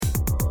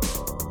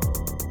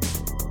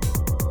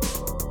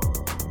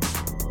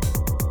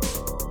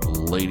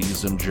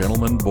ladies and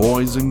gentlemen,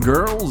 boys and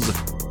girls.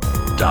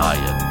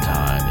 Dying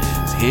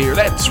time is here.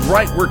 That's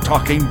right, we're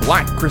talking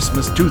Black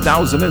Christmas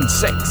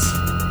 2006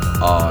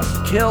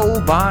 on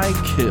Kill by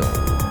Kill.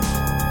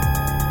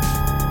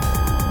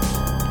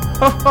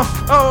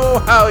 Ho,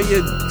 how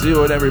you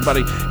doing,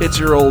 everybody? It's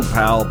your old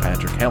pal,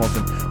 Patrick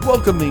Hamilton,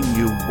 welcoming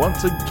you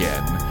once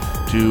again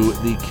to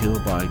the Kill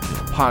by Kill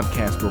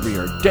podcast, where we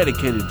are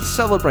dedicated to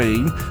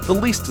celebrating the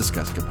least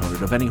discussed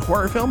component of any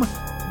horror film,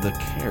 the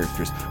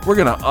characters. We're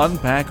going to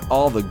unpack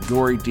all the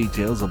gory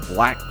details of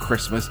Black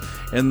Christmas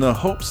in the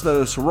hopes that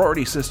a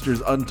sorority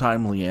sister's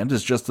untimely end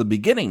is just the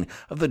beginning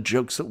of the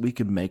jokes that we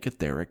can make at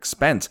their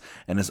expense.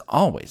 And as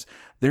always,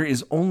 there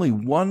is only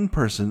one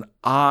person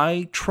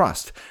I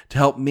trust to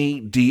help me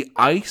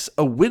de-ice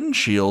a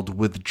windshield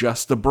with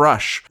just a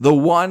brush. The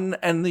one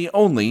and the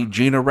only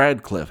Gina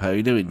Radcliffe. How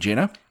you doing,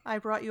 Gina? I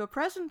brought you a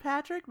present,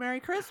 Patrick. Merry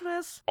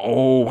Christmas.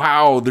 Oh,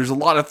 wow. There's a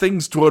lot of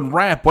things to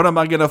unwrap. What am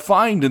I going to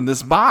find in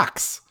this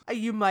box?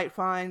 You might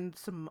find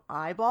some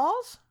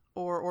eyeballs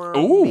or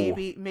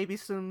maybe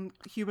some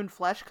human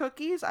flesh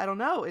cookies. I don't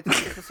know.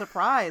 It's a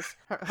surprise.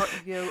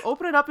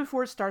 Open it up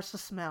before it starts to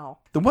smell.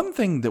 The one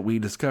thing that we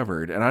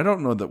discovered, and I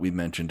don't know that we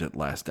mentioned it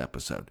last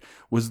episode,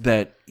 was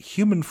that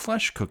human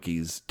flesh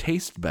cookies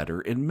taste better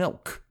in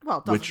milk. Well,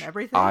 doesn't which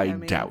everything? I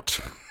doubt.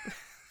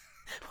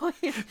 Well,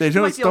 They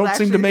don't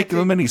seem to make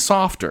them any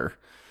softer.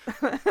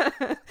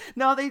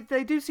 No,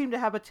 they do seem to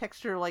have a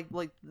texture like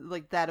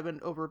that of an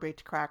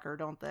overbaked cracker,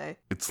 don't they?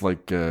 It's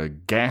like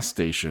gas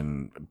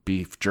station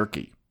beef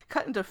jerky.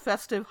 Cut into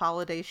festive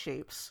holiday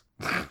shapes.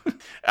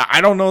 I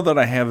don't know that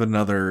I have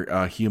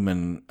another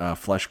human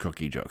flesh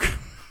cookie joke.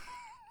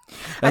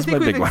 That's I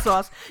think my big we've one.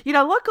 exhausted.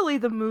 Luckily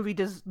the movie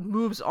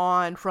moves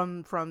on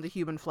from the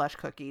human flesh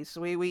cookies.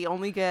 We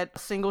only get a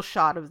single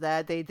shot of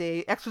that.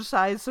 They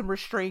exercise some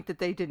restraint that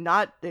they did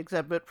not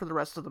exhibit for the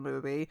rest of the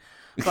movie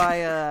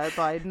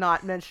by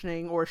not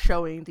mentioning or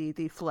showing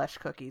the flesh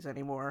cookies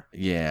anymore.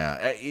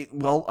 Yeah.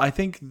 Well, I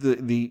think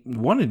the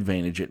one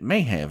advantage it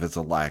may have is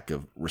a lack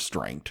of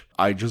restraint.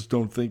 I just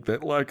don't think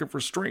that lack of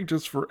restraint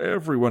is for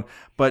everyone.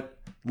 But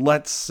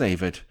let's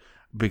save it,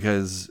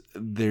 because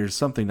there's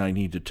something I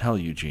need to tell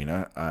you,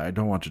 Gina. I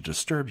don't want to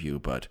disturb you,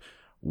 but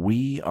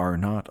we are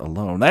not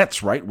alone.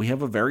 That's right, we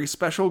have a very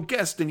special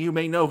guest, and you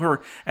may know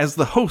her as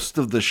the host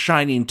of the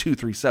Shining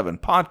 237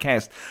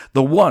 podcast,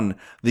 the one,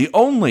 the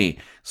only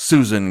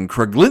Susan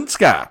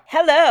Kruglinska.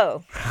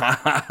 Hello.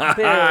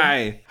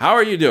 Hi. How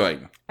are you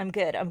doing? I'm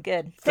good.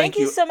 Thank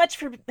you so much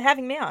for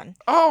having me on.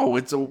 Oh,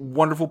 it's a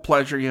wonderful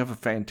pleasure. You have a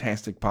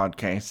fantastic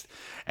podcast.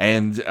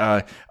 And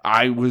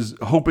I was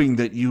hoping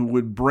that you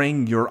would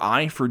bring your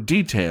eye for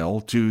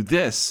detail to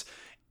this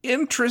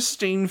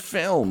interesting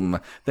film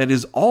that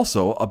is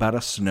also about a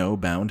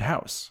snowbound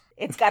house.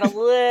 It's got a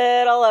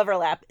little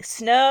overlap.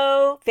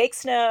 Snow, fake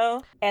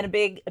snow, and a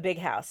big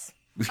house.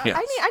 Yes.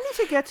 I need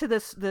to get to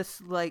this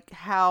like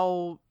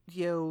how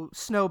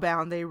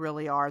snowbound they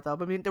really are, though.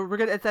 I mean,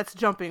 that's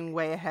jumping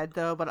way ahead,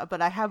 though.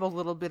 But I have a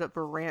little bit of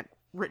a rant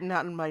written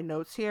out in my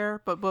notes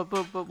here. But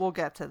we'll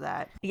get to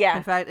that. Yeah.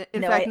 In fact,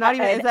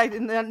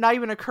 not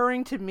even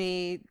occurring to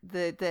me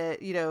that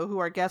who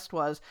our guest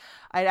was.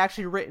 I'd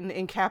actually written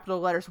in capital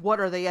letters,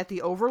 "What are they at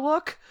the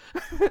Overlook?"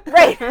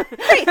 Right.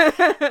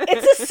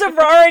 It's a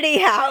sorority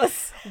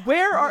house.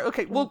 Where are?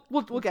 Okay, we'll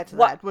get to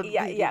that.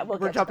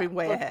 We're jumping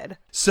way ahead.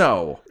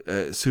 So,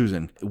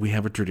 Susan, we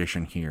have a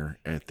tradition here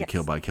at the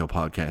Kill by Kill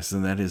podcast,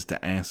 and that is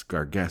to ask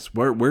our guests,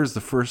 where's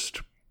the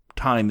first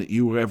time that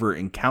you ever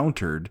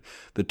encountered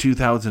the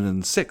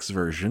 2006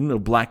 version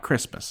of Black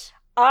Christmas?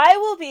 I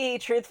will be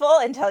truthful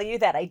and tell you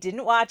that I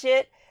didn't watch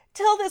it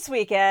till this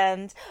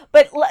weekend.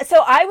 But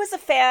so I was a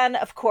fan,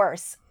 of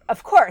course,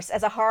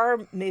 as a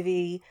horror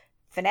movie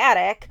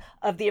fanatic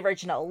of the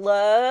original.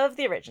 Love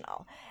the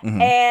original.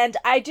 Mm-hmm. And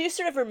I do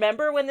sort of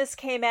remember when this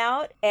came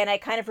out, and I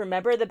kind of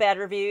remember the bad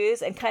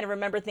reviews and kind of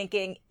remember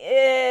thinking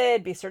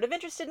it'd be sort of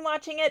interested in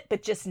watching it,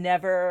 but just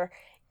never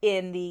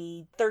in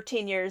the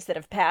 13 years that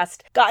have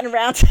passed gotten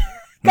around to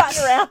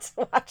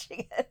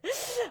watching it.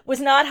 Was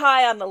not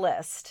high on the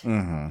list.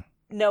 Mm-hmm.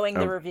 Knowing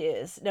the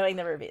reviews.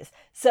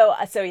 So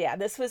yeah,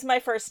 this was my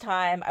first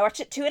time. I watched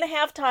it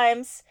 2.5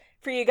 times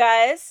for you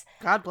guys.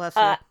 God bless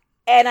you.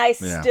 And I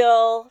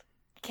still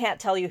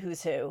can't tell you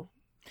who's who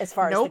as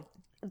far as Nope.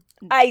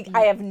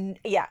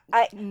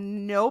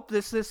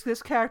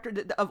 This character,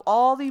 of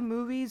all the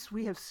movies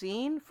we have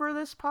seen for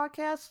this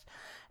podcast,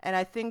 and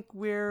I think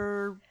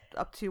we're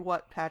up to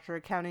what,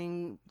 Patrick,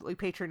 counting like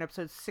Patreon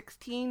episodes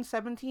 16,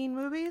 17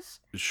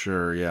 movies?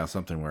 Sure, yeah,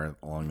 something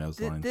along those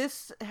lines.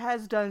 This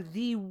has done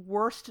the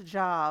worst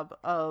job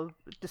of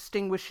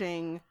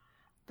distinguishing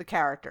the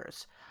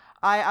characters.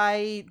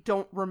 I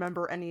don't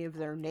remember any of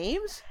their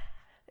names,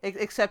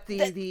 except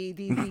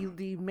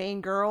the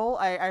main girl.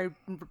 I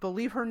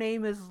believe her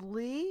name is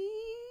Lee.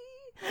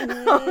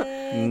 No,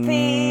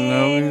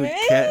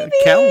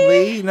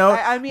 Kelly. No,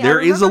 I mean, there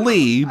is a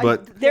Lee,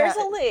 but there's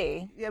a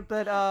Lee. Yeah,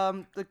 but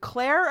the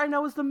Claire I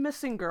know is the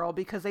missing girl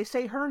because they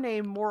say her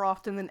name more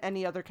often than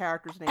any other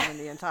character's name in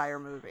the entire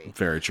movie.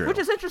 very true. Which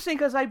is interesting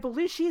because I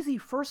believe she's the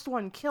first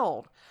one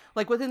killed,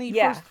 like within the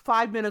first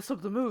 5 minutes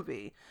of the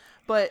movie.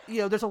 But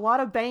there's a lot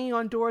of banging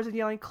on doors and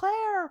yelling,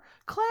 "Claire,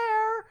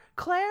 Claire,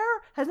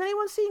 Claire! Has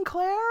anyone seen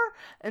Claire?"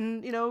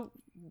 And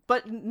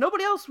but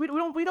nobody else. We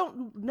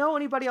don't know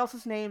anybody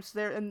else's names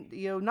there. And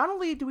not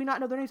only do we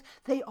not know their names,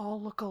 they all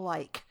look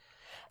alike.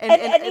 And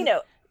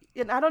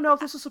I don't know if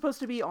this is supposed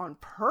to be on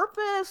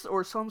purpose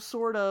or some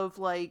sort of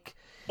like.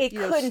 It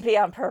couldn't be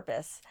on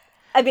purpose.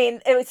 I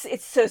mean,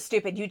 it's so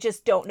stupid. You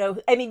just don't know.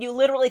 I mean, you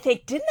literally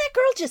think, didn't that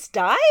girl just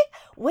die?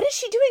 What is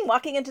she doing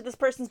walking into this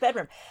person's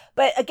bedroom?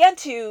 But again,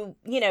 to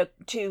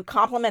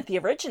compliment the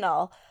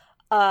original,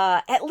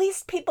 at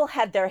least people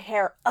had their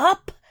hair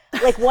up.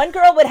 Like one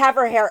girl would have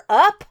her hair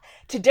up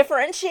to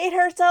differentiate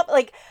herself.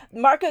 Like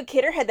Margot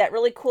Kidder had that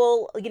really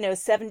cool,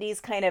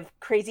 70s kind of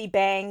crazy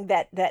bang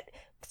that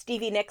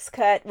Stevie Nicks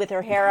cut with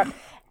her hair up.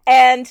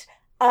 And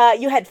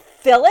you had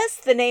Phyllis,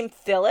 the name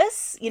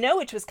Phyllis,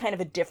 which was kind of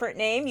a different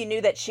name. You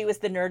knew that she was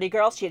the nerdy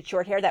girl. She had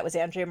short hair. That was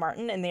Andrea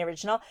Martin in the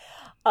original.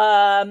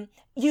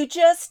 You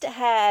just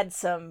had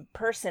some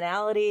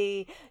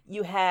personality.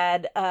 You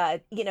had,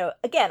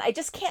 again, I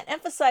just can't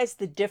emphasize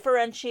the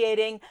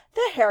differentiating,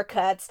 the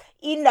haircuts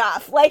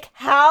enough. Like,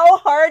 how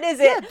hard is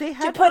it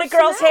to put a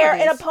girl's hair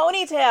in a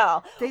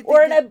ponytail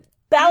or in a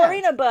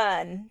ballerina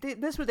bun?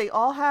 They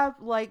all have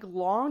like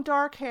long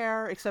dark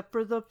hair, except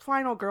for the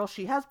final girl.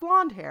 She has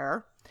blonde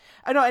hair.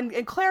 I know,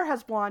 and Claire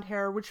has blonde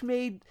hair, which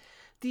made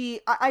for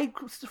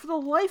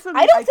the life of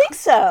me, I don't think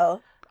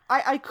so.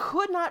 I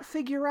could not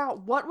figure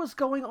out what was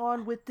going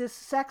on with this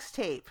sex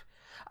tape.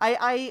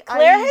 Claire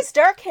has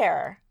dark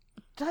hair.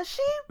 Does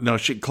she? No,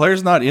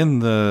 Claire's not in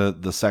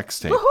the sex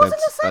tape. But who's That's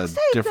in the sex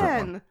tape different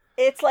then? one.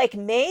 It's like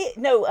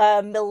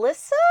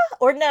Melissa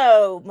or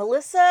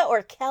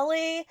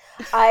Kelly.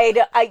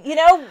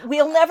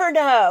 We'll never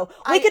know.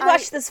 We could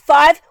watch this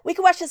 5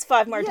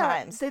 more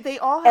times. They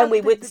all have, and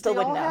we wouldn't know. They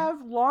all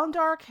have long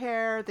dark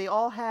hair. They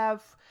all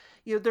have,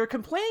 they're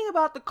complaining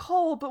about the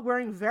cold, but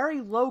wearing very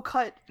low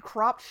cut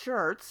cropped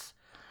shirts.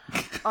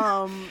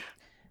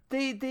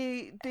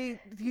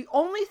 The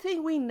only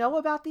thing we know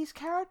about these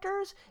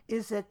characters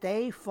is that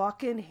they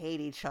fucking hate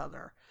each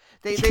other.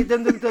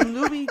 The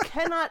movie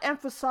cannot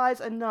emphasize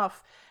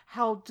enough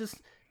how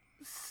just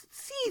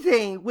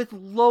seething with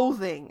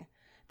loathing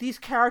these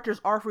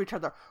characters are for each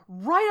other.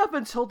 Right up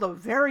until the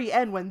very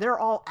end, when they're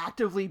all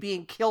actively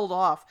being killed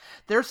off,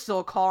 they're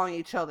still calling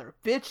each other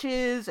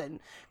bitches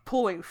and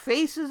pulling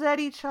faces at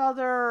each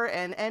other,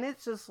 and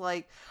it's just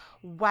like,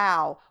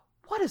 wow,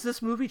 what is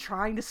this movie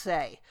trying to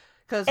say?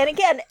 And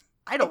again,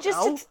 I don't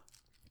know.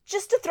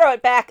 Just to throw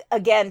it back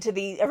again to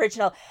the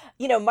original,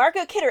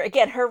 Margot Kidder,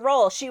 again, her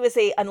role, she was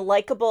a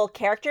unlikable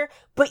character,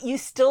 but you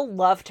still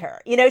loved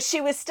her. She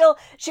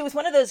was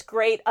one of those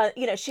great,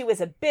 she was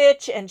a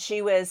bitch and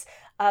she was,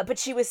 but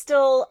she was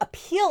still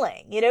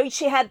appealing.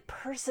 She had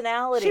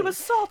personality. She was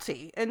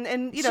salty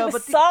and she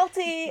was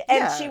salty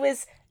and she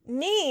was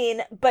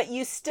mean, but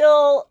you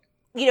still,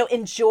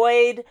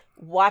 enjoyed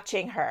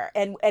watching her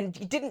and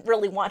you didn't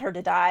really want her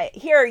to die.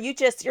 Here,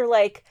 you're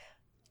like,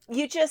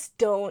 you just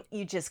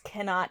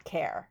cannot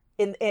care.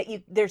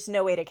 There's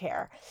no way to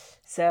care.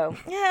 So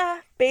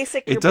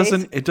basic. It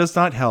does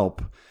not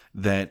help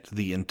that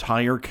the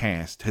entire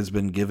cast has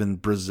been given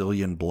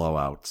Brazilian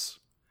blowouts.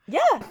 Yeah.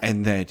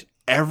 And that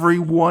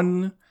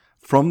everyone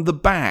from the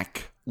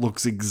back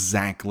looks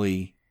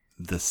exactly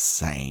the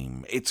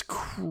same. It's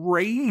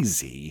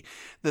crazy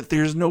that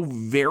there's no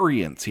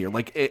variance here.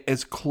 Like,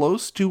 as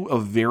close to a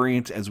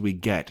variant as we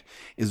get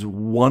is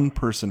one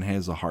person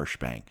has a harsh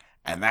bang,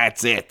 and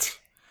that's it.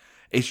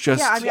 It's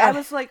just I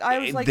was like,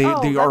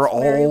 they are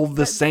all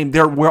the same.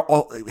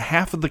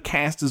 Half of the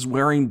cast is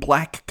wearing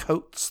black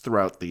coats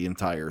throughout the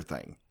entire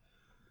thing.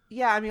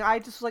 Yeah, I mean, I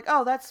just like,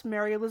 oh, that's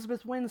Mary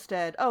Elizabeth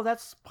Winstead. Oh,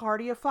 that's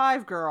Party of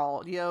Five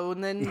girl,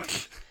 and then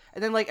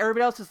like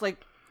everybody else is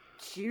like,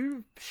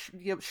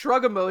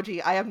 shrug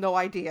emoji. I have no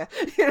idea,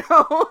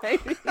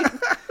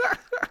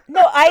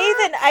 No,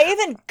 I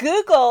even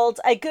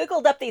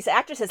Googled up these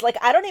actresses. Like,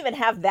 I don't even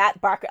have that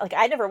background. Like,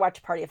 I never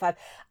watched Party of Five.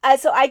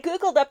 So I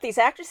Googled up these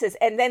actresses,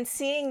 and then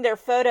seeing their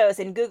photos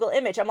in Google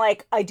Image, I'm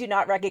like, I do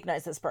not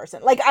recognize this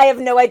person. Like, I have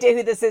no idea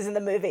who this is in the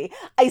movie.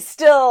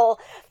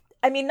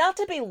 I mean, not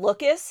to be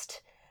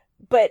lookist,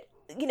 but,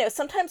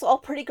 sometimes all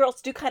pretty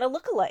girls do kind of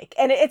look alike.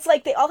 And it's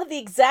like they all have the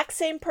exact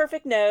same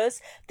perfect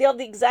nose. They all have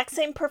the exact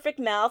same perfect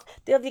mouth.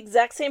 They have the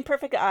exact same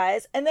perfect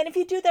eyes. And then if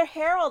you do their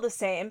hair all the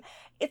same,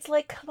 it's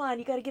like, come on,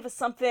 you got to give us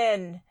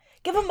something.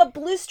 Give them a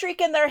blue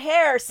streak in their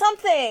hair,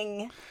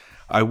 something.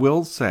 I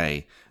will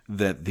say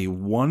that the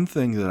one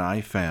thing that I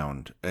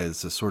found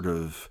as a sort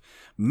of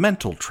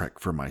mental trick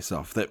for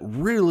myself that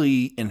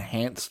really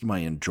enhanced my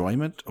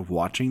enjoyment of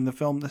watching the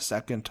film the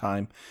second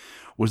time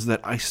was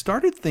that I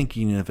started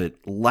thinking of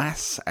it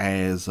less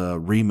as a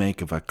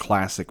remake of a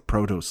classic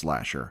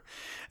proto-slasher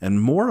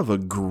and more of a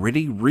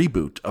gritty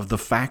reboot of the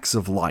facts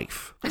of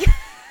life.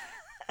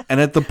 And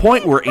at the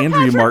point where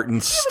Andrea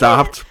Martin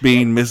stopped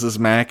being Mrs.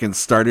 Mack and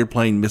started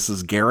playing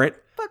Mrs.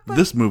 Garrett,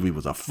 this movie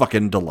was a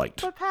fucking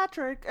delight. But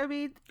Patrick, I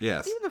mean,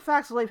 yes. Even the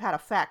facts of life had a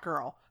fat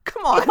girl.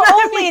 Come on. If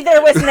only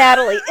there was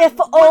Natalie. If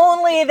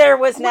only there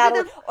was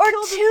Natalie. Or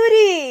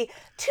Tootie.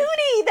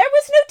 Tootie. There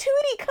was no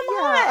Tootie. Come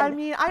on. I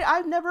mean,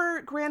 I've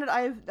never, granted,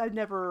 I've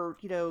never,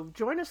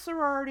 joined a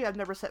sorority. I've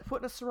never set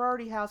foot in a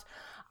sorority house.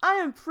 I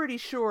am pretty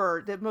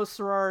sure that most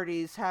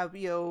sororities have,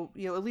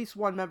 at least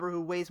one member who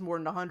weighs more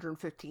than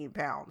 115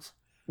 pounds.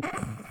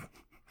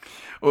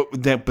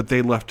 But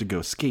they left to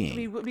go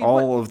skiing.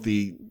 All of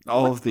the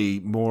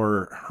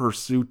more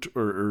hirsute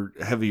or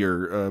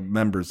heavier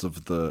members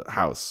of the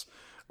house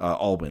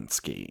all went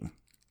skiing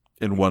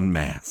in one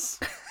mass.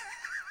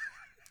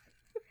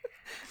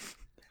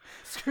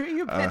 Screw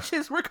you,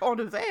 bitches! We're going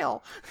to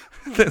Vail.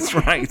 That's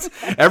right.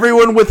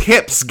 Everyone with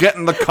hips, get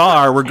in the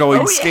car. We're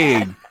going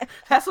skiing. Yeah.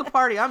 That's the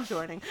party I'm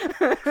joining.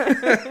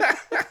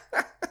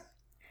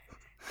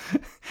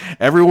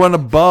 Everyone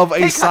above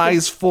a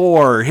size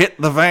 4,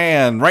 hit the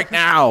van right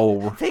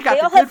now. They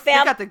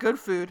got the good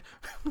food.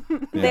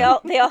 Yeah.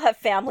 They all have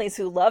families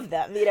who love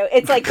them.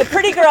 It's like the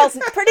pretty girls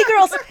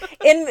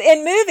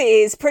in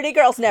movies. Pretty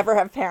girls never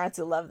have parents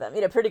who love them.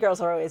 Pretty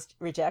girls are always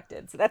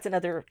rejected. So that's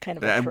another kind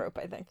of a trope,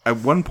 I think. At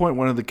one point,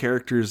 one of the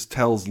characters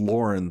tells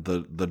Lauren,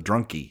 the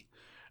drunkie,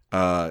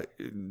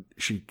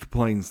 she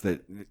complains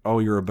that, oh,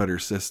 you're a better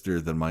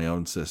sister than my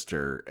own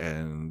sister,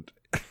 and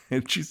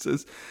she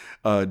says,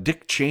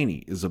 Dick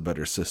Cheney is a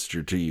better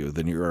sister to you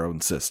than your own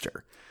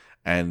sister.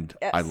 And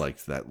yes. I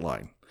liked that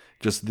line.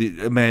 Just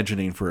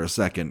imagining for a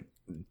second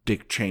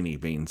Dick Cheney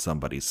being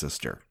somebody's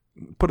sister.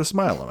 Put a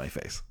smile on my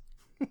face.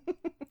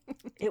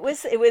 It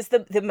was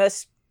the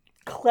most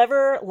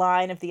clever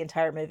line of the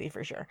entire movie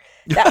for sure.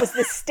 That was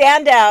the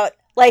standout.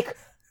 Like,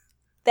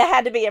 that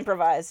had to be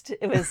improvised.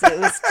 It was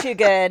too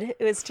good.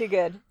 It was too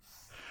good.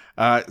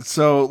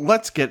 So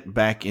let's get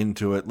back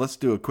into it. Let's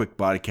do a quick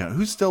body count.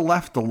 Who's still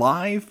left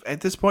alive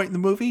at this point in the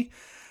movie?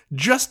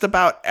 Just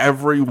about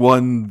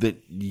everyone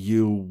that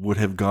you would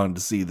have gone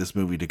to see this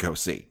movie to go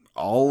see.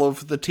 All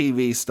of the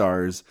TV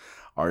stars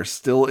are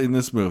still in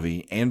this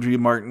movie. Andrea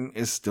Martin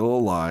is still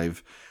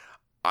alive.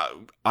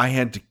 I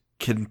had to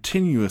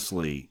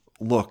continuously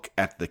look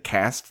at the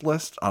cast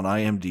list on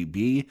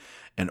IMDb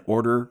in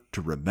order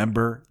to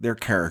remember their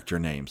character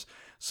names.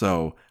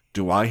 So,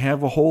 do I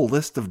have a whole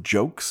list of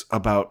jokes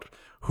about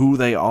who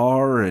they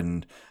are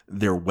and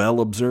they're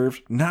well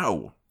observed?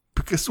 No,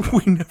 because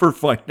we never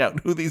find out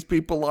who these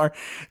people are.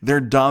 They're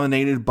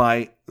dominated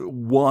by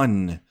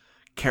one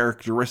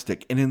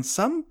characteristic, and in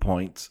some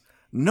points,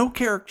 no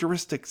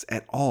characteristics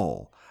at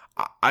all.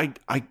 I'm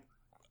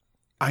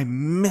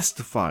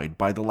mystified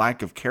by the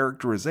lack of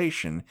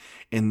characterization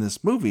in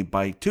this movie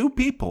by two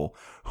people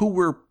who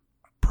were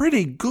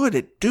pretty good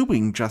at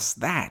doing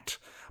just that,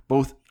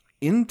 both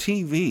in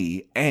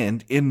TV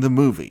and in the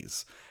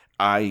movies.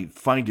 I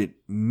find it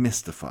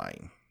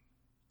mystifying.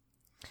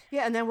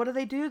 Yeah, and then what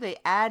do? They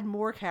add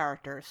more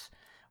characters.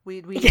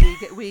 We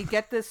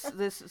get this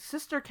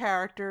sister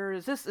character.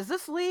 Is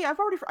this Lee? I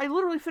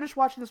literally finished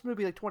watching this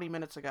movie like 20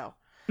 minutes ago.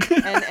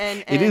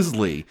 And it is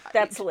Lee.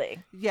 That's Lee.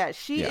 Yeah,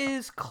 she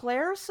is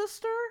Claire's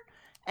sister,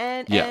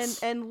 and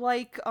yes. and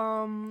like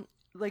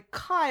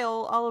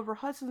Kyle, Oliver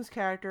Hudson's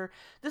character,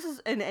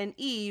 and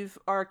Eve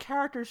are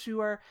characters who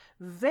are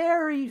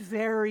very,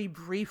 very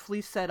briefly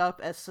set up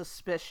as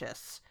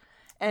suspicious.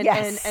 And,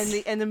 yes.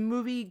 and the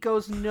movie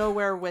goes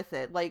nowhere with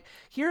it. Like,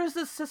 here's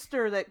this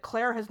sister that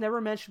Claire has never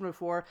mentioned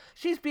before.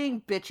 She's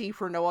being bitchy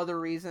for no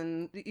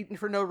reason,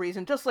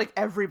 just like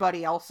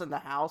everybody else in the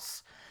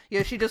house.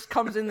 She just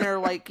comes in there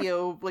like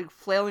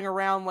flailing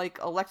around like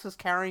Alexis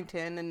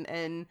Carrington,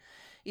 and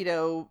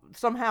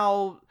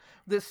somehow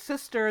this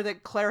sister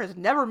that Claire has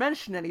never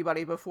mentioned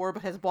anybody before,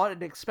 but has bought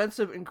an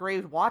expensive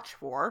engraved watch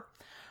for.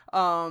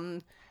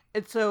 And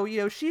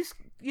so, she's,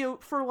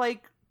 for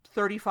like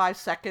 35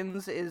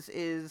 seconds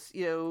is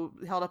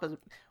held up as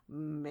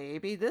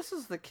maybe this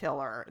is the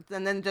killer,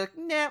 and then just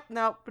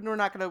no,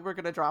 we're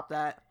gonna drop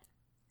that.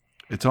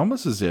 It's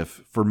almost as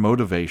if for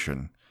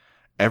motivation,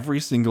 every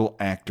single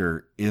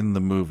actor in the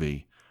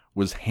movie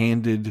was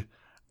handed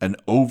an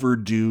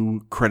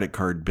overdue credit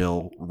card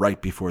bill right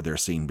before their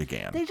scene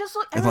began. They just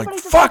look and like,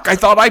 fuck, I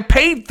thought I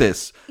paid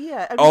this.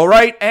 Yeah. All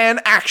right, and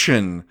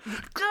action.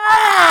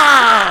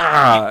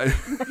 Yeah,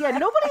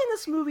 nobody in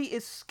this movie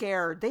is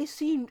scared. They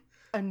seem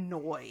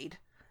annoyed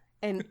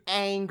and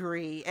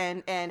angry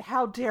and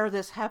how dare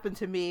this happen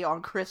to me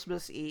on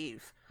Christmas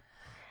Eve.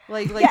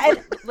 Like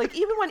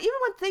even when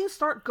things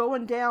start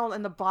going down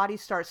and the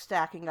bodies start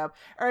stacking up,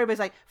 everybody's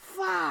like,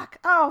 fuck,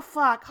 oh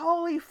fuck,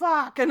 holy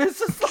fuck, and it's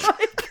just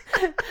like,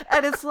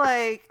 and it's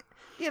like,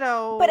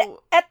 But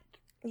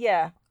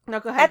no,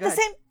 go ahead.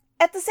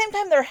 at the same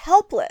time, they're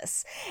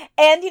helpless.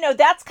 And,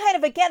 that's kind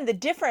of, again, the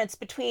difference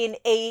between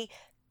a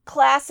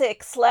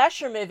classic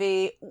slasher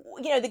movie.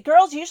 The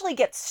girls usually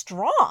get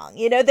strong.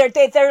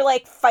 They're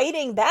like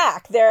fighting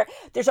back.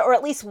 There's or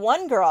at least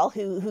one girl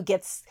who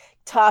gets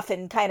tough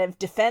and kind of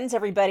defends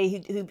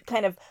everybody, who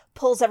kind of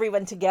pulls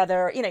everyone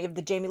together. You have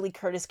the Jamie Lee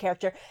Curtis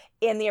character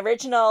in the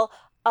original.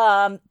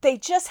 They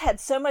just had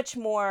so much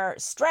more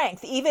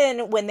strength,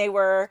 even when they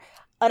were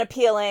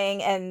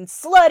unappealing and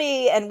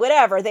slutty and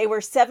whatever. They were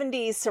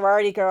 70s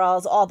sorority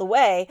girls all the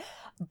way,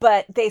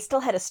 but they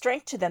still had a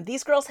strength to them.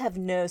 These girls have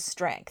no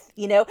strength.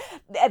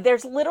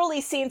 There's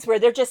literally scenes where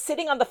they're just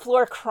sitting on the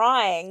floor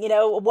crying,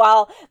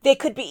 while they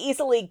could be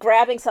easily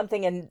grabbing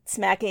something and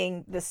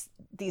smacking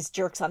these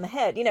jerks on the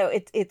head.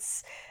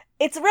 It's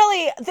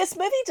really, this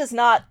movie does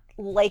not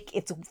like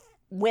its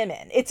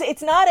women.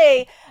 It's not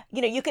a,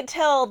 you can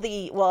tell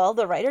the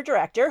writer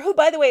director, who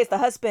by the way is the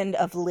husband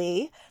of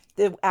Lee,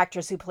 the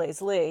actress who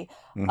plays Lee.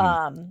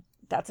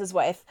 That's his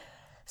wife.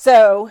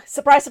 So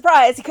surprise,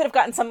 surprise, he could have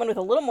gotten someone with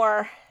a little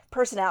more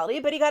personality,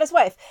 but he got his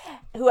wife,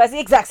 who has the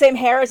exact same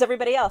hair as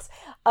everybody else,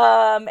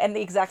 and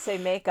the exact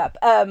same makeup.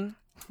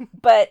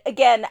 But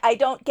again, I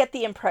don't get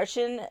the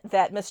impression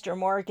that Mr.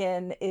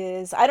 Morgan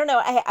is, I don't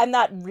know, I'm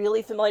not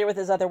really familiar with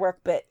his other work,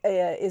 but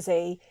is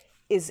a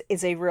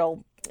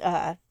real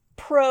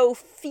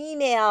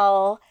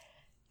pro-female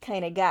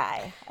kind of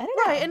guy. I don't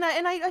know. Right,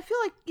 and I feel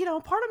like,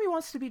 part of me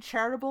wants to be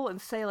charitable and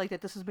say like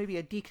that this is maybe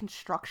a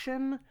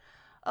deconstruction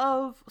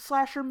of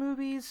slasher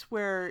movies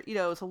where,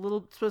 it's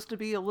supposed to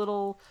be a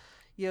little,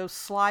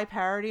 sly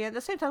parody, and at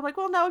the same time, like,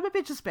 well, no, maybe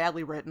it's just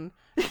badly written,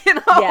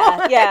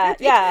 Yeah.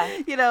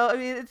 I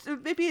mean,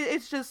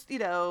 it's just,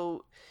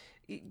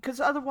 because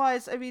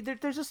otherwise, I mean,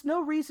 there's just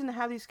no reason to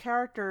have these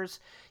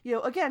characters,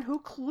 again, who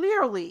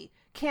clearly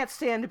can't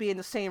stand to be in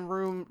the same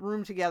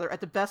room together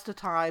at the best of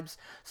times,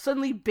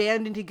 suddenly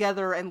banding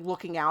together and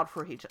looking out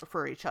for each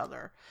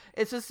other.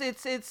 It's just,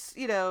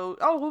 oh,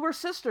 well, we're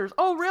sisters.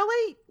 Oh,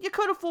 really? You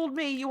could have fooled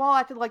me. You all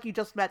acted like you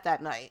just met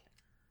that night.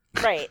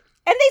 Right.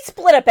 And they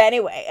split up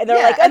anyway, and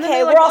they're like,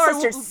 "Okay, we're all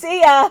sisters.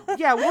 See ya."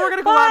 Yeah, we're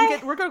gonna go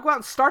out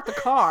and start the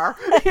car.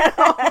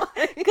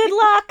 Good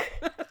luck,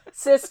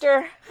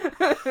 sister.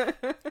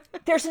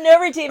 There's no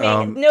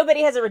redeeming.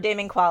 Nobody has a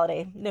redeeming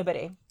quality.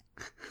 Nobody.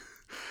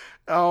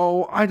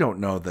 Oh, I don't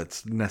know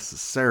that's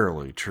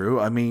necessarily true.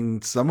 I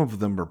mean, some of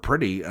them are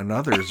pretty and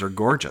others are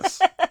gorgeous.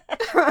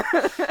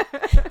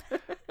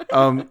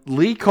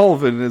 Lee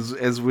Colvin,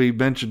 as we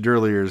mentioned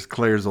earlier, is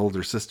Claire's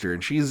older sister,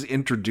 and she's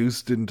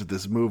introduced into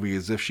this movie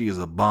as if she is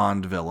a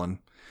Bond villain.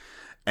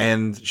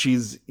 And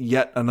she's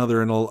yet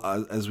another,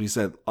 as we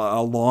said,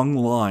 a long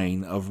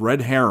line of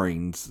red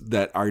herrings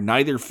that are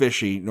neither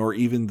fishy nor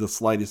even the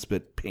slightest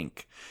bit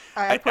pink.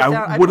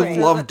 I would have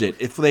loved it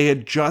if they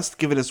had just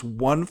given us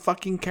one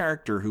fucking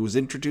character who was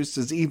introduced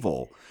as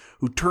evil,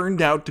 who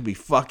turned out to be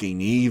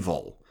fucking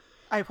evil.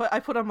 I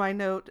put on my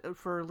note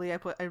for Lee, I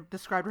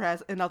described her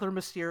as another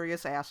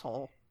mysterious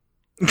asshole.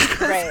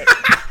 Right.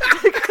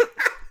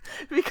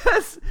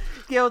 Because,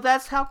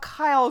 that's how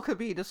Kyle could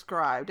be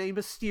described, a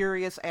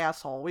mysterious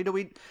asshole. We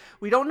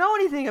don't know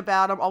anything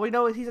about him. All we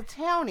know is he's a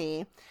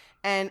townie,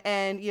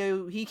 and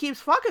he keeps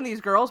fucking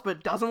these girls,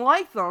 but doesn't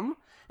like them,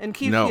 and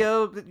keeps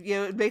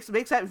it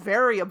makes that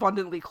very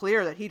abundantly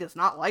clear that he does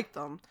not like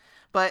them.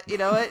 But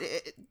I'm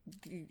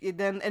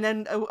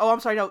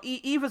sorry, no,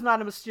 Eve is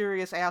not a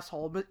mysterious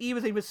asshole, but Eve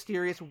is a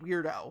mysterious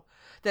weirdo.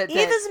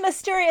 Eve is a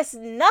mysterious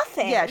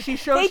nothing. Yeah, she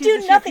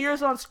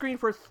appears on screen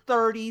for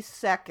 30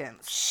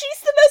 seconds. She's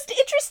the most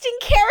interesting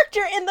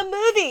character in the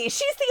movie.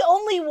 She's the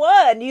only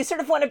one. You sort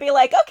of want to be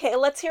like, okay,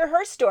 let's hear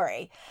her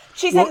story.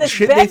 She's in this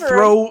bedroom. They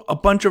throw a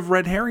bunch of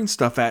red herring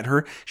stuff at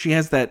her. She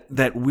has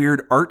that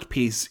weird art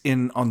piece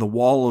on the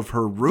wall of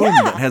her room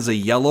that has a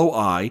yellow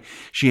eye.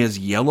 She has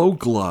yellow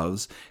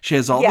gloves. She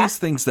has all these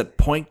things that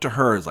point to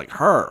her as like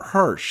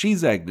her,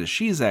 she's Agnes,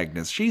 she's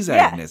Agnes, she's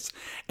Agnes.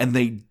 And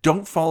they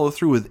don't follow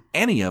through with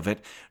any of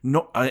it,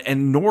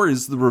 nor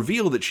is the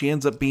reveal that she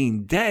ends up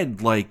being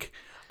dead like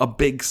a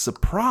big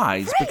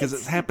surprise, because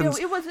it happens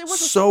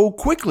so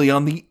quickly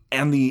on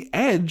the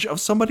edge of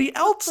somebody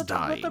else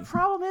dying. But the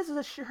problem is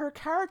that her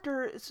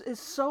character is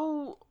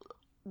so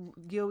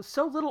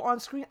so little on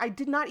screen. I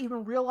did not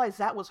even realize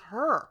that was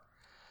her.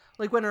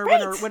 Like when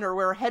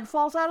her head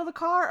falls out of the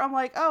car, I'm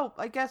like, oh,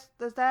 I guess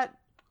is that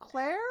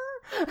Claire?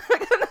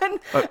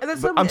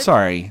 I'm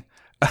sorry.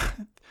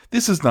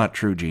 This is not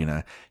true,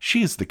 Gina.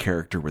 She is the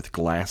character with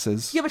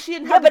glasses. Yeah, but she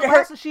didn't have the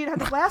glasses. She didn't have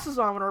the glasses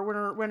on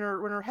when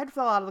her head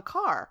fell out of the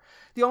car.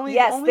 The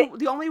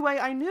only way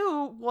I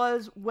knew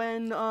was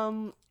when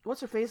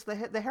what's her face,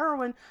 the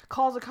heroine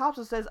calls the cops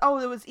and says, "Oh,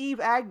 it was Eve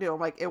Agnew." I'm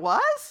like, "It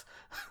was?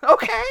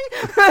 Okay,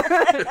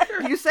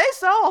 you say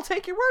so. I'll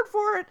take your word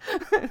for it."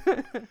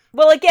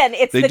 Well, again,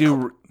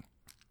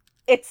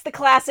 It's the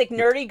classic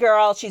nerdy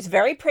girl. She's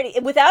very pretty.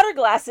 Without her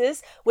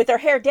glasses, with her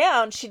hair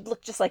down, she'd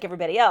look just like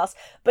everybody else.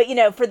 But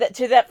for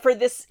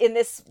this in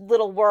this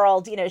little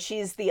world,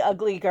 she's the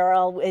ugly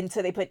girl, and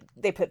so they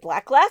put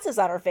black glasses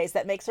on her face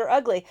that makes her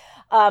ugly.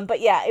 But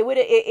yeah,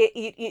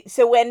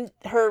 so when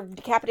her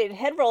decapitated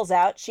head rolls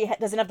out, she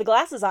doesn't have the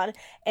glasses on,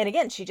 and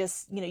again, she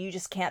just you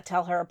just can't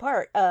tell her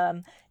apart.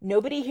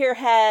 Nobody here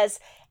has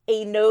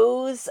a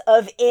nose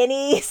of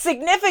any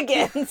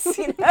significance,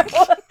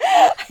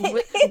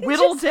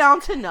 whittled down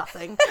to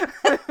nothing.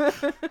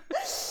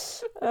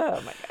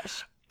 Oh my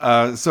gosh.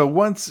 So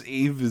once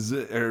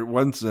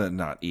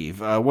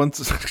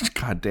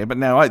God damn it,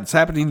 now it's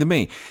happening to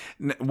me.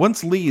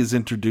 Once Lee is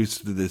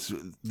introduced to this,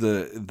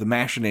 the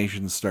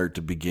machinations start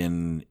to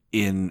begin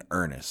in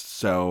earnest.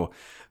 So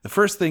the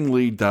first thing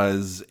Lee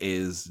does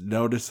is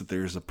notice that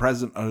there's a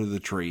present under the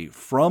tree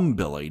from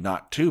Billy,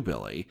 not to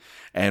Billy.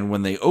 And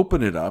when they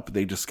open it up,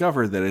 they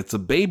discover that it's a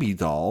baby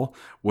doll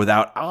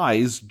without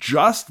eyes,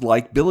 just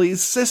like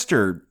Billy's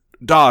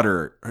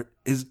daughter,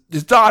 his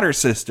daughter's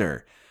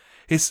sister.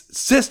 His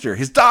sister,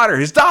 his daughter,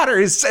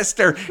 his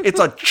sister. It's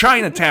a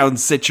Chinatown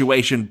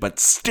situation, but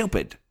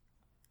stupid.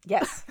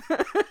 Yes.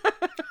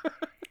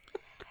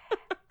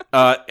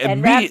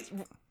 And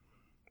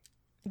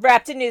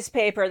wrapped in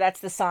newspaper, that's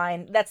the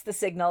sign. That's the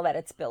signal that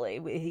it's Billy.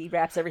 He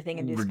wraps everything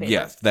in newspaper.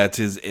 Yes, that's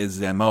his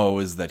MO,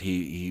 is that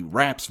he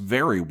wraps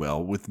very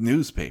well with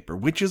newspaper,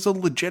 which is a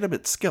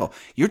legitimate skill.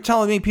 You're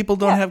telling me people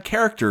don't have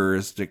character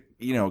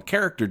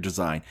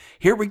design.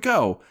 Here we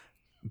go.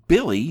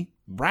 Billy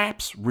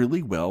wraps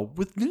really well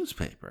with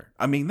newspaper.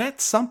 I mean,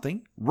 that's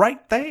something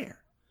right there.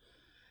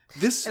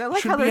 This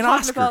should be an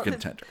Oscar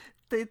contender.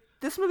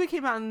 This movie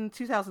came out in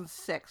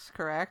 2006,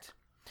 correct?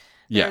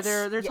 Yes.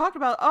 They're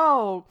talking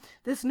about,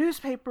 this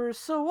newspaper is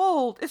so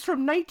old. It's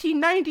from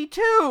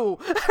 1992.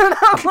 And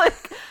I'm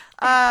like,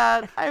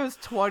 I was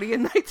 20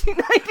 in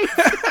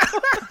 1992.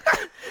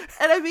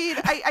 And I mean,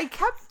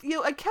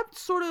 I kept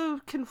sort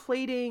of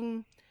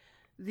conflating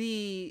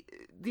the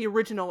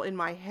original in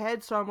my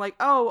head, so I'm like,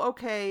 oh,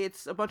 okay,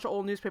 it's a bunch of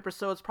old newspapers,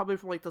 so it's probably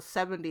from like the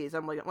 70s.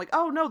 I'm like,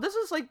 oh no, this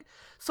is like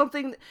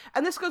something,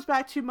 and this goes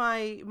back to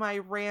my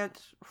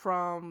rant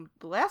from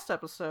the last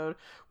episode,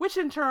 which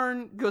in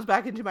turn goes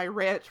back into my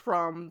rant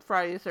from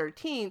Friday the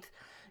 13th,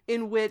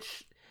 in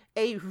which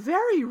a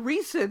very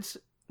recent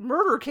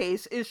murder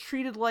case is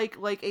treated like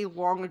a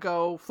long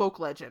ago folk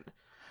legend,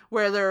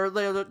 where they're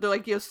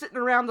like, sitting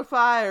around the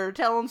fire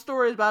telling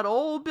stories about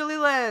old Billy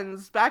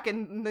Lenz back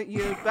in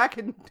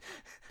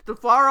the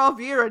far off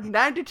year of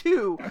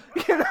 92, and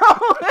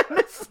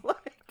it's like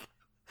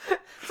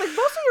most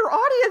of your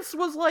audience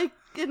was like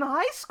in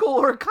high school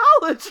or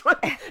college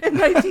in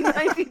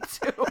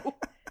 1992.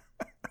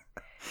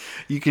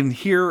 You can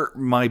hear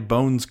my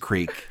bones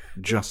creak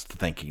just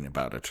thinking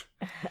about it.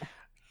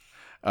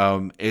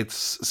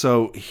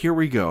 So here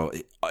we go.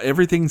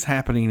 Everything's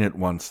happening at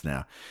once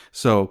now.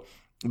 So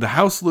the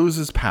house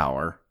loses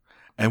power,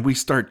 and we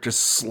start just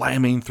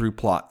slamming through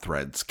plot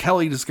threads.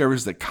 Kelly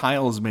discovers that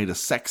Kyle has made a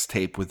sex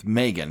tape with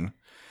Megan,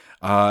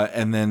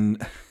 and then...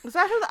 Is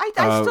that who...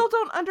 I still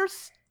don't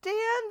understand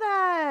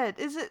that.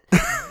 Is it...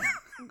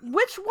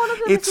 Which one of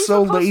them it's is he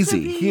so supposed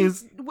lazy. to be...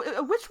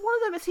 Which one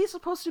of them is he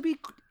supposed to be,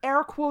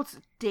 air quotes,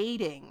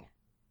 dating?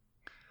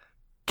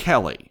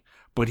 Kelly.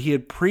 But he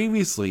had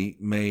previously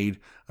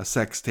made a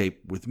sex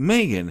tape with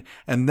Megan,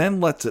 and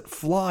then lets it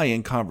fly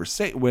in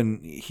conversation when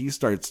he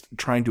starts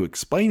trying to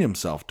explain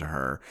himself to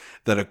her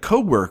that a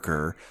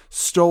coworker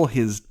stole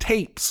his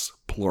tapes,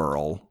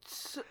 plural,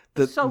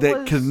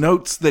 that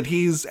connotes that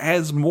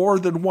has more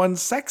than one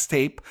sex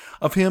tape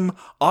of him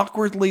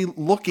awkwardly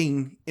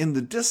looking in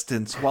the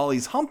distance while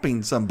he's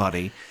humping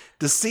somebody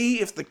to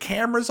see if the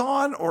camera's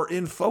on or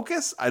in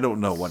focus. I don't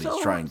know what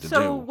he's trying to do.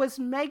 So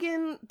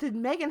did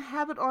Megan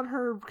have it on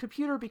her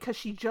computer because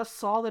she just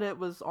saw that it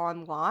was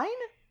online?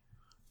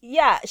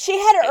 Yeah, she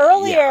had it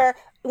earlier.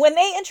 When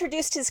they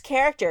introduced his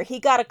character, he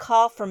got a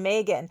call from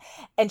Megan,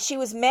 and she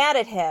was mad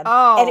at him.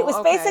 Oh, and it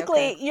was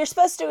basically, you're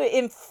supposed to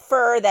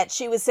infer that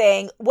she was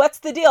saying, what's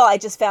the deal? I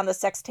just found the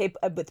sex tape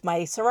with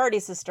my sorority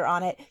sister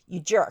on it, you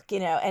jerk,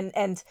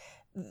 and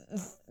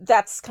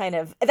that's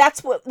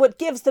what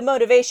gives the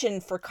motivation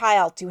for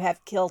Kyle to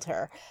have killed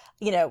her,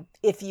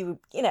 if you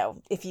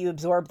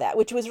absorb that,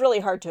 which was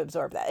really hard to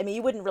absorb that. I mean,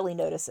 you wouldn't really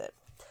notice it.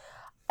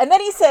 And then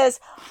he says,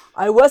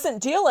 I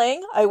wasn't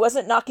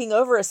knocking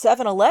over a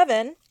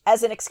 7-Eleven,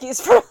 as an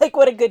excuse for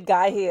what a good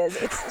guy he is.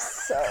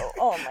 It's so,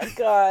 oh my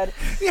God.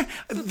 Yeah,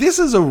 this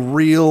is a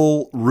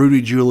real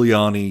Rudy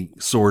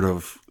Giuliani sort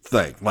of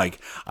thing. Like,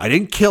 I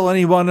didn't kill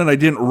anyone and I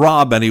didn't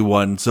rob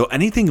anyone, so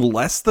anything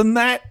less than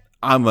that,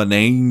 I'm an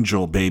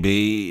angel,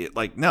 baby.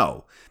 Like,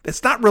 no,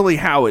 that's not really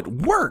how it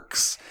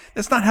works.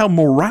 That's not how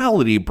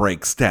morality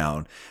breaks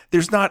down.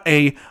 There's not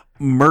a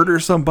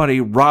murder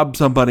somebody, rob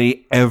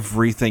somebody,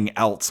 everything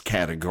else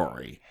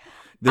category.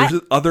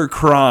 There's other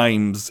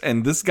crimes,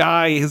 and this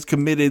guy has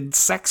committed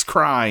sex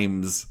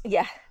crimes.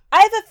 Yeah.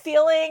 I have a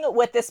feeling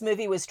what this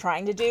movie was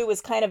trying to do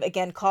was kind of,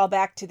 again, call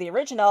back to the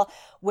original,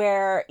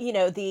 where,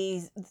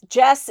 the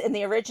Jess in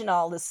the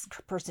original, this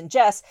person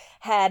Jess,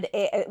 had,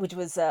 which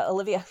was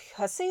Olivia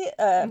Hussey, if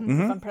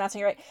I'm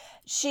pronouncing it right.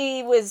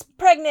 She was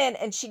pregnant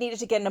and she needed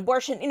to get an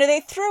abortion.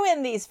 They threw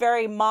in these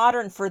very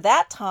modern, for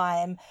that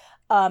time,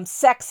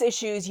 sex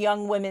issues,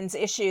 young women's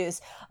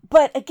issues.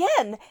 But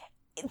again,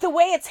 the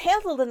way it's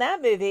handled in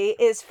that movie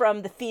is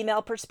from the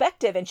female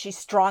perspective, and she's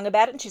strong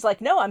about it, and she's like,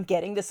 no, I'm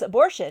getting this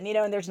abortion,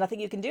 and there's nothing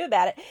you can do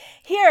about it.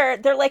 Here,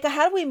 they're like,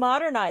 how do we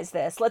modernize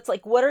this?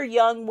 What are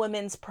young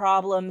women's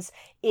problems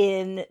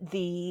in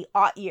the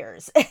aught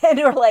years? And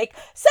we're like,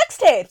 sex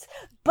tapes.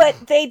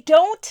 But they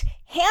don't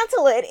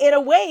handle it in a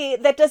way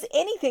that does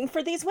anything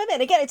for these women.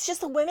 Again, it's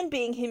just the women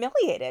being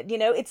humiliated.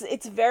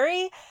 It's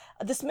very,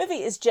 this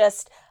movie is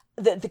just,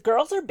 the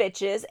girls are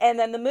bitches, and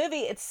then the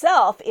movie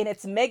itself, in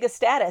its mega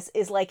status,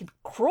 is like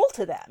cruel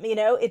to them.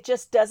 It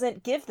just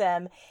doesn't give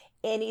them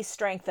any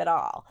strength at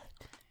all.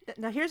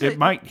 Now it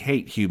might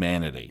hate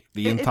humanity.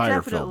 The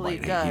entire film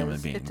might hate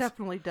human beings. It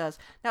definitely does.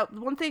 Now,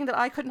 one thing that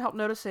I couldn't help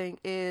noticing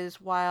is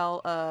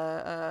while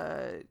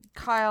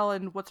Kyle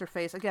and what's her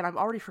face, again, I'm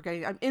already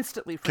forgetting. I'm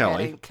instantly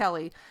forgetting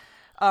Kelly,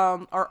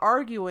 are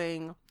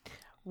arguing.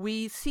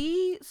 We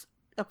see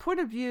a point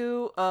of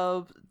view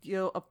of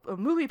a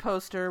movie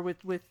poster with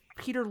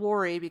Peter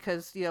Lorre,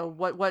 because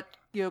what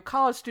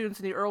college students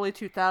in the early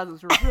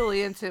 2000s were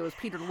really into was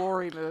Peter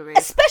Lorre movies,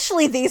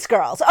 especially these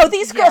girls. Oh,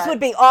 these girls would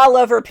be all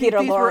over Peter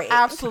Lorre. Were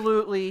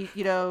absolutely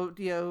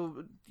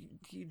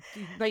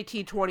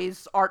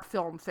 1920s art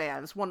film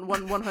fans,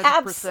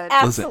 100%.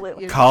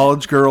 Absolutely. Listen,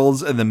 college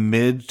girls in the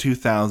mid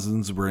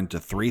 2000s were into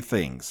three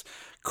things: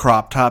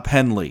 crop top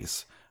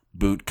Henleys,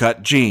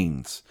 bootcut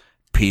jeans,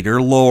 Peter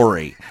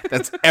Lorre.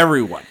 That's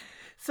everyone.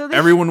 So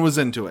everyone was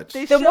into it.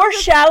 The more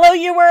shallow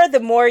you were, the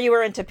more you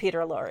were into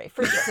Peter Lorre.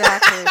 For sure.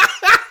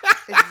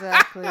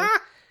 Exactly.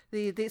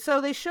 So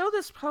they show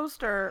this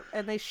poster,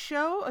 and they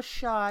show a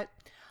shot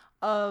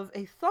of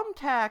a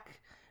thumbtack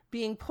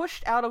being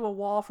pushed out of a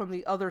wall from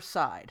the other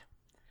side.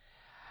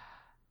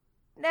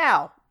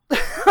 Now,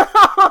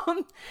 how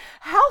thin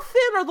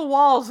are the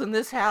walls in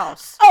this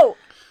house? Oh,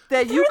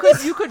 that you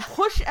could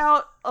push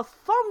out a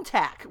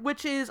thumbtack,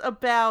 which is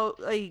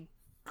about a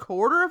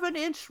quarter of an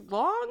inch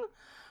long,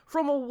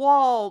 from a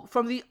wall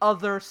from the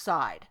other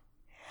side.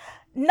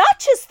 Not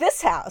just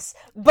this house,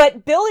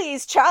 but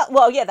Billy's child.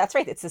 Well, yeah, that's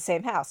right. It's the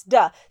same house.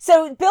 Duh.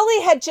 So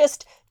Billy had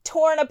just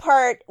torn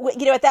apart,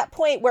 at that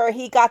point where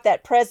he got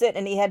that present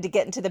and he had to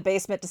get into the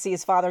basement to see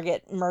his father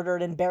get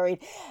murdered and buried.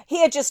 He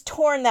had just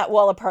torn that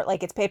wall apart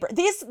like it's paper.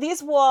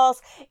 These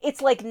walls,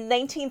 it's like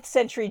 19th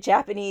century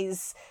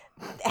Japanese,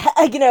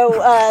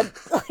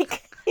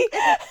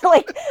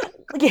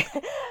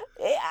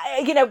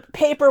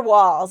 paper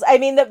walls. I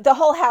mean, the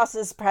whole house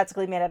is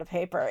practically made out of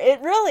paper.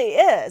 It really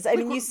is. I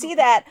mean, you see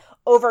that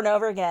over and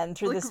over again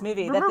through this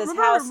movie.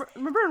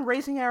 Remember in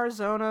Raising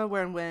Arizona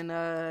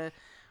when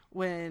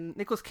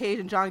Nicolas Cage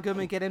and John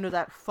Goodman get into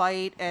that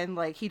fight, and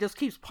he just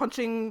keeps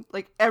punching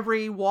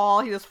every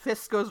wall. His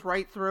fist goes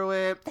right through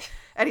it,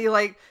 and he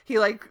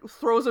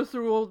throws it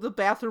through the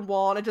bathroom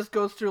wall, and it just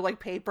goes through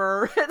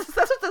paper.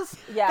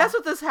 That's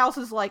what this house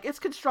is like. It's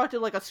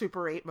constructed like a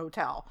Super 8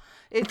 motel.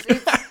 It's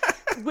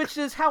which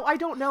is how I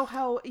don't know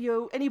how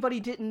anybody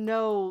didn't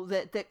know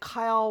that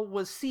Kyle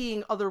was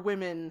seeing other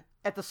women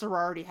at the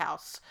sorority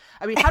house.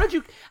 I mean, how did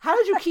you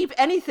keep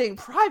anything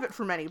private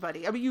from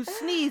anybody? I mean, you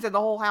sneeze and the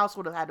whole house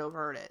would have had to have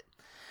heard it.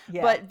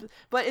 Yeah.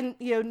 But in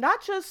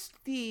not just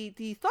the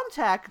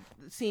thumbtack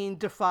scene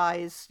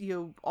defies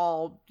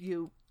all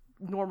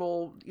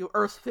normal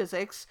Earth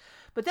physics,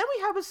 but then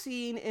we have a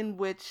scene in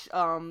which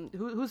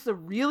who's the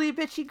really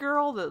bitchy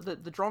girl,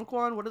 the drunk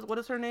one? What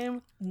is her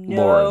name?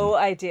 No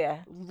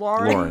idea.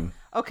 Lauren.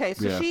 Okay,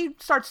 so she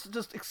starts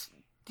just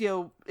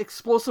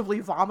explosively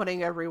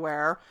vomiting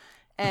everywhere.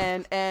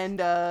 And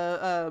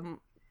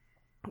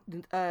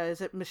is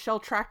it Michelle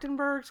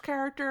Trachtenberg's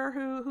character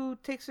who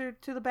takes her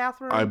to the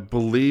bathroom? I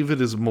believe it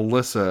is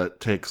Melissa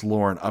takes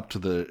Lauren up to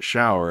the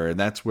shower, and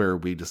that's where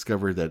we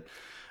discover that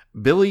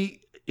Billy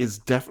is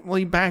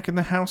definitely back in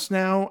the house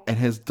now and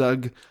has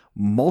dug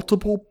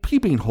multiple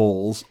peeping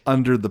holes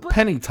under the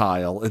penny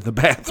tile in the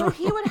bathroom.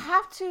 Well, he would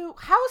have to.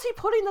 How is he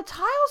putting the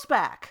tiles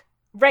back?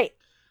 Right.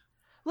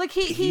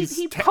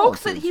 He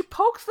pokes it. He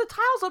pokes the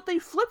tiles up. They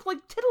flip like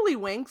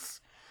tiddlywinks.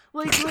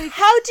 How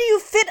do you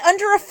fit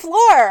under a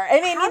floor? I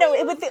mean,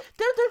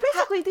 they're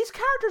basically these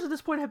characters at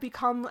this point have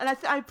become, and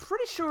I'm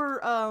pretty sure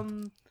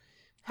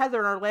Heather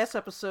in our last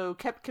episode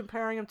kept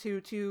comparing him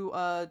to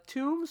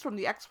Tooms from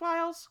the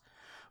X-Files,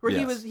 where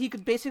he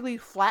could basically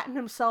flatten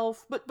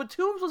himself, but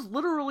Tooms was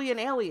literally an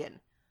alien.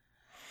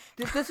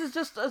 This is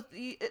just and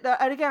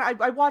again,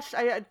 I watched.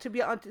 To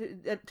be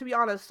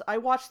honest, I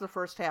watched the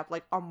first half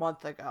a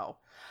month ago.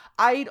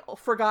 I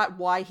forgot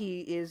why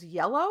he is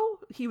yellow.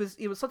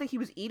 It was something he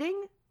was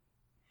eating.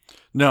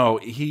 No,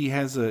 he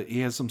has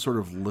some sort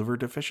of liver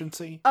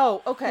deficiency.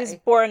 Oh, okay. He's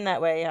born that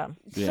way, yeah.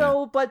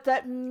 So, but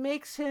that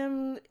makes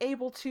him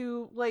able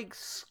to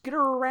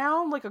skitter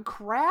around like a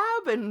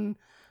crab and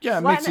Yeah,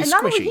 it flatten makes you and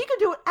not only squishy. he can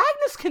do it,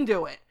 Agnes can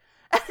do it.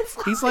 And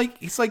it's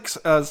He's like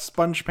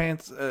Sponge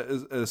Pants,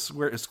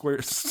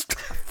 square.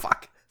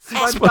 Fuck.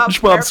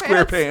 SpongeBob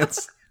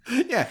SquarePants.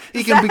 Yeah, he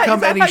Is can that- become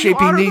is that any how you shape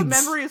he honor needs. the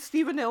memory of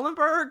Steven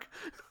Hillenburg.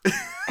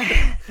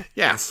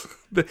 Yes,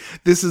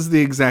 this is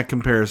the exact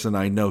comparison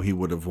I know he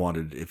would have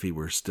wanted if he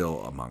were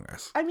still among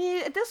us. I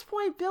mean, at this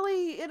point,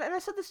 Billy, and I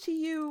said this to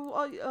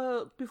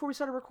you before we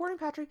started recording,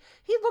 Patrick.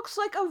 He looks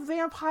like a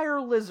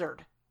vampire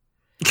lizard.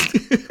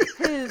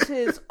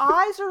 his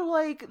eyes are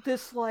like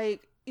this,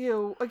 like, you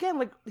know, again,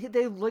 like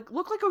they look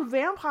like a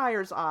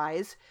vampire's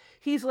eyes.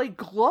 He's like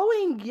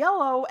glowing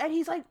yellow, and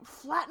he's like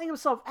flattening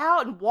himself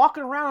out and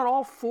walking around on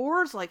all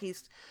fours, like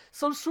he's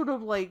some sort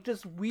of like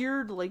just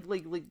weird, like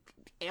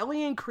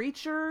alien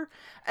creature.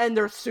 And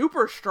they're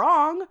super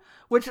strong,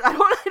 which I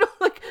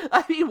don't like.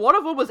 I mean, one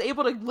of them was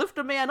able to lift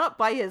a man up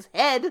by his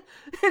head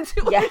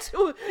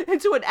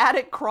into an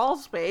attic crawl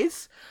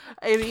space.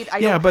 I mean,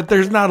 but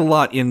there's not a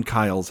lot in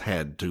Kyle's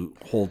head to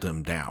hold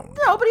him down.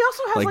 No, but he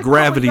also has like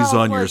gravity's probably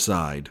on about, your like,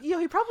 side. You know,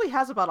 he probably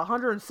has about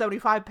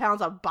 175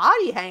 pounds of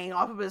body hanging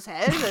off of his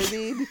head. I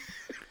mean,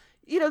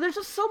 you know, there's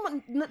just so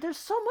much. There's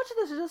so much of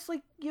this. It's just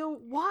like, you know,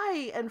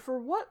 why and for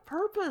what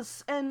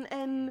purpose?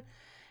 And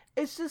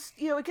it's just,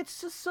 you know, it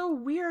gets just so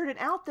weird and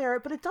out there.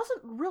 But it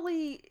doesn't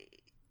really.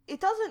 It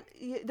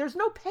doesn't. There's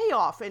no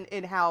payoff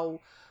in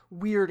how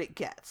weird it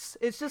gets.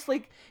 It's just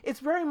like, it's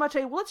very much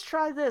a, well, let's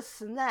try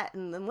this and that,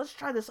 and then let's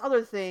try this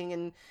other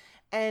thing,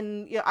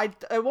 and you know,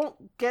 I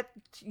won't get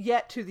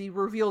yet to the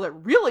reveal that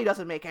really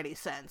doesn't make any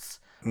sense.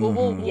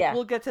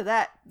 We'll get to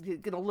that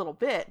in a little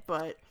bit,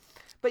 but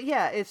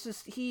yeah, it's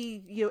just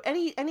you know,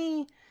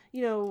 any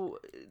you know,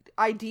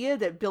 idea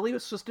that Billy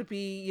was supposed to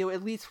be, you know,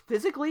 at least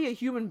physically a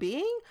human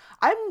being,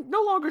 I'm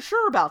no longer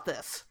sure about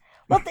this.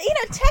 Well, you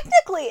know,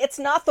 technically, it's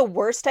not the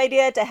worst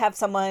idea to have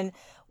someone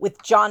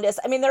with jaundice.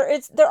 I mean,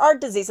 there are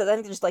diseases. I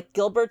think there's like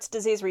Gilbert's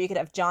disease where you could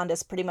have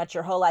jaundice pretty much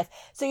your whole life.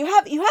 So you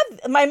have.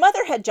 My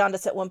mother had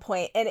jaundice at one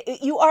point, and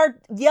you are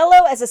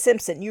yellow as a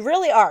Simpson. You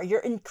really are. You're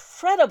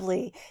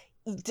incredibly,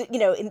 you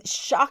know,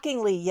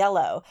 shockingly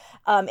yellow.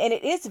 And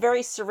it is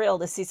very surreal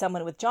to see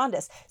someone with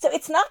jaundice. So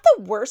it's not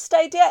the worst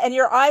idea, and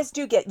your eyes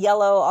do get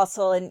yellow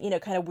also, and, you know,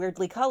 kind of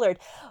weirdly colored.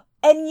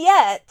 And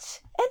yet,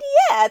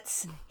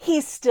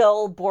 he's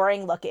still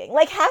boring looking.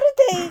 Like, how did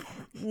they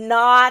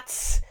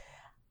not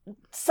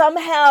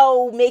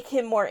somehow make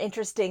him more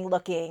interesting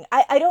looking?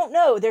 I don't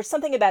know. There's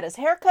something about his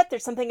haircut.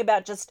 There's something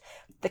about just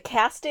the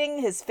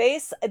casting, his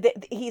face.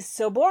 He's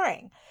so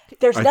boring.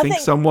 There's I nothing.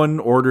 think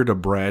someone ordered a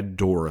Brad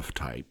Dourif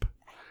type.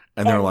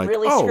 And they're like,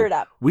 really oh, screwed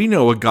up. We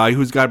know a guy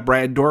who's got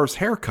Brad Dourif's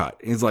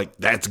haircut. And he's like,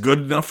 that's good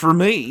enough for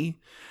me.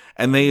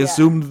 And they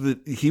assumed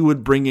that he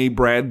would bring a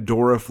Brad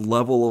Dourif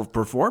level of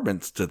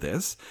performance to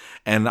this.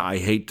 And I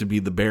hate to be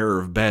the bearer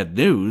of bad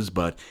news,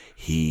 but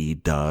he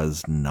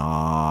does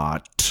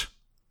not.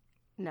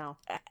 No.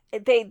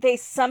 They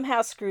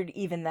somehow screwed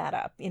even that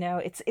up. You know,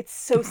 it's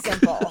so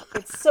simple.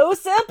 It's so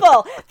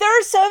simple. There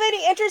are so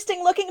many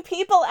interesting looking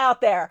people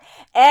out there.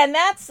 And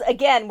that's,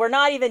 again, we're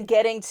not even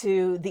getting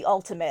to the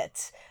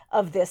ultimate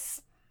of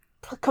this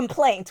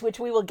complaint, which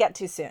we will get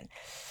to soon.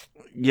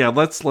 Yeah,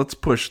 let's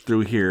push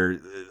through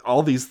here.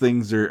 All these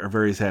things are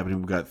various happening.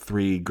 We've got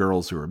 3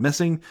 girls who are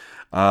missing.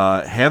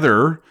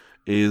 Heather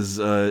is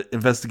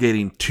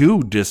investigating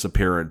 2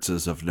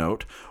 disappearances of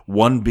note,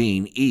 one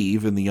being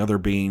Eve and the other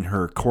being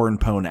her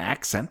cornpone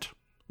accent,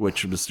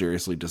 which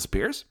mysteriously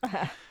disappears.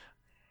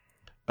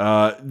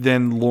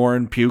 Then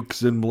Lauren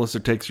pukes and Melissa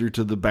takes her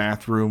to the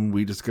bathroom.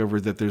 We discover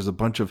that there's a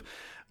bunch of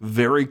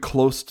very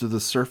close to the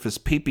surface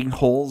peeping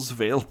holes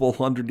available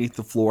underneath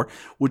the floor,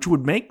 which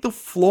would make the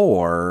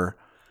floor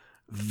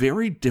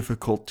very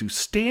difficult to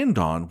stand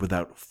on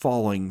without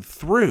falling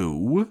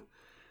through.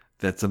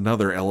 That's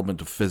another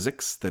element of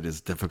physics that is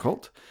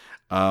difficult.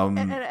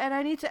 And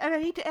I need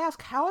to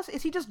ask, how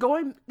is he just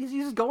going? Is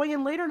he just going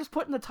in later and just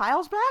putting the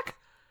tiles back?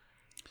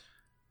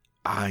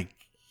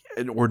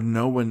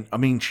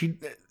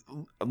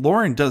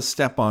 Lauren does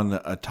step on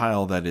a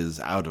tile that is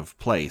out of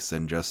place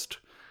and just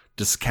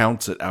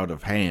discounts it out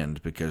of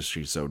hand because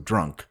she's so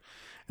drunk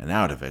and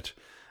out of it.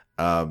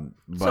 But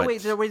So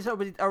wait,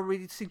 are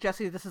we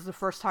suggesting that this is the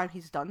first time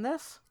he's done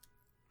this?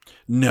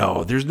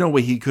 No, there's no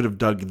way he could have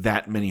dug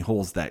that many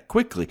holes that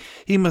quickly.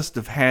 He must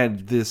have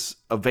had this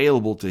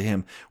available to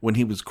him when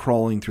he was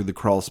crawling through the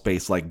crawl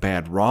space like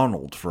Bad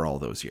Ronald for all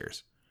those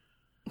years.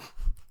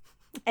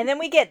 And then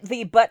we get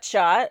the butt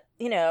shot.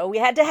 You know, we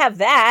had to have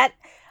that.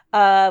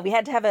 We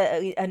had to have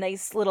a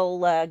nice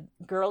little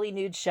girly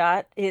nude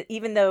shot,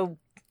 even though,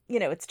 you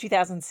know, it's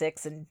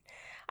 2006. And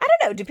I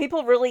don't know, do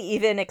people really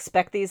even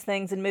expect these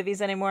things in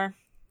movies anymore?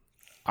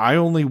 I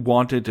only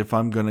want it if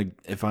I'm going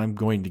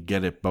to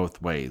get it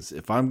both ways.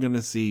 If I'm going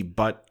to see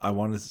butt, I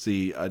want to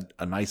see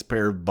a nice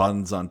pair of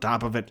buns on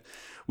top of it.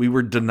 We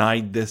were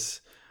denied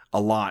this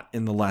a lot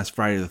in the last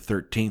Friday the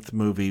 13th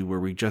movie where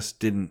we just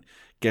didn't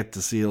get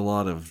to see a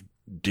lot of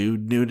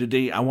dude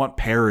nudity. I want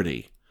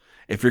parody.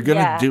 If you're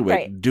going to do it,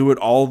 right. do it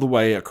all the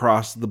way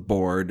across the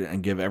board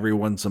and give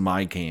everyone some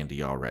eye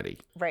candy already.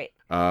 Right.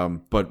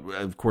 But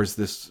of course,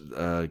 this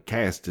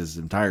cast is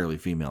entirely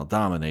female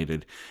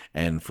dominated,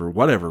 and for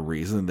whatever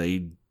reason,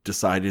 they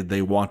decided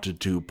they wanted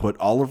to put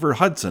Oliver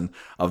Hudson,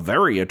 a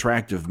very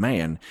attractive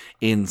man,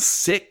 in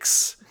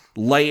 6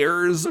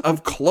 layers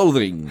of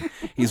clothing.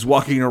 He's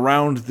walking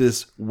around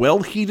this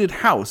well-heated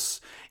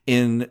house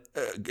in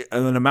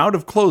an amount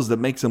of clothes that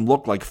makes him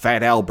look like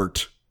Fat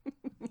Albert.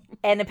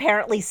 And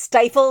apparently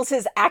stifles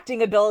his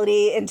acting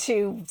ability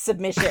into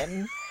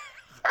submission.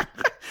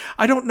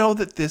 I don't know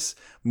that this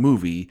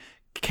movie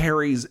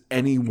carries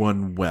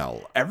anyone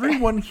well.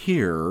 Everyone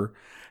here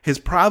has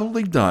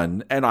probably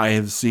done, and I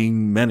have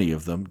seen many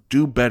of them,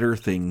 do better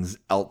things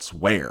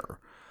elsewhere.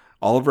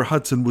 Oliver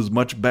Hudson was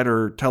much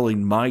better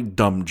telling my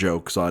dumb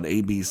jokes on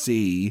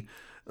ABC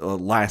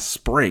last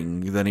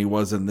spring than he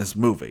was in this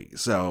movie.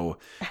 So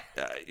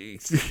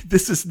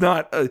this is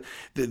not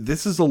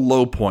this is a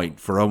low point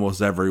for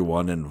almost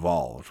everyone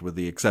involved, with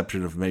the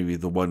exception of maybe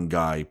the one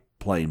guy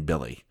playing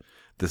Billy.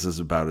 This is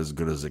about as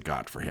good as it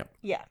got for him.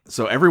 Yeah.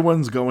 So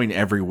everyone's going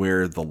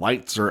everywhere. The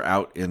lights are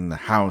out in the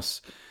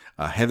house.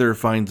 Heather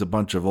finds a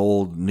bunch of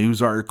old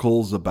news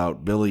articles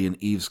about Billy and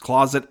Eve's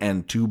closet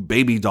and 2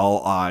 baby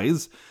doll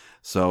eyes.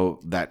 So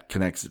that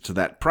connects it to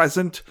that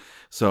present.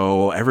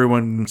 So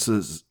everyone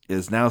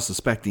is now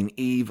suspecting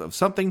Eve of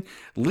something.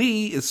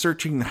 Lee is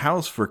searching the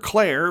house for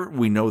Claire.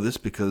 We know this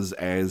because,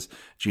 as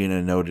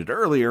Gina noted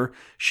earlier,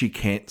 she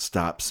can't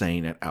stop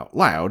saying it out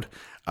loud.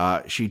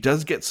 She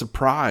does get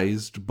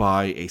surprised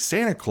by a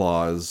Santa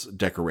Claus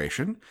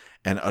decoration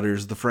and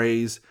utters the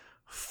phrase,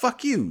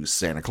 "Fuck you,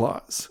 Santa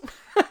Claus."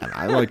 And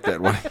I like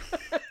that one.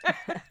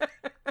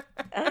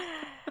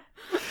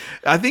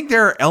 I think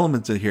there are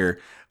elements in here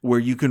where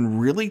you can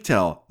really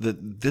tell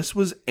that this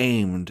was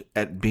aimed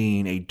at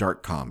being a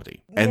dark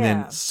comedy. And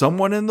then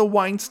someone in the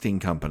Weinstein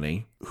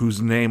Company,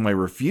 whose name I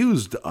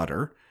refuse to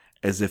utter,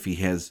 as if he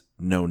has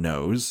no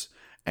nose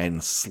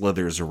and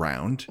slithers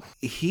around,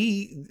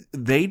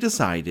 they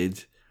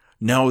decided,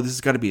 no, this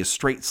has got to be a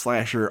straight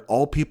slasher.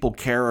 All people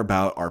care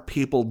about are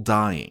people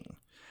dying.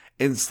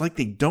 And it's like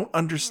they don't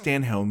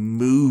understand how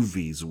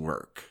movies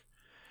work.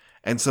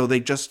 And so they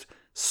just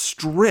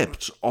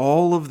stripped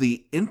all of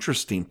the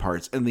interesting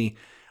parts, and the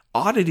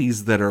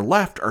oddities that are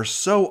left are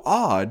so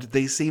odd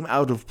they seem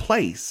out of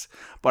place.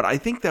 But I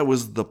think that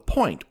was the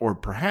point, or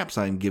perhaps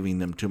I'm giving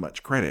them too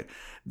much credit.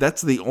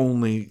 That's the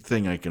only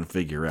thing I can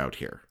figure out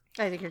here.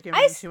 I think you're giving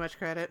them too much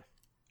credit.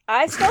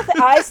 I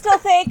still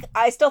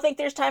think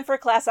there's time for a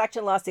class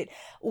action lawsuit.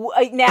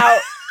 Now,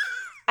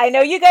 I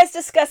know you guys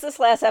discussed this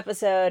last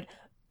episode,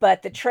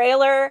 but the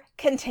trailer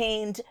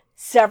contained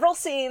several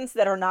scenes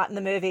that are not in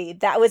the movie.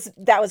 That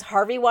was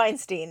Harvey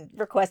Weinstein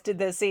requested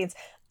those scenes.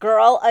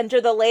 Girl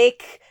under the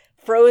lake,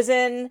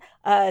 frozen,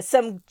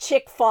 some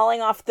chick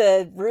falling off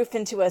the roof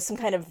into some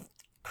kind of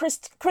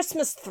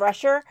Christmas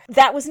thresher.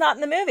 That was not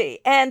in the movie.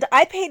 And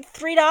I paid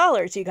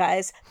 $3, you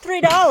guys.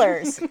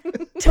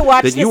 $3 to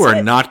watch this. That you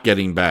are not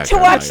getting back. To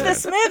watch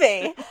this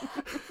movie.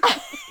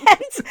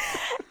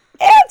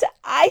 and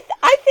I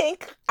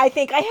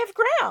think I have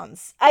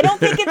grounds. I don't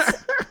think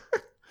it's,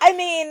 I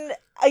mean,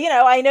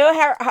 I know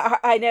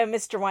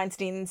Mr.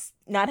 Weinstein's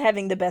not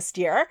having the best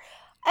year,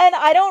 and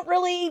I don't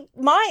really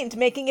mind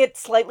making it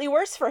slightly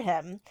worse for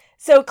him.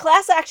 So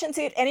class action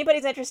suit,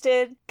 anybody's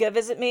interested, go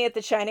visit me at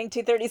the Shining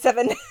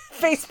 237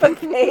 Facebook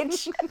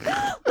page.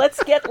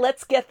 Let's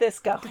get this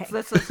going.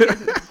 Let's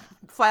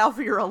file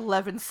for your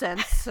 11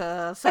 cents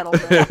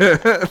settlement.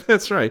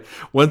 That's right.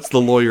 Once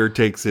the lawyer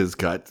takes his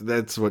cut,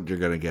 that's what you're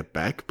going to get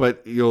back.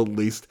 But you'll at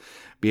least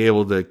be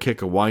able to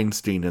kick a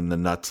Weinstein in the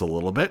nuts a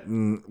little bit,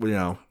 and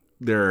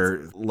there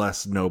are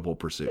less noble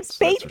pursuits.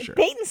 That's for sure.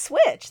 Bait and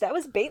switch. That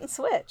was bait and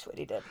switch, what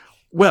he did.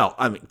 Well,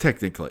 I mean,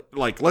 technically,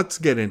 let's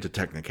get into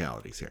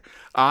technicalities here.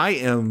 I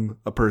am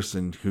a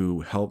person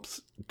who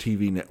helps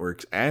TV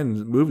networks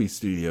and movie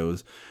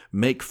studios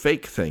make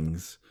fake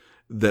things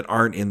that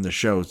aren't in the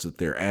shows that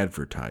they're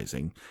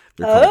advertising.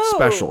 They're called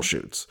special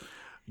shoots.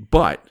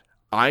 But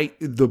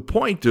the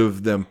point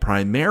of them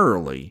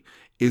primarily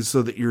is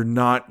so that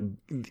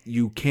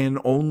you can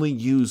only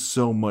use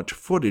so much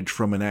footage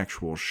from an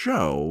actual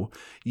show.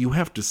 You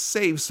have to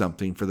save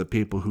something for the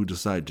people who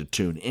decide to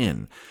tune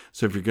in.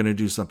 So if you're going to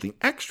do something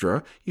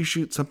extra, you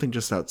shoot something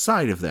just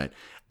outside of that.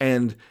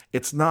 And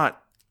it's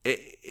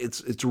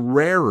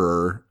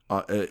rarer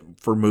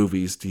for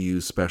movies to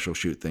use special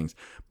shoot things,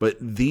 but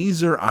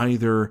these are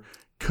either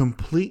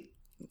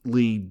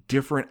completely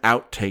different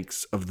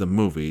outtakes of the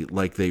movie,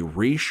 like they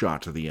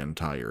reshot the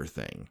entire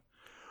thing,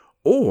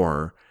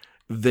 or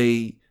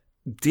they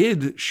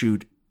did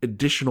shoot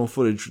additional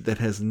footage that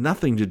has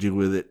nothing to do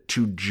with it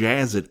to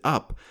jazz it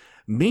up.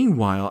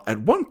 Meanwhile,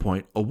 at one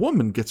point, a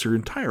woman gets her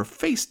entire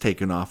face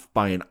taken off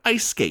by an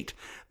ice skate.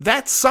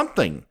 That's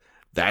something.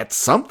 That's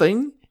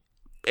something.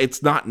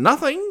 It's not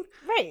nothing.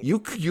 Right. You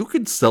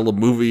could sell a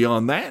movie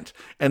on that,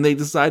 and they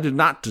decided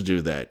not to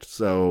do that.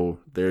 So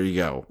there you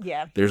go.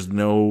 Yeah. There's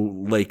no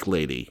lake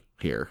lady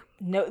here.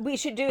 No, we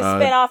should do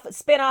a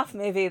spin-off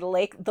movie,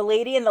 The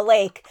Lady in the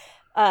Lake.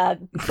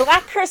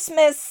 Black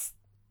Christmas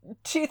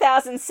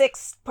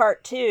 2006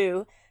 Part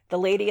 2, The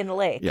Lady in the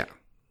Lake. Yeah.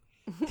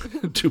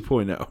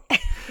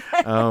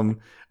 2.0.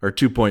 Or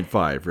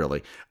 2.5,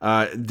 really.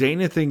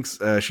 Dana thinks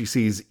she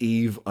sees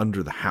Eve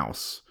under the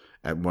house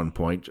at one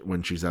point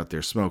when she's out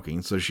there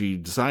smoking, so she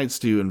decides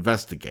to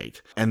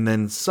investigate. And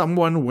then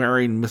someone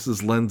wearing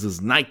Mrs. Lenz's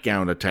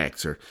nightgown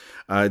attacks her.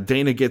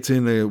 Dana gets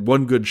in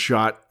one good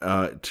shot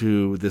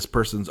to this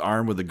person's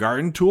arm with a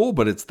garden tool,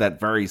 but it's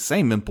that very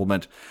same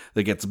implement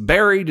that gets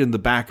buried in the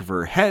back of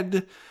her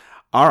head.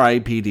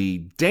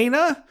 R.I.P.D.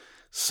 Dana.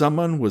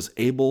 Someone was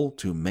able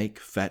to make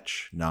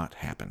fetch not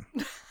happen.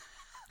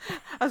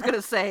 I was going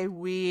to say,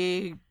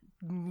 we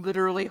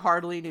literally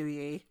hardly knew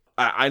ye.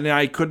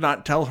 I could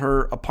not tell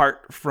her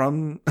apart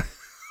from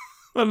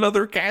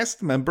another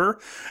cast member.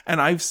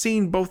 And I've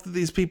seen both of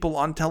these people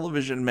on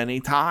television many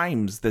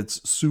times.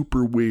 That's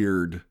super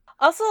weird.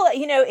 Also,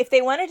 if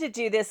they wanted to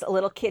do this a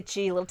little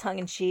kitschy, a little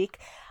tongue-in-cheek,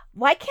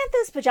 why can't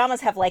those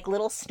pajamas have, like,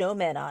 little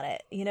snowmen on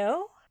it,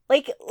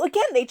 Like,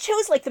 again, they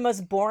chose, like, the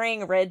most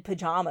boring red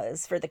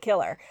pajamas for the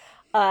killer.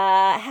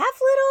 Have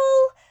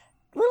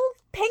little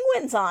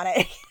penguins on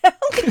it.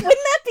 Wouldn't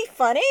that be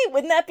funny?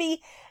 Wouldn't that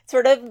be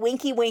sort of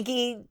winky,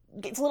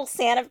 little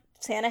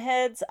Santa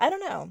heads? I don't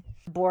know.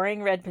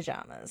 Boring red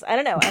pajamas. I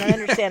don't know. I don't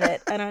understand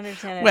it.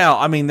 Well,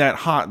 I mean,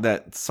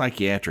 that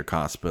psychiatric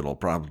hospital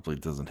probably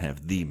doesn't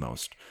have the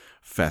most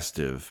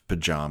festive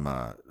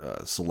pajama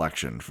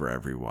selection for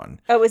everyone.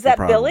 Oh, is that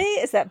Billy?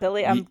 Is that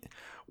Billy?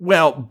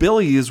 Well,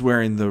 Billy is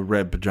wearing the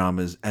red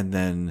pajamas, and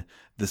then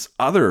this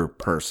other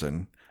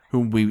person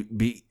whom we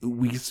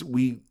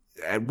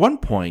at one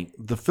point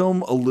the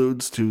film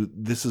alludes to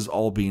this is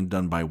all being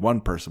done by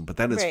one person, but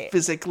that is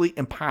physically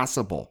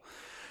impossible.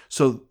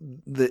 So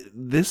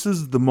this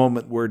is the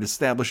moment where it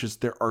establishes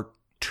there are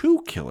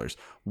two killers.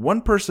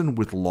 One person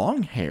with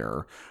long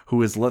hair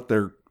who has let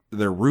their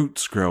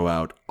roots grow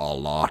out a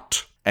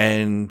lot,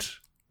 and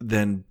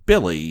then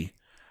Billy,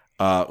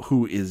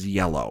 who is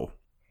yellow.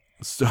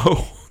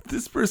 So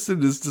this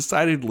person is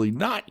decidedly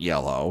not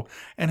yellow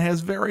and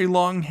has very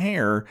long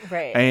hair,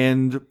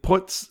 and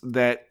puts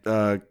that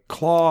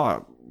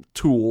claw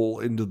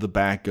tool into the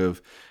back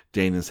of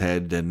Dana's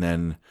head and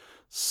then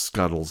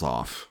scuttles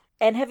off.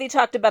 And have you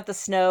talked about the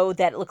snow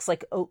that looks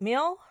like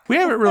oatmeal? We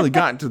haven't really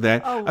gotten to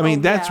that.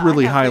 That's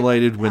really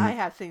highlighted when I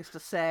have things to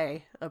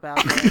say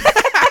about this.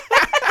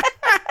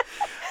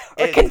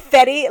 Or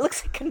confetti. It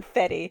looks like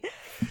confetti.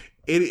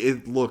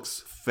 It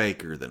looks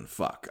faker than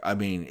fuck. I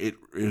mean, it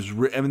is.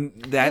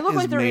 That they look is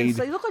like made.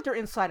 They look like they're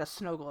inside a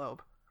snow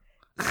globe.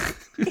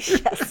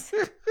 Yes.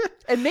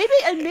 And maybe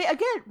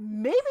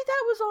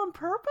that was on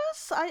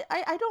purpose.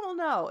 I don't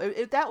know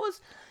if that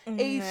was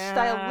a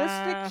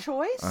stylistic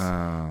choice.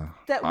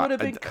 That would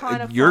have been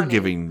kind of. You're funny.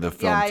 Giving the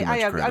film too much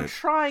credit. I'm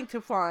trying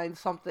to find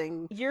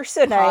something. You're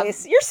so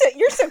nice.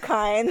 You're so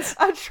kind.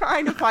 I'm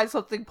trying to find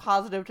something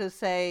positive to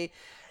say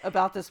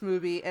about this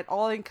movie, and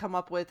all I can come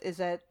up with is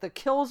that the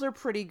kills are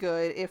pretty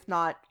good, if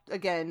not,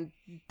 again,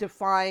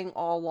 defying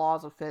all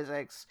laws of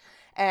physics,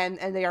 and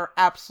they are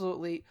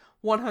absolutely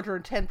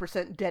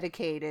 110%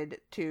 dedicated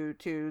to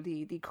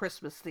the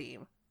Christmas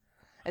theme,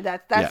 and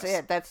that's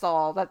it. That's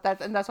all.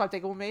 And that's why I'm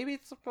thinking, well, maybe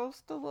it's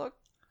supposed to look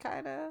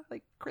kind of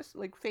like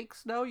like fake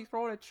snow you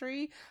throw in a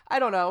tree. I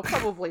don't know.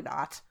 Probably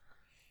not.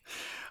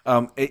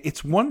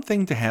 It's one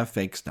thing to have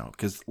fake snow,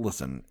 because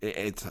listen,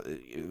 it's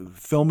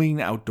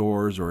filming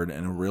outdoors or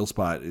in a real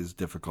spot is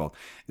difficult.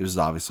 It was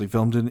obviously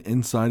filmed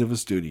inside of a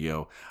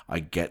studio. I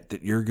get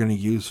that you're going to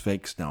use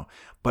fake snow,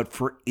 but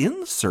for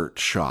insert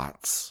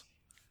shots,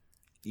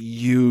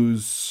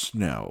 use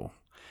snow,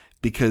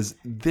 because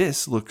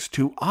this looks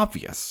too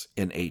obvious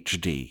in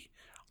HD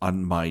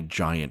on my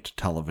giant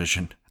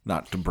television.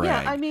 Not to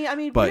brag. Yeah, I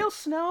mean, but real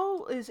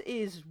snow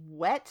is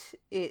wet.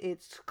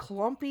 It's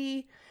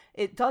clumpy.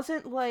 It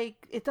doesn't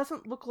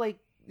look like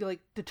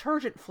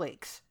detergent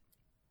flakes.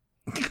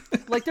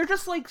 Like they're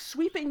just like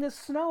sweeping the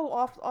snow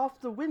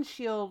off the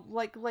windshield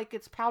like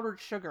it's powdered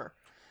sugar.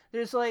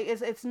 There's like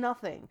it's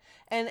nothing.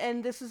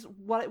 And this is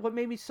what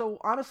made me so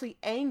honestly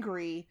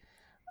angry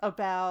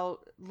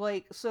about,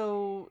 like,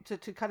 so to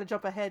kind of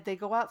jump ahead, they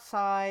go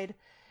outside.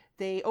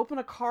 They open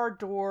a car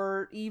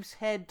door. Eve's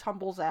head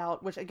tumbles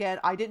out, which, again,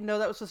 I didn't know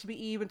that was supposed to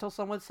be Eve until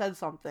someone said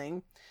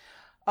something.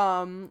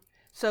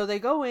 So they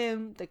go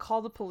in. They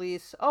call the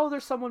police. Oh,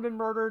 there's someone been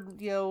murdered,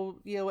 and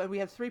we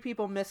have 3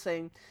 people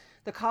missing.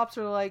 The cops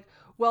are like,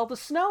 well, the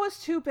snow is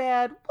too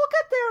bad. We'll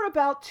get there in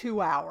about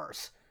 2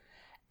 hours.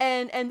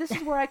 And this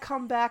is where I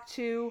come back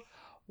to,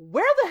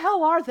 where the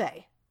hell are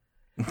they?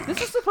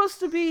 This is supposed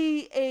to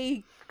be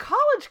a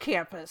college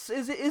campus.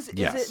 Is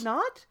it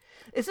not?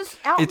 Is this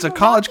out? It's in a the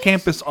college Rockies?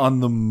 campus on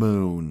the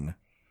moon.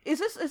 Is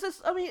this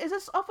up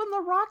in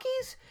the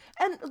Rockies?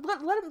 And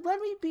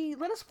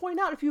let us point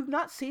out, if you've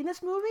not seen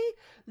this movie,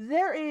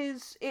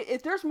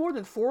 if there's more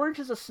than 4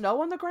 inches of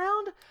snow on the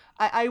ground,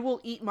 I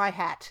will eat my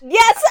hat.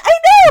 Yes, I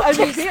know. I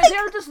mean,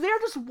 they're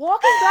just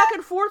walking back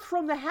and forth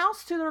from the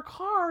house to their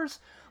cars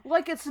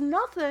like it's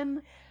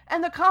nothing.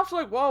 And the cops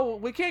are like, "Whoa,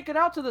 we can't get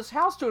out to this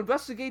house to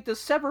investigate this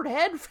severed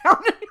head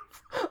found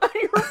on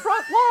your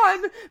front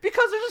lawn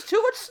because there's just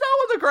too much snow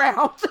on the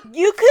ground."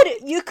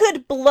 You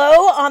could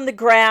blow on the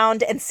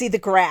ground and see the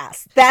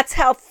grass. That's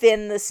how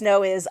thin the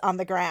snow is on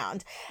the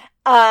ground.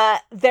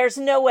 There's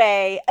no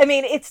way. I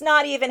mean, it's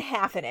not even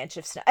half an inch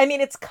of snow. I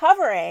mean, it's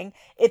covering.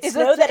 It's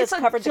snow that has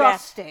covered the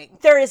ground.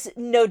 There is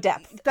no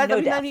depth. No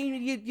depth. I mean,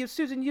 you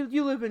Susan,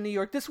 you live in New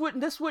York. This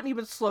wouldn't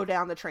even slow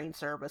down the train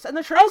service, and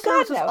the train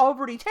service is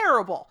already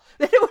terrible.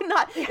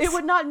 It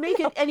would not make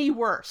it any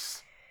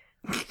worse.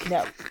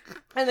 No.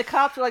 And the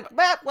cops are like,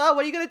 well,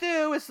 what are you gonna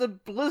do? It's the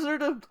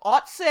blizzard of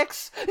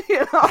 '06,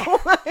 you know.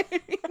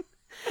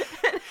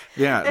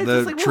 Yeah,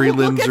 the tree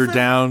limbs are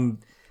down.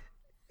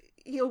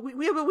 You know,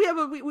 we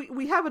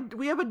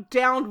have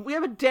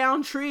a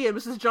downed tree in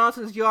Mrs.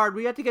 Johnson's yard.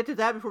 We have to get to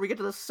that before we get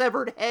to the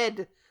severed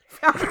head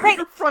found in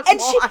your front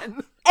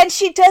lawn. And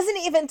she doesn't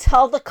even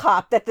tell the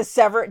cop that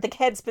the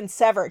head's been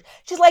severed.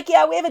 She's like,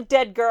 "Yeah, we have a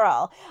dead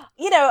girl."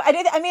 You know,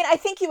 I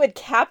think you would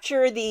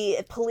capture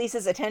the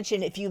police's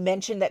attention if you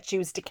mentioned that she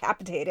was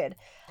decapitated.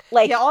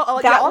 Like,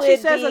 all she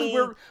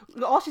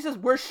says,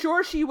 "We're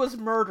sure she was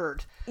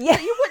murdered." Yeah,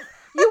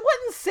 You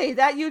wouldn't say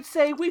that. You'd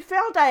say, "We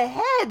found a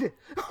head."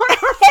 A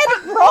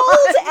head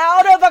rolled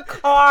out of a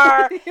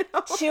car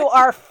to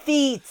our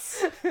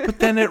feet. But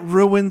then it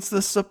ruins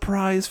the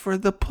surprise for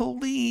the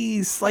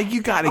police. Like,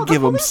 you got to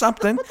give them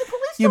something.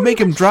 You make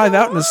them drive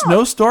out in a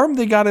snowstorm.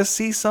 They got to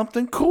see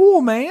something cool,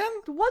 man.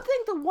 The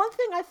one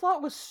thing I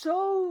thought was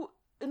so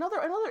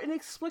another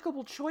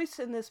inexplicable choice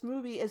in this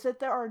movie is that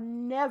there are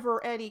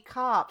never any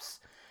cops.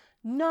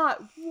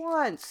 Not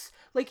once.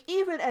 Like,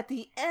 even at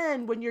the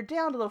end, when you're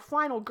down to the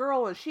final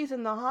girl and she's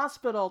in the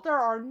hospital, there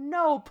are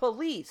no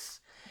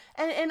police.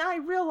 And I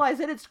realize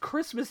that it's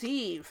Christmas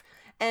Eve.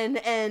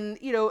 And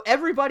you know,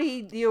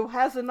 everybody, you know,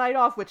 has a night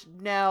off, which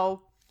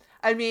now,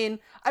 I mean,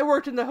 I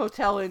worked in the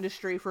hotel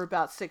industry for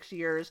about 6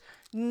 years.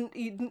 You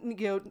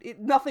know,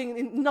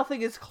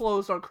 nothing is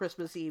closed on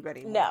Christmas Eve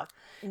anymore.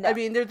 No. I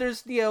mean,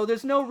 there's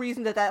no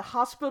reason that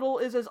hospital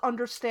is as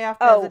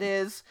understaffed as it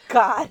is.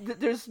 God,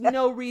 there's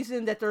no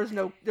reason that there's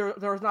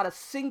not a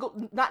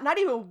single, not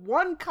even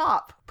one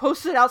cop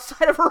posted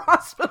outside of her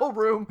hospital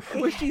room,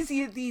 where she's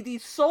the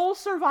sole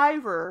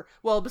survivor.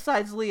 Well,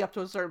 besides Lee, up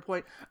to a certain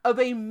point, of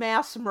a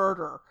mass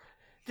murder.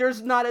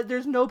 There's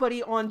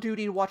nobody on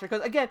duty to watch her,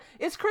 because again,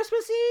 it's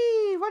Christmas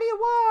Eve. What do you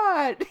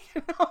want?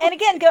 You know? And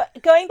again,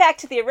 going back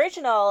to the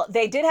original,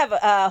 they did have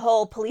a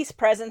whole police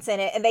presence in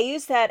it, and they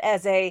used that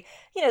as a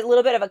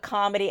little bit of a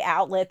comedy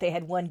outlet. They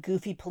had one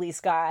goofy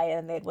police guy,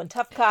 and they had one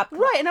tough cop.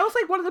 Right, and that was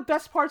like one of the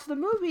best parts of the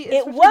movie.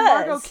 It was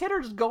Margot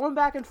Kidder just going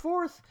back and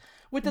forth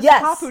with this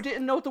cop who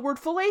didn't know what the word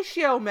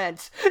fellatio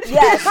meant.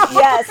 Yes,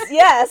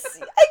 yes,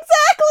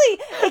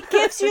 exactly. It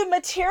gives you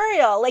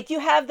material. Like, you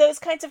have those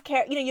kinds of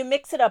you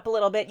mix it up a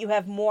little bit. You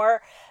have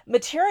more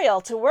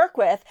material to work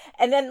with.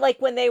 And then,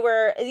 like, when they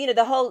were,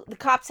 the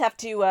cops have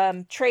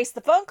to trace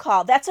the phone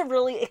call. That's a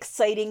really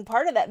exciting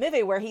part of that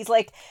movie, where he's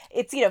like,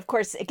 it's, of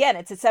course, again,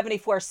 it's a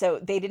 74, so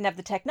they didn't have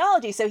the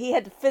technology. So he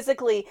had to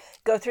physically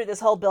go through this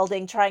whole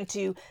building trying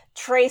to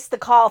trace the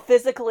call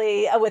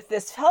physically with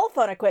this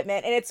telephone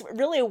equipment. And it's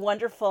really a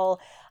wonderful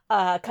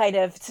kind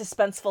of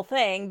suspenseful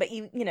thing, but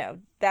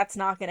that's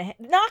not gonna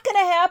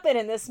happen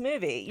in this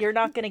movie. You're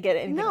not gonna get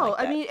anything. No, like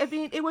that. I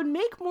mean, it would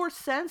make more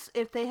sense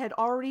if they had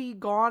already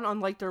gone on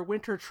like their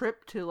winter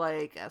trip to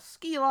like a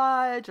ski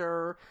lodge,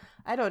 or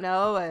I don't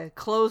know, a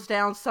closed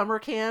down summer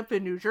camp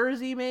in New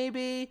Jersey,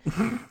 maybe.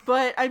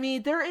 But I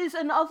mean, there is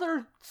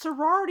another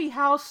sorority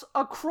house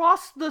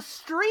across the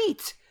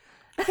street.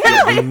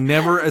 Yeah, they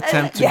never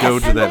attempt to go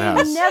to that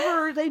house.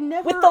 They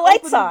never with the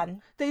lights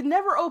on. They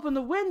never open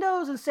the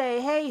windows and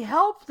say, "Hey,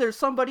 help! There's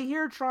somebody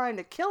here trying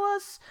to kill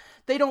us."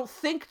 They don't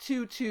think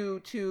to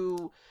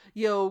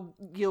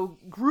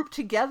group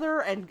together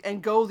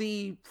and go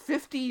the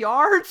 50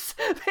 yards.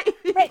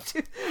 Right.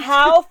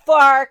 How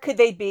far could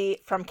they be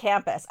from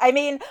campus? I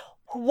mean,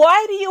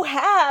 why do you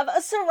have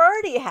a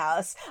sorority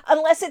house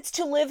unless it's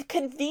to live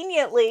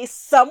conveniently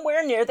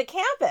somewhere near the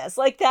campus?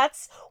 Like,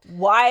 that's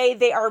why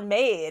they are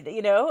made,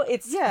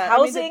 It's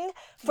housing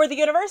for the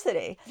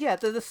university. Yeah,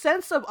 the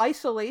sense of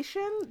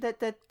isolation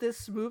that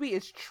this movie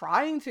is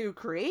trying to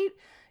create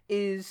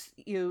is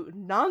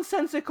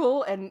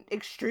nonsensical and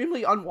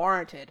extremely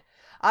unwarranted.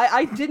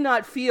 I did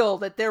not feel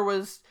that there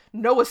was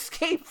no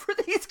escape for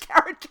these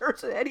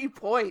characters at any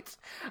point.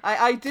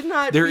 I did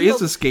not. There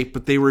is escape,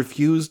 but they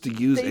refused to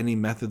use any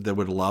method that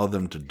would allow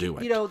them to do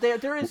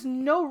it. There is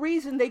no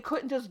reason they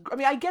couldn't just. I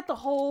mean, I get the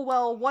whole,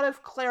 well, what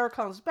if Claire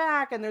comes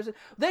back and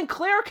then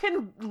Claire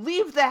can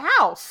leave the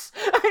house.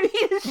 I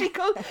mean,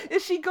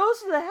 if she goes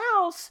to the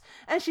house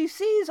and she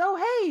sees, oh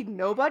hey,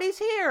 nobody's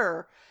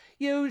here.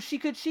 She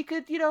could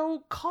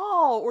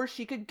call, or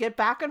she could get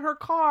back in her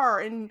car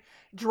and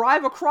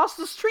drive across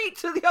the street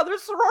to the other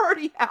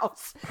sorority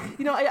house.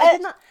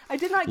 I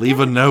did not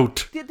leave a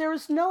note. There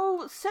was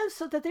no sense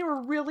that they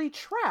were really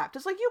trapped.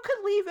 It's like, you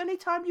could leave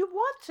anytime you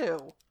want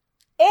to.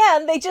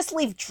 And they just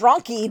leave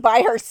Drunky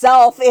by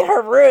herself in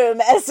her room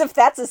as if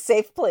that's a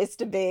safe place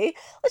to be.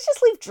 Let's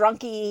just leave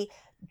Drunky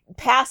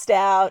passed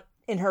out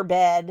in her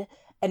bed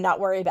and not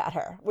worry about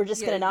her. We're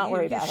just going to not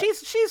worry about her.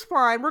 She's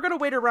fine. We're going to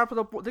wait around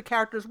for the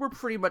characters we're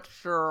pretty much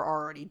sure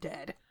are already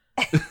dead.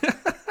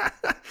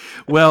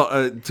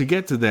 Well, to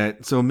get to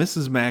that, so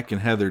Mrs. Mack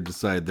and Heather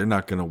decide they're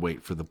not going to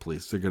wait for the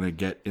police. They're going to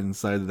get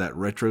inside of that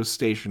retro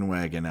station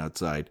wagon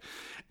outside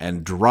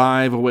and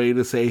drive away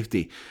to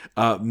safety.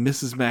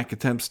 Mrs. Mack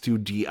attempts to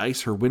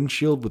de-ice her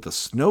windshield with a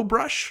snow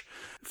brush.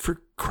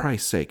 For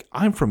Christ's sake,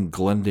 I'm from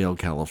Glendale,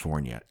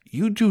 California.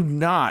 You do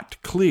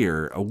not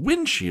clear a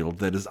windshield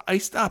that is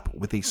iced up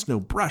with a snow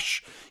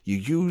brush. You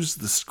use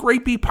the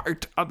scrapey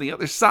part on the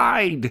other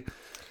side.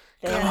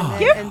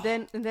 And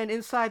then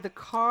inside the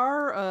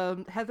car,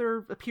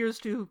 Heather appears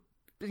to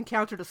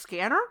encounter a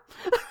scanner.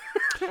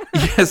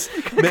 Yes,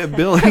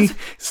 Billy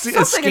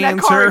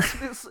scans her.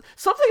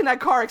 Something in that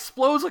car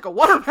explodes like a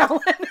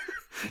watermelon.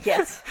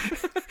 Yes.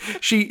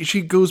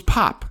 She goes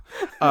pop.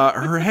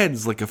 Her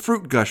head's like a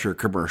fruit gusher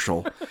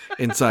commercial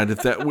inside of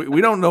that.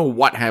 We don't know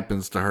what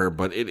happens to her,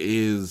 but it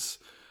is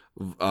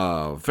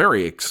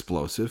very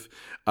explosive.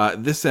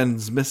 This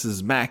sends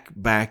Mrs. Mack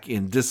back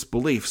in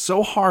disbelief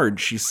so hard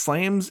she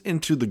slams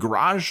into the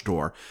garage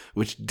door,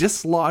 which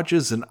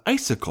dislodges an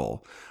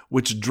icicle,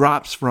 which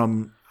drops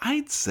from,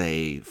 I'd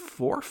say,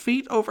 4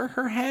 feet over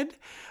her head,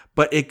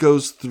 but it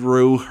goes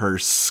through her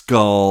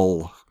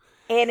skull.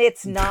 And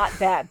it's not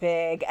that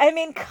big. I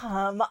mean,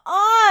 come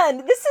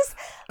on. This is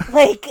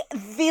like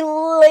the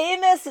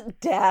lamest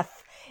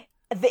death.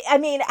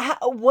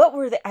 What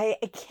were they? I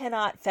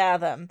cannot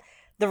fathom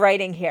the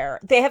writing here.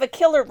 They have a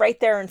killer right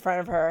there in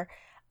front of her,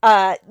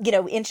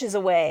 inches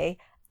away.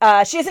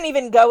 She doesn't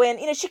even go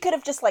in. She could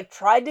have just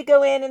tried to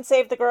go in and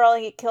save the girl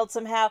and get killed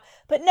somehow.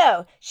 But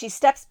no, she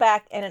steps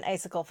back and an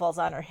icicle falls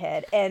on her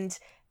head. And,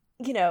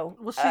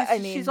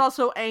 she's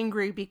also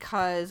angry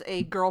because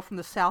a girl from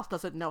the South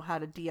doesn't know how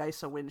to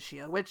de-ice a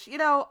windshield, which, you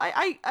don't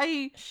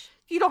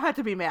have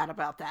to be mad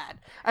about that.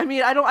 I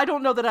mean, I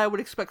don't know that I would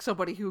expect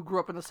somebody who grew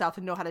up in the South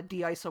to know how to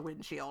de-ice a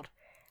windshield.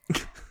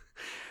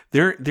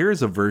 There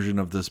is a version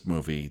of this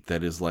movie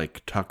that is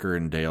like Tucker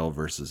and Dale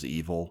versus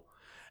Evil,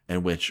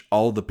 in which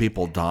all the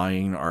people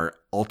dying are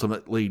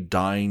ultimately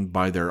dying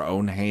by their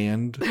own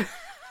hand.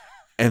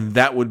 And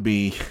that would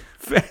be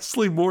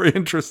vastly more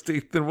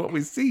interesting than what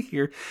we see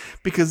here,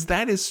 because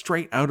that is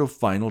straight out of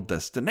Final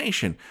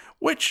Destination,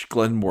 which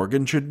Glenn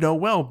Morgan should know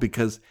well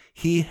because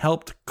he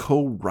helped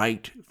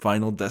co-write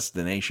Final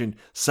Destination,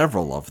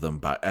 several of them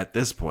at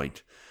this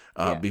point,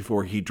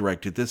 before he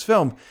directed this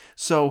film.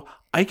 So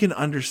I can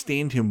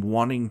understand him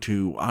wanting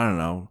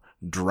to,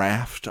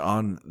 draft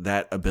on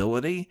that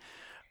ability,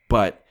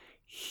 but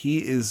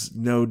he's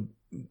not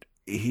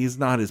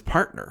his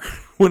partner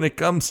when it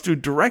comes to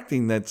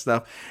directing that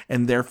stuff,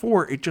 and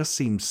therefore it just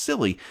seems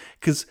silly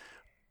because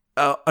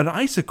an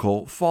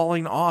icicle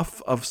falling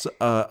off of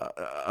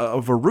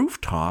a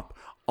rooftop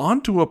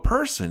onto a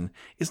person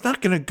is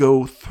not going to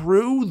go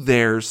through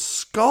their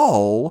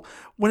skull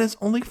when it's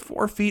only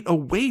 4 feet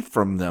away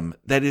from them.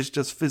 That is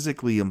just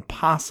physically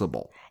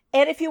impossible.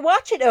 And if you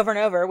watch it over and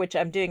over, which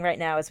I'm doing right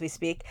now as we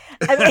speak,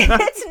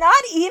 it's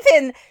not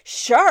even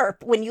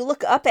sharp when you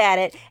look up at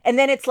it. And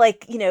then it's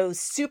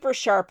super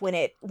sharp when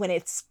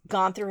it's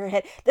gone through her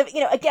head.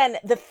 Again,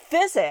 the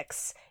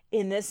physics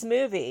in this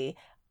movie,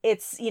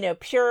 it's,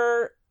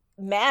 pure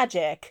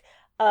magic.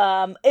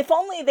 If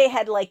only they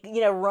had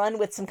run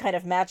with some kind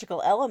of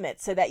magical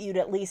element so that you'd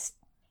at least,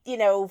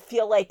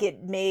 feel like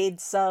it made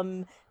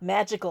some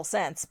magical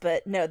sense.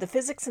 But no, the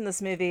physics in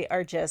this movie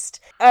are just,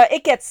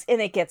 it gets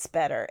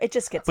better. It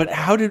just gets better. But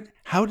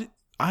how did,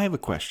 I have a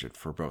question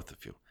for both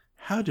of you.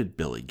 How did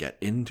Billy get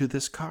into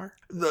this car?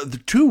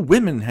 The two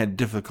women had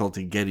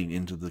difficulty getting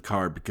into the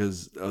car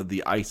because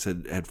the ice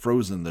had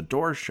frozen the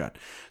door shut.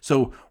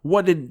 So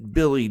what did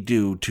Billy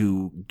do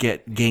to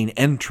gain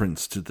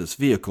entrance to this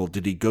vehicle?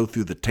 Did he go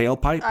through the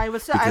tailpipe?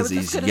 Because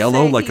he's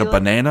yellow like a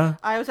banana?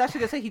 I was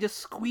actually going to say he just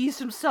squeezed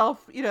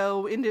himself,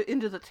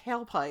 into the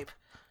tailpipe.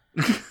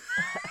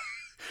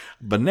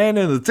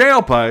 Banana in the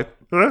tailpipe?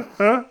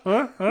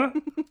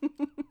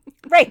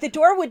 Right, the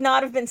door would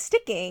not have been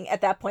sticking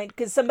at that point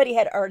because somebody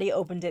had already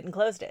opened it and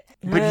closed it.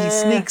 But he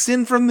sneaks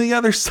in from the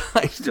other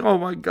side. Oh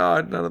my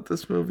God, none of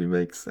this movie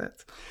makes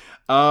sense.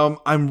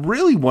 I'm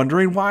really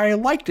wondering why I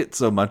liked it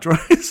so much when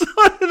I saw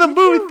it in the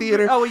movie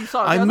theater. Oh, you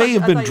saw it. I may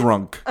have been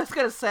drunk. I was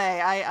going to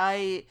say,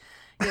 I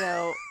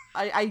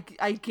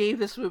gave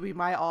this movie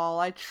my all.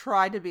 I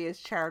tried to be as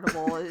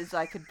charitable as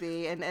I could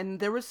be, and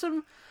there was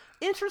some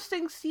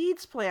interesting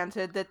seeds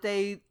planted that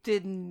they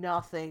did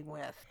nothing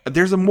with.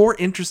 There's a more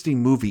interesting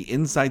movie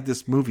inside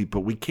this movie,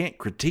 but we can't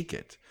critique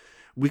it.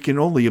 We can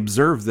only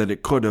observe that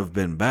it could have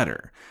been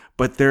better.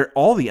 But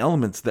all the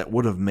elements that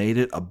would have made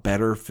it a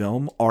better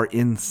film are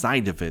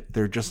inside of it.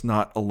 They're just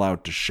not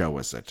allowed to show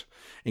us it,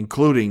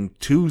 including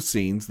 2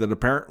 scenes that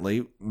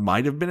apparently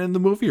might have been in the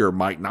movie or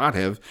might not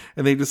have,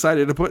 and they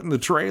decided to put in the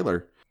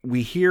trailer.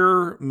 We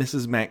hear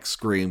Mrs. Mack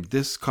scream.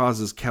 This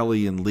causes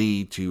Kelly and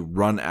Lee to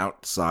run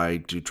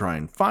outside to try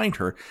and find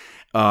her.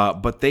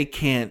 but they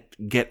can't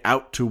get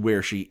out to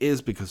where she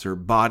is because her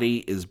body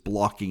is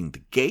blocking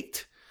the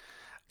gate.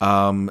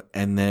 And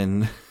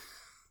then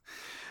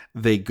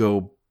they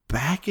go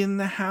back in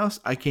the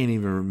house. I can't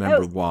even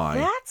remember why.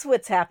 That's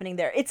what's happening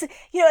there. It's,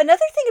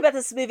 another thing about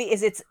this movie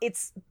is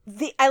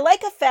I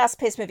like a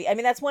fast-paced movie. I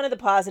mean, that's one of the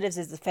positives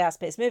is the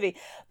fast-paced movie.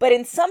 But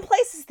in some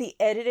places, the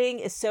editing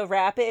is so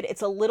rapid,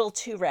 it's a little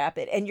too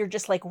rapid. And you're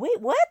just like,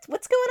 wait, what?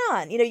 What's going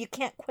on? You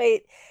can't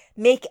quite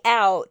make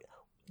out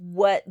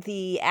what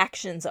the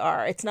actions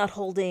are. It's not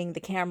holding the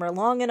camera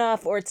long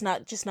enough, or it's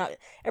not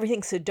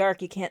everything's so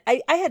dark you can't.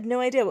 I had no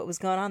idea what was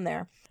going on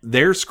there.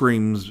 Their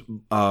screams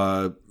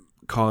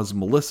cause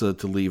Melissa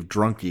to leave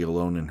Drunky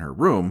alone in her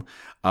room.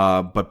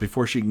 But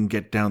before she can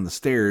get down the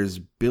stairs,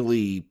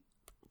 Billy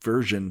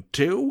version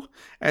 2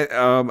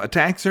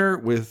 attacks her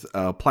with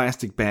a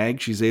plastic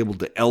bag. She's able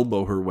to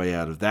elbow her way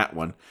out of that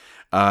one.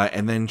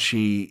 And then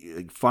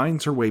she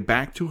finds her way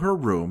back to her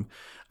room,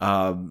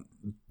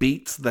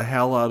 beats the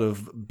hell out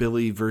of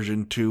Billy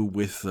version 2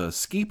 with a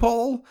ski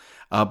pole,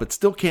 but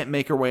still can't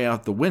make her way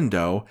out the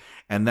window.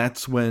 And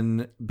that's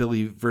when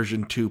Billy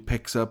version 2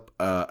 picks up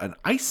an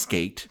ice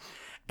skate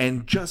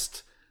and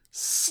just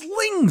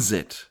slings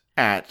it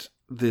at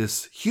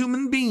this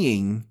human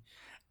being,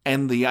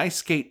 and the ice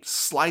skate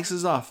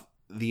slices off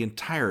the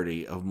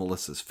entirety of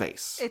Melissa's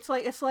face. It's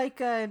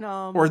like an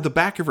or the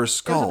back of her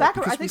skull,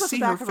 because we see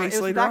her face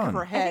later on.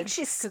 I think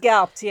she's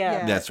scalped.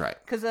 Yeah, that's right.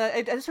 Because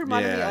it just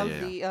reminded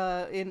me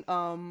of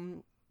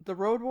the the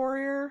Road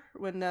Warrior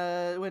when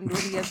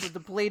he has the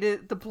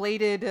bladed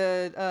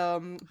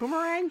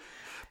boomerang.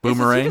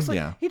 Boomerang,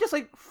 he just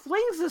like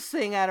flings this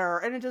thing at her,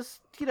 and it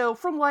just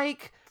from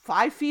like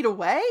 5 feet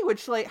away,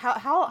 which like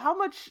how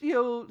much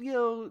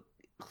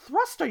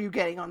thrust are you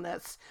getting on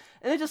this?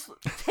 And it just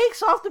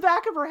takes off the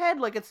back of her head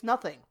like it's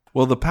nothing.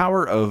 Well, the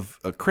power of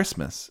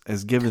Christmas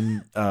has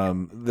given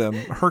them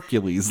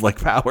Hercules-like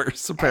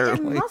powers,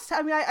 apparently.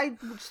 I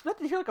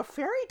expected to hear like a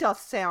fairy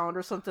dust sound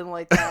or something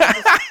like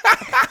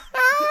that.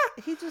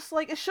 he just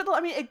like, it should.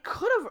 It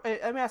could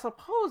have. I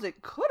suppose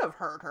it could have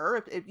hurt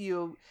her if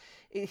you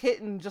hit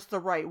in just the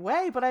right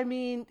way. But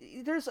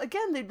there's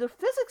again the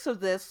physics of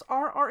this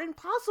are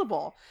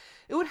impossible.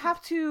 It would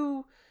have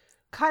to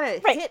kind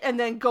of hit and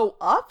then go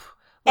up.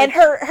 And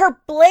her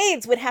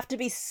blades would have to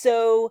be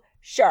so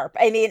sharp.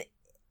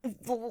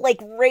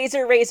 Like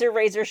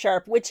razor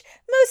sharp, which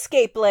most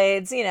skate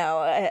blades,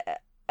 yeah.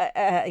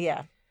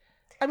 You're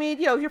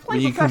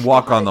playing. You can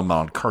walk on them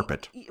on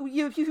carpet.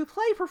 If you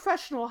play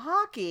professional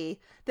hockey,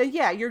 then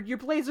yeah, your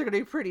blades are going to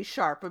be pretty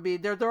sharp.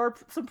 There are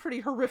some pretty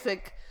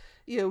horrific,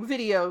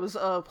 videos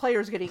of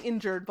players getting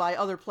injured by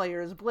other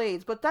players'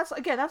 blades. But that's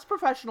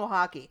professional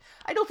hockey.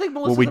 I don't think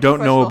Melissa. What we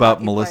don't know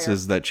about Melissa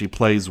is that she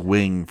plays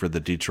wing for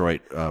the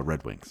Detroit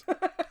Red Wings.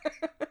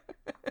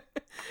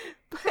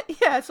 But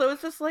yeah, so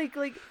it's just like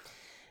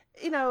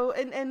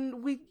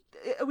and we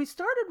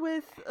started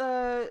with we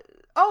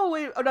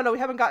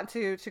haven't gotten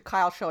to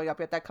Kyle showing up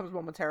yet. That comes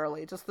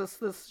momentarily. Just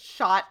this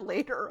shot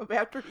later of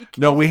after he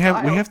kills Kyle. We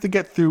have to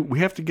get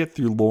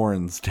through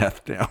Lauren's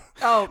death now.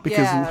 Oh, because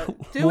yeah.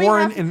 Do we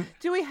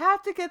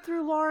have to get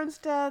through Lauren's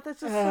death? It's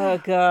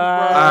just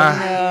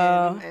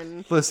God.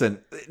 No.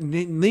 Listen,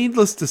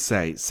 needless to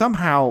say,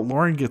 somehow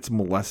Lauren gets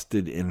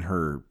molested in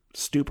her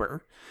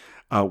stupor.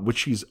 Which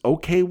she's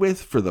okay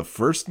with for the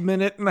first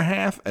minute and a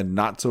half, and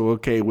not so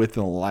okay with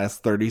in the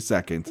last 30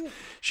 seconds.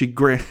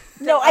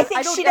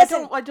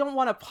 I don't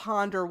want to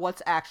ponder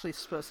what's actually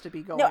supposed to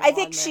be going on. No, I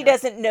think she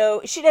doesn't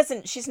know.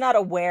 She's not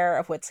aware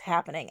of what's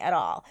happening at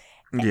all.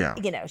 Yeah.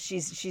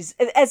 She's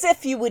as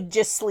if you would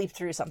just sleep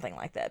through something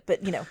like that. But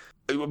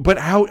But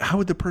how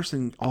would the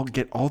person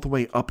get all the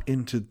way up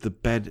into the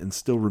bed and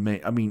still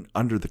remain?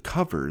 Under the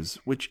covers,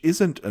 which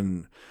isn't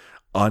an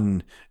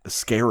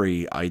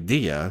unscary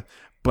idea.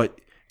 But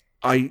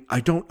I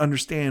don't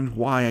understand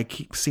why I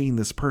keep seeing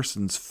this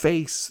person's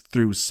face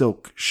through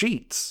silk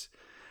sheets,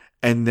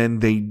 and then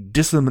they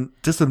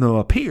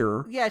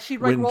disappear. Yeah, she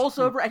rolls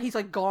over and he's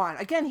like gone.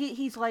 Again,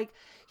 he's a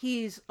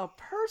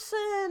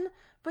person,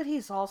 but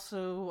he's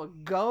also a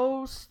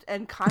ghost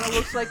and kind of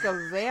looks like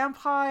a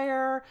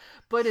vampire,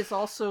 but is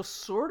also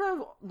sort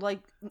of like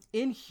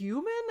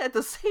inhuman at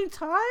the same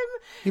time.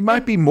 He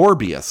might be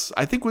Morbius.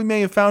 I think we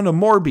may have found a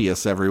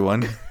Morbius,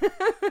 everyone.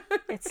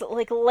 It's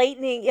like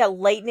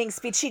lightning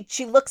speed.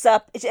 She looks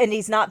up and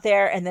he's not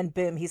there, and then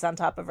boom, he's on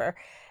top of her.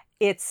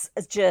 It's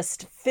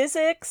just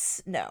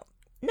physics. No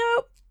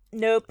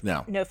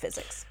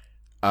physics.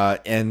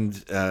 And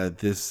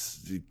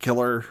this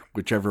killer,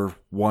 whichever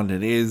one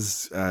it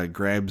is,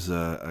 grabs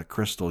a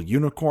crystal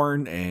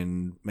unicorn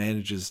and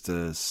manages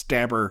to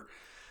stab her,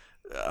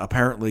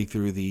 apparently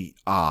through the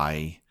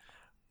eye.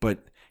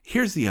 But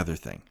here's the other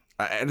thing.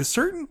 At a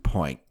certain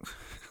point,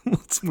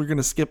 we're going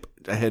to skip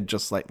ahead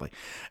just slightly.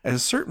 At a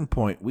certain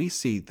point, we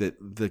see that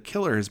the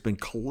killer has been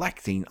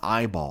collecting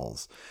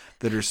eyeballs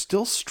that are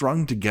still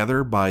strung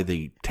together by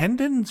the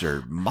tendons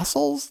or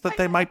muscles that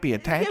they might be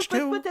attached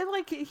to. But then,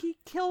 he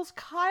kills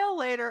Kyle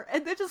later,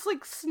 and then just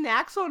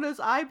snacks on his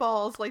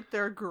eyeballs like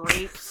they're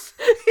grapes.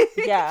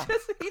 Yeah,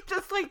 he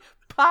just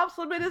pops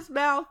them in his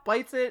mouth,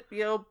 bites it,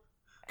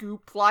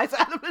 goop flies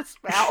out of his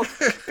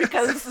mouth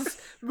because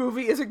this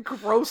movie isn't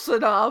gross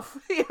enough,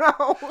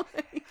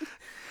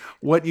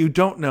 What you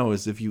don't know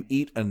is if you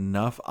eat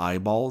enough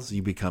eyeballs,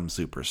 you become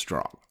super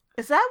strong.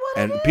 Is that what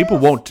and it is?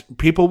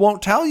 people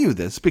won't tell you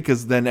this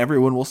because then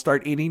everyone will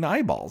start eating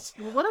eyeballs.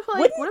 Well, what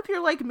if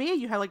you're like me and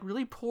you have like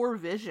really poor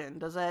vision?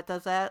 Does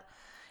that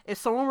if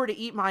someone were to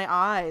eat my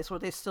eyes,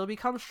 would they still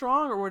become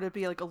strong or would it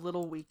be like a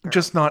little weaker?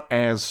 Just not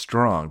as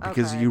strong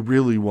because Okay. you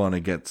really want to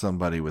get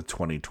somebody with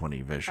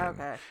 20/20 vision.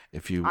 Okay.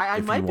 If you I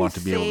if might you want be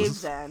to be able saved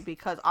to then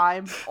because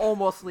I'm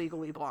almost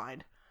legally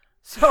blind.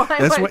 So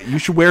That's what you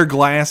should wear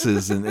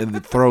glasses and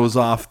it throws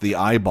off the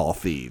eyeball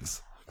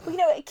thieves. Well,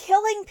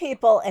 killing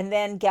people and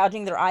then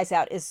gouging their eyes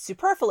out is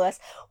superfluous.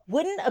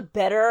 Wouldn't a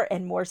better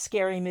and more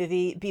scary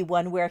movie be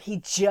one where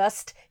he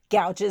just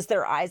gouges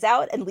their eyes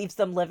out and leaves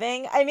them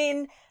living? I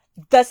mean,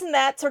 doesn't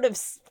that sort of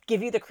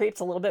give you the creeps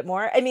a little bit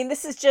more? I mean,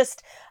 this is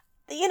just,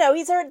 they're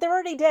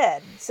already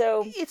dead.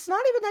 So it's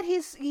not even that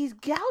he's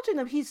gouging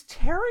them; he's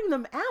tearing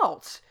them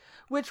out.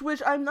 Which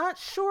I'm not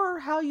sure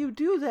how you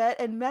do that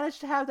and manage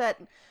to have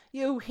that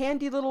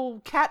handy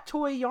little cat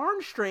toy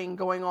yarn string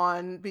going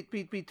on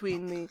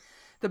between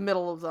the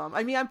middle of them.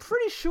 I mean, I'm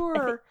pretty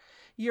sure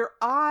your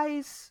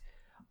eyes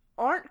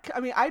aren't. I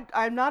mean,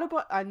 I'm not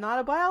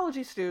a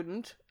biology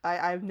student.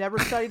 I've never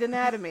studied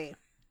anatomy,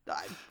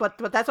 but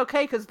that's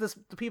okay because the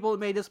people who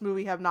made this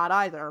movie have not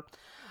either.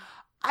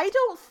 I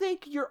don't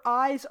think your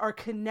eyes are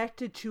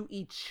connected to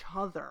each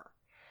other.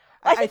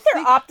 I think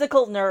they're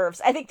optical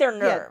nerves. I think they're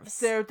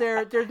nerves. Yeah,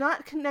 they're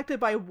not connected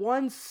by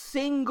one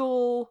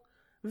single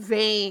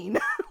vein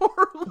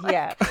or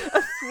like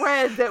a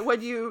thread that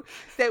when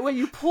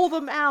you pull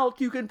them out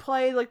you can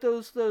play like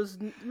those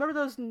remember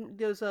those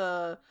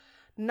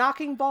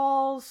knocking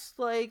balls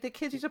like the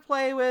kids used to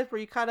play with where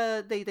you kind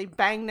of they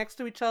bang next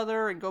to each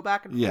other and go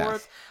back and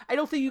forth. I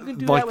don't think you can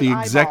do like that with the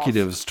eyeballs.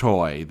 executive's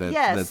toy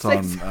that's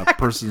on a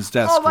person's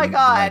desk. Oh my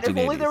god! If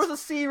 1980s. only there was a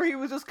scene where he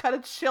was just kind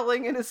of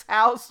chilling in his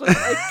house with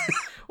like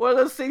one of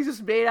those things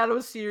just made out of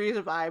a series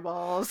of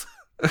eyeballs.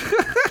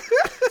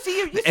 See,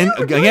 you see and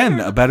what again,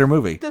 doing? a better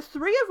movie. The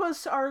three of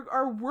us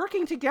are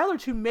working together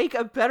to make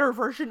a better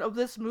version of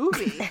this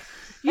movie.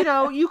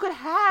 You could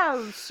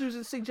have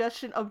Susan's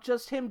suggestion of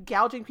just him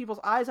gouging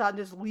people's eyes out and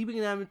just leaving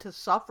them to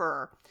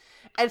suffer,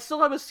 and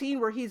still have a scene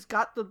where he's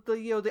got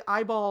the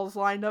eyeballs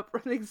lined up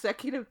for an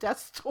executive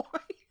desk toy,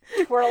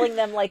 twirling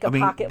them like a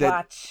pocket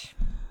watch.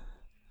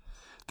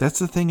 That's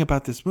the thing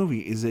about this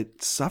movie is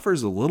it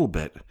suffers a little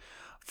bit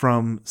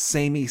from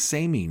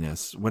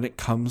sameness when it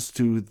comes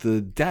to the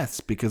deaths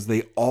because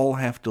they all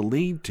have to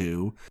lead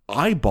to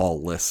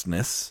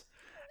eyeballlessness,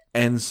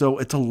 and so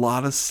it's a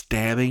lot of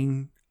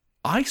stabbing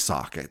eye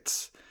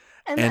sockets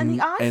and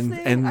the eyes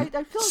thing,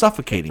 I feel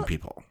suffocating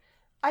people.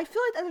 I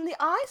feel like, the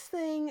eyes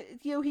thing,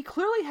 he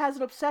clearly has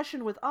an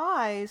obsession with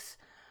eyes,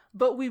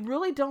 but we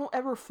really don't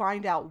ever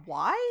find out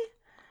why.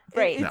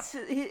 Right.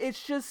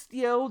 It's just,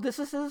 this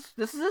is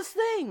his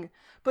thing.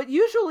 But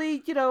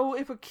usually,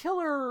 if a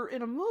killer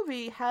in a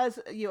movie has,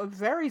 a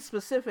very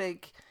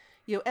specific,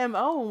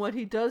 MO in what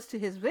he does to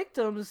his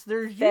victims,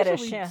 there's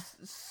usually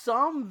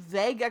some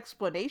vague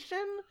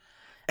explanation.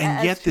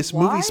 And yet this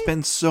movie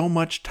spends so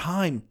much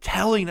time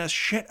telling us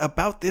shit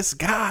about this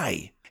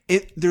guy.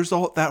 There's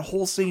that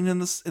whole scene in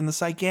the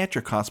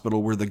psychiatric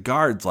hospital where the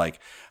guard's like,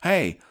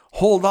 "Hey,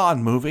 hold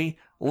on, movie.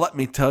 Let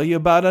me tell you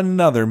about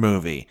another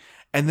movie."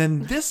 And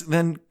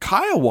then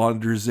Kyle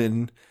wanders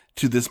in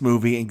to this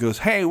movie and goes,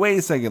 "Hey, wait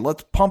a second,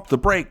 let's pump the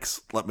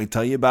brakes. Let me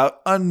tell you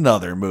about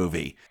another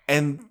movie."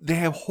 And they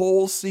have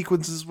whole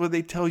sequences where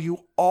they tell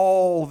you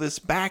all this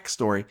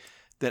backstory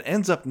that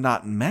ends up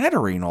not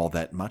mattering all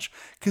that much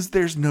because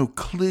there's no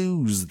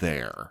clues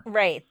there.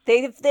 Right.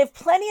 They have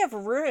plenty of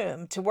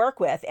room to work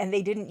with, and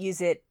they didn't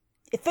use it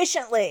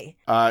efficiently.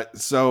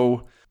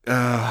 Oh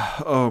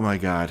my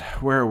God,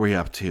 where are we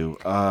up to?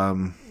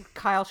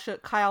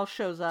 Kyle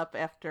shows up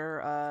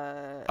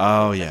after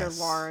yes,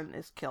 Lauren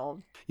is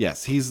killed.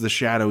 Yes, he's the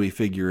shadowy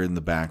figure in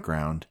the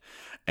background,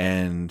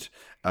 and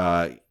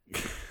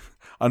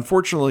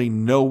unfortunately,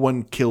 no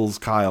one kills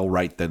Kyle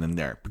right then and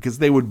there because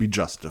they would be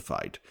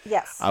justified.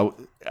 Yes,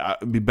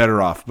 I'd be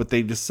better off. But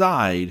they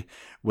decide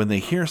when they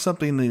hear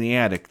something in the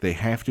attic, they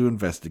have to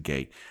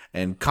investigate.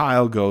 And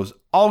Kyle goes,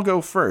 "I'll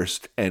go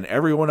first," and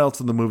everyone else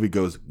in the movie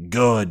goes,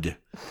 "Good,"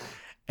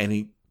 and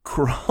he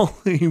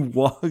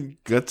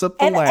gets up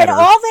the ladder. And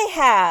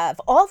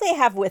all they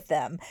have with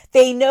them,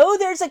 they know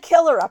there's a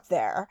killer up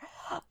there,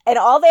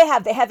 and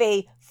they have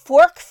a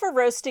fork for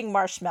roasting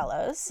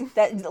marshmallows.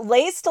 That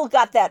Lay's still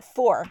got that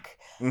fork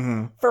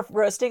for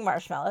roasting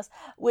marshmallows,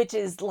 which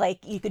is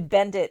like you could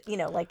bend it,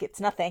 like it's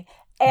nothing.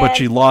 But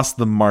she lost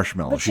the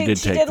marshmallow. She did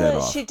take that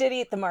off. She did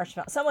eat the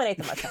marshmallow. Someone ate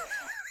the marshmallow,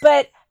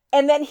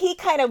 and then he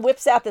kind of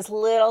whips out this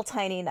little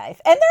tiny knife.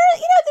 And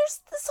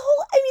there's this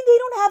whole, they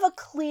don't have a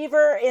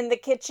cleaver in the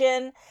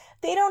kitchen.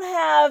 They don't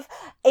have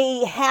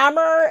a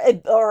hammer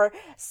or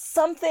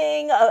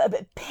something.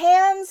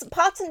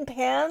 Pots and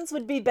pans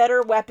would be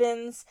better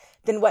weapons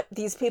than what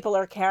these people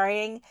are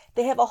carrying.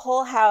 They have a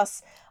whole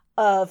house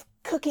of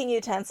cooking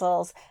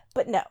utensils.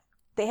 But no,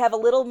 they have a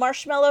little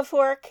marshmallow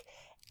fork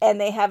and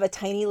they have a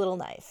tiny little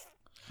knife.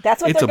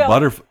 That's what it's they're a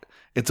going.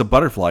 It's a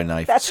butterfly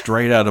knife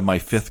straight out of my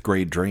 5th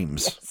grade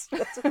dreams.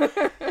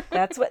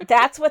 Yes,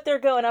 that's what they're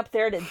going up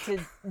there to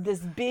this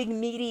big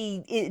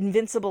meaty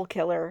invincible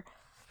killer.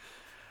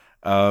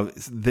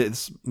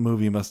 This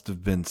movie must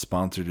have been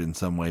sponsored in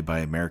some way by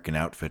American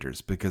Outfitters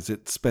because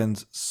it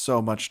spends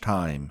so much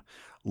time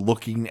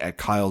looking at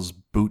Kyle's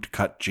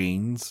boot-cut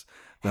jeans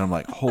that I'm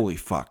like, holy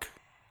fuck,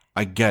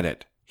 I get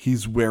it.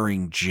 He's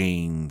wearing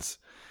jeans.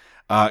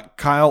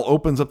 Kyle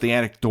opens up the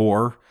attic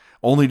door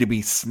only to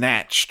be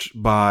snatched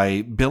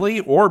by Billy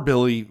or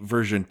Billy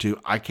version 2,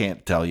 I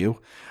can't tell you,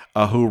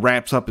 who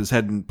wraps up his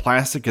head in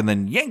plastic and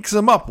then yanks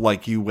him up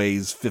like he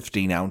weighs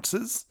 15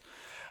 ounces.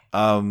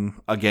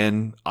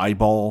 Again,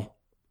 eyeball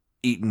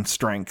eaten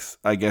strength,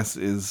 I guess,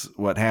 is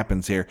what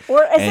happens here.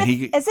 Or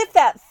as if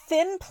that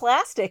thin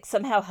plastic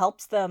somehow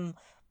helps them,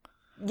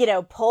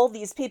 pull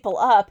these people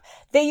up.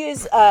 They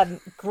use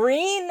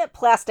green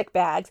plastic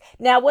bags.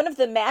 Now, one of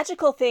the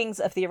magical things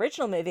of the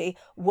original movie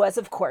was,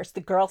 of course,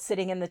 the girl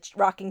sitting in the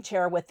rocking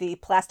chair with the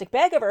plastic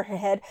bag over her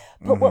head.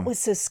 But what was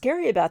so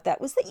scary about that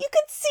was that you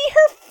could see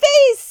her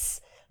face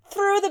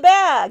through the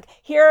bag.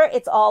 Here,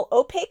 it's all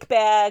opaque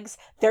bags.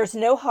 There's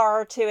no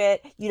horror to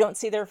it. You don't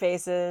see their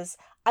faces.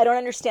 I don't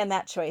understand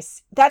that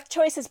choice. That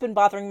choice has been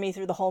bothering me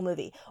through the whole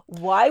movie.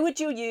 Why would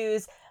you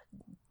use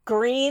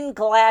green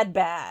Glad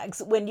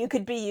bags when you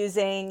could be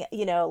using,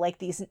 like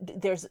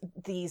there's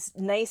these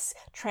nice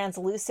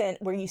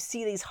translucent where you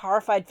see these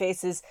horrified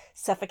faces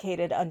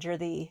suffocated under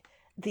the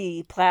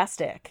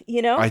plastic,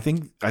 I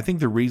think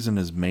the reason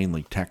is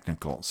mainly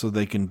technical, so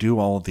they can do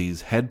all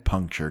these head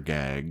puncture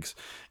gags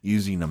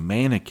using a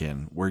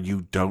mannequin where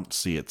you don't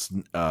see it's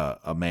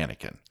a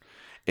mannequin.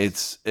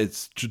 It's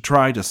to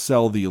try to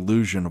sell the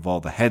illusion of all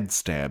the head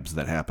stabs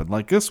that happen,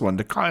 like this one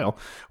to Kyle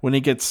when he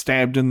gets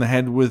stabbed in the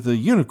head with a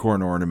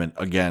unicorn ornament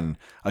again.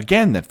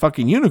 That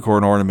fucking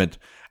unicorn ornament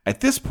at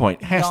this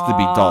point has to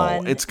be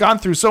dull. It's gone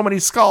through so many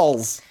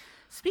skulls.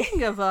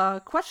 Speaking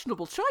of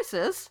questionable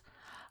choices,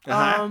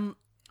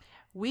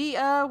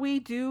 we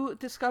do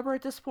discover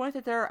at this point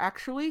that there are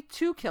actually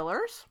 2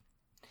 killers.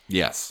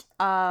 Yes.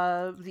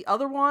 The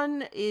other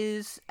one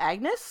is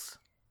Agnes,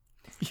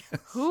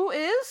 who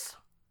is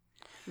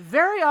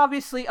very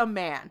obviously a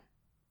man.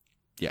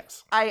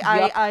 Yes.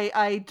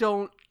 I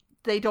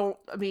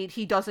mean,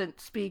 he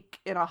doesn't speak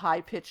in a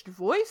high-pitched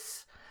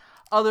voice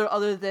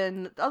other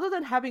than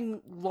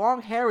having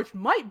long hair, which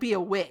might be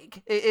a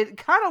wig. It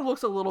kind of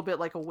looks a little bit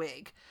like a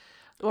wig.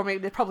 Or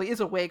maybe it probably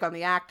is a wig on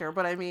the actor,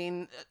 but I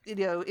mean,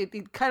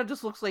 it kind of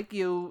just looks like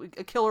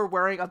a killer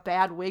wearing a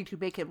bad wig to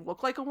make him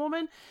look like a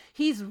woman.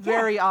 He's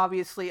very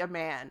obviously a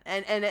man.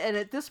 And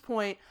at this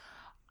point,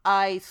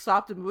 I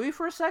stopped the movie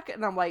for a second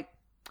and I'm like,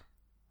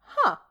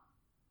 huh.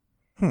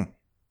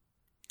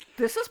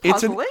 This is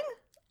puzzling.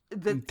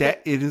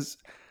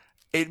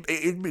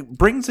 It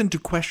brings into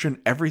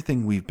question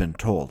everything we've been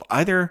told.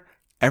 Either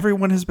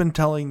everyone has been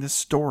telling this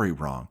story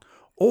wrong,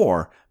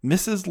 or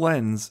Mrs.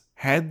 Lenz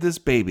had this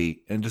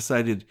baby and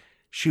decided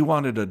she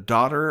wanted a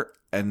daughter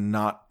and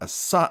not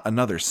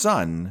another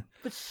son,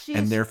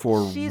 and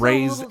therefore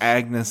raised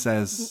Agnes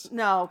as...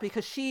 No,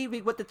 because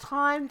with the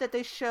time that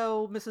they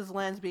show Mrs.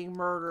 Lenz being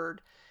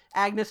murdered,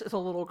 Agnes is a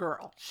little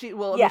girl. I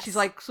mean, she's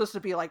like supposed to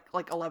be like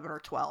 11 or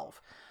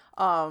 12.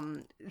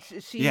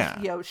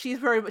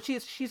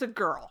 She's a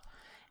girl,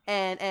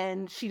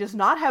 and she does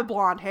not have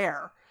blonde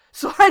hair.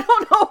 So I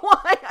don't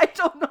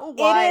know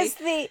why.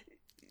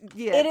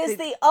 It is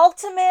the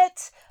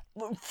ultimate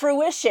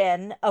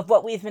fruition of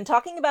what we've been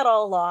talking about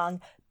all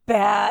along: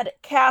 bad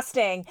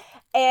casting.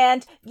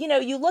 And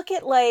you look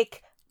at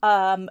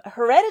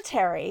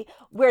Hereditary,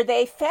 where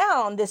they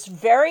found this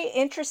very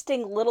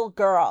interesting little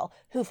girl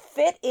who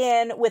fit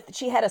in with,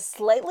 she had a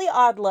slightly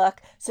odd look,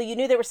 so you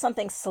knew there was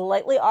something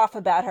slightly off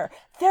about her.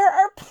 There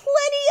are plenty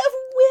of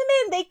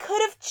women they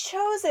could have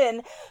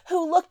chosen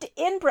who looked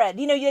inbred.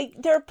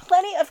 There are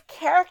plenty of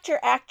character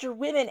actor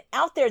women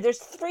out there. There's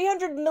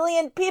 300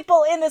 million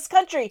people in this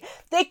country.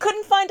 They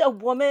couldn't find a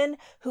woman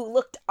who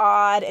looked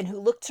odd and who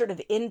looked sort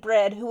of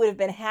inbred, who would have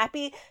been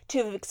happy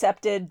to have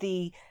accepted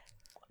the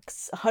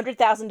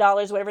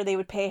 $100,000, whatever they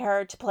would pay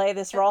her to play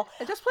this role,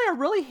 and just play a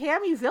really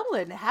hammy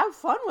villain. Have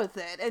fun with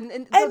it.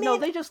 And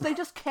they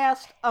just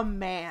cast a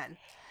man.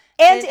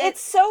 And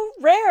it's so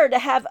rare to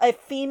have a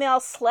female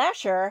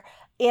slasher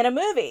in a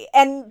movie,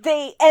 and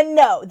they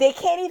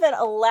can't even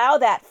allow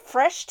that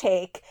fresh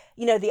take.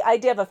 The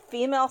idea of a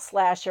female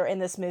slasher in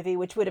this movie,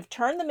 which would have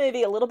turned the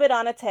movie a little bit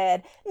on its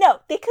head.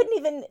 No, they couldn't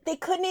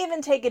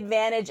even take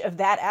advantage of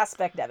that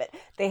aspect of it.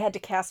 They had to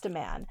cast a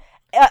man.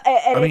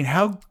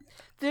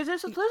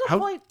 There's a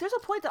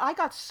point that I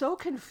got so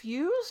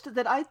confused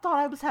that I thought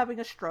I was having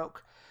a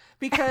stroke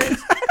because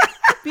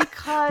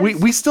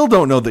we still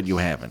don't know that you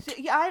haven't.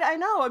 Yeah, I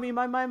know. I mean,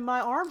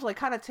 my arms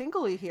kind of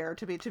tingly here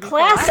to be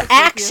class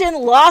action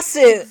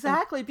lawsuit.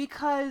 Exactly,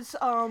 because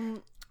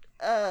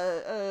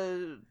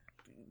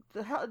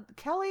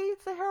Kelly's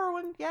the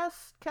heroine.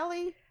 Yes,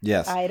 Kelly.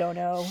 Yes. I don't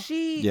know.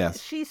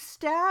 She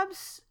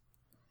stabs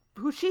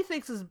who she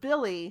thinks is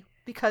Billy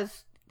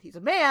because he's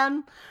a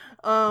man,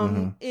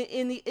 in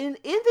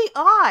the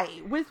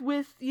eye with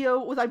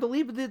I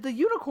believe the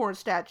unicorn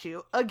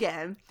statue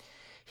again.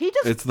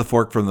 It's the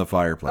fork from the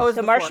fireplace. Oh, it's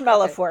the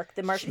marshmallow fork. fork.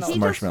 The marshmallow. It's the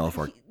marshmallow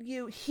fork.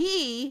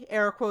 He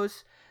air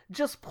quotes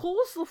just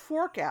pulls the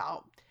fork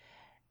out,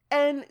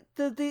 and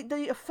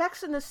the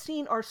effects in the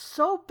scene are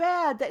so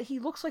bad that he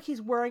looks like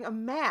he's wearing a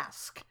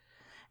mask,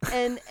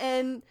 and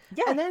then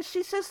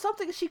she says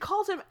something. She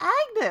calls him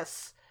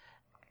Agnes.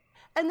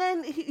 And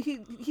then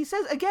he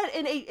says again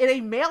in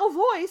a male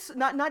voice,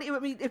 not I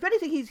mean, if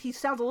anything, he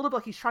sounds a little bit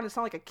like he's trying to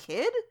sound like a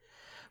kid,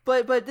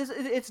 but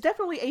it's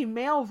definitely a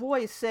male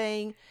voice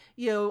saying,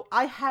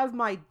 I have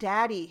my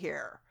daddy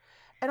here,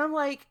 and I'm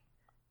like,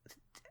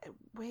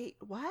 wait,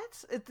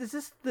 what? Is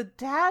this the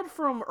dad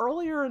from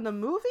earlier in the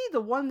movie? The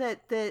one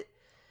that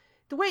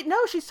wait,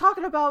 no, she's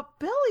talking about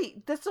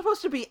Billy. That's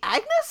supposed to be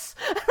Agnes?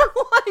 And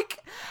I'm like,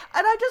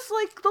 and I just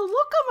like the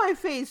look on my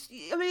face.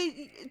 I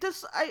mean,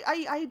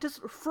 I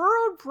just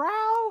furrowed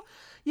brow,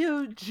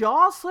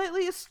 jaw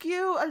slightly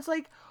askew. I was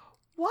like,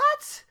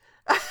 what?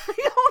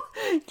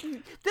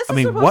 This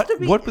is supposed to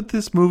be. What would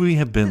this movie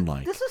have been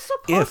like? This is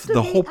supposed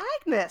to be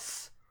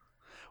Agnes.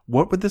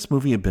 What would this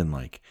movie have been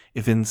like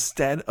if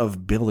instead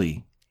of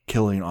Billy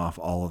killing off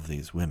all of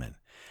these women,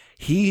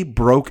 he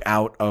broke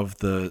out of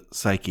the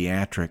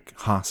psychiatric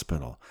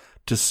hospital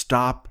to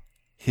stop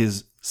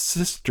his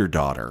sister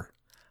daughter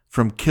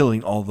from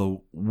killing all the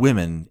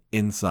women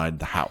inside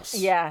the house?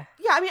 Yeah.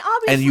 Yeah, I mean,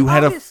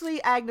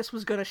 obviously Agnes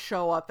was going to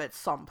show up at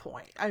some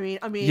point. I mean,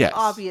 yes.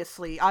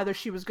 Obviously, either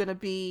she was going to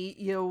be,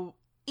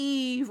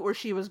 Eve, or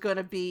she was going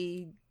to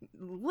be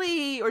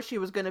Lee, or she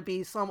was going to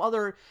be some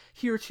other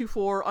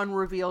heretofore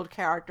unrevealed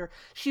character.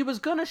 She was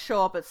going to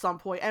show up at some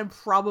point and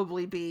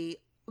probably be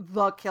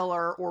the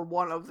killer or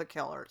one of the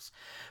killers.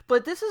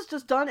 But this is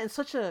just done in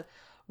such a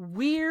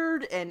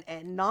weird and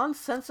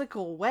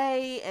nonsensical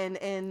way, and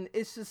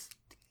it's just,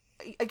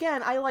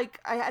 again, I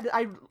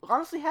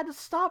honestly had to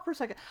stop for a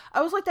second.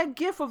 I was like that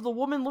gif of the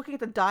woman looking at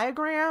the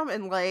diagram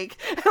and like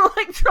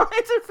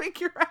trying to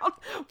figure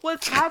out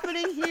what's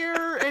happening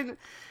here, and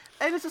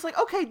it's just like,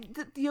 okay,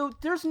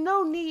 there's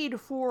no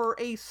need for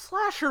a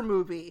slasher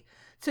movie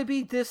to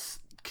be this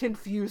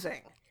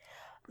confusing.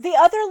 The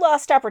other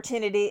lost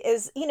opportunity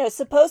is,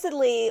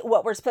 supposedly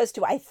what we're supposed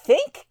to, I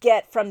think,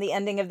 get from the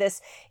ending of this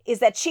is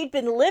that she'd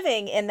been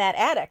living in that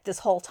attic this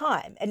whole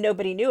time and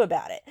nobody knew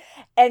about it.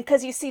 And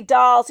because you see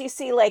dolls, you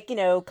see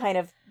kind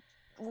of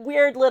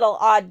weird little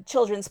odd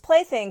children's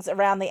playthings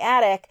around the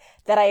attic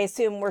that I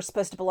assume were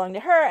supposed to belong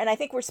to her. And I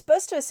think we're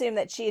supposed to assume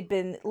that she had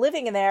been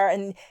living in there,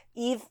 and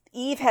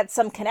Eve had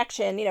some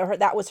connection,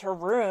 that was her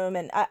room.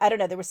 And I don't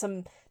know, there was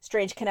some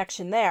strange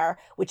connection there,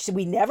 which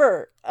we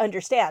never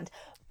understand.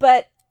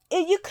 But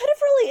you could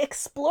have really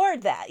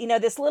explored that,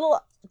 this little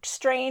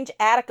strange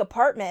attic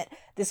apartment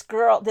this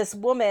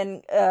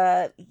woman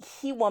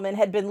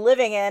had been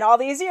living in all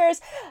these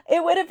years.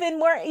 It would have been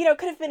more,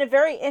 could have been a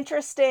very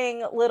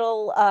interesting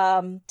little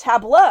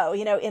tableau,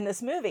 in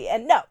this movie.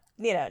 And nope.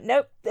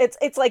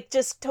 It's like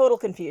just total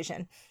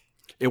confusion.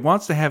 It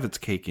wants to have its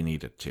cake and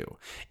eat it too.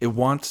 It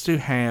wants to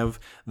have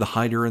the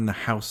hider in the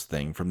house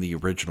thing from the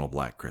original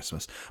Black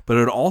Christmas, but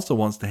it also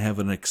wants to have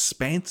an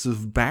expansive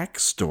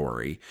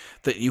backstory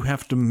that you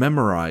have to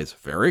memorize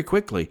very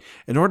quickly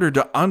in order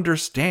to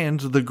understand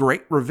the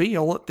great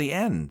reveal at the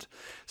end.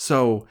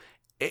 So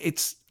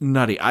it's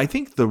nutty. I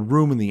think the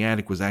room in the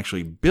attic was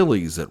actually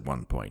Billy's at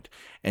one point,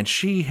 and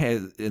she,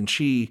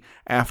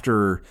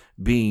 after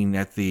being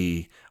at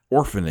the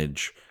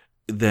orphanage,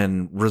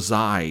 then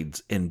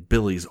resides in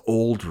Billy's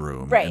old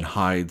room, right, and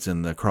hides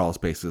in the crawl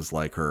spaces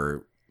like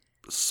her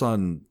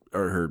son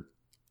or her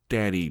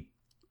daddy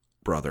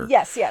brother.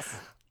 Yes.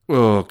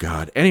 Oh,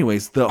 God.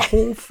 Anyways, the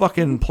whole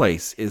fucking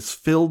place is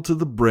filled to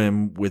the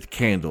brim with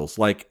candles,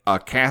 like a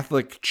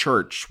Catholic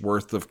church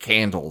worth of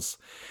candles.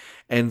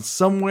 And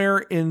somewhere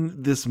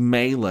in this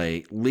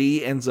melee,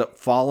 Lee ends up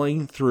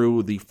falling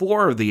through the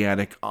floor of the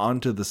attic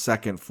onto the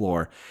second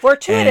floor.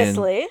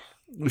 Fortuitously.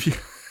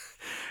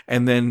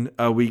 And then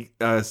we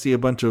see a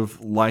bunch of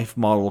life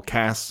model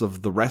casts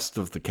of the rest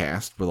of the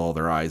cast with all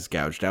their eyes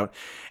gouged out.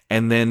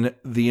 And then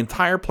the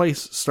entire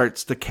place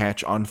starts to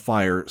catch on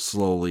fire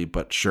slowly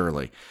but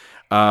surely.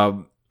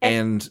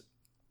 And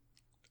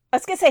I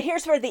was going to say,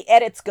 here's where the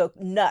edits go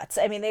nuts.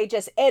 I mean, they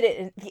just edit,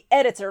 and the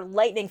edits are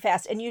lightning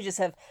fast, and you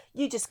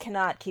just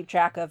cannot keep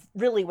track of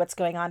really what's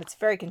going on. It's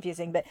very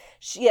confusing. But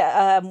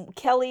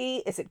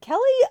Kelly, is it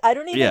Kelly? I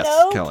don't even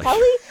know.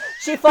 Kelly.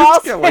 She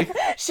falls.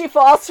 She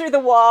falls through the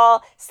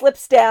wall,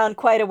 slips down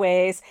quite a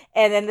ways,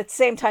 and then at the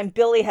same time,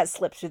 Billy has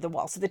slipped through the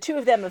wall. So the two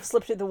of them have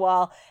slipped through the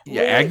wall.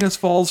 Yeah, Agnes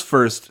falls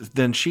first,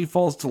 then she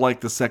falls to like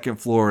the second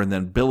floor, and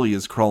then Billy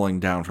is crawling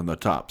down from the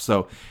top.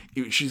 So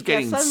she's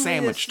getting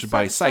sandwiched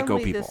by psycho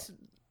people.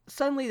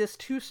 Suddenly this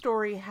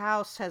 2-story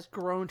house has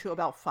grown to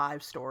about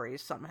 5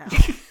 stories somehow.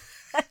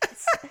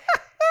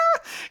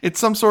 It's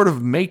some sort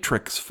of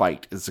Matrix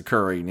fight is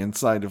occurring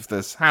inside of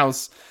this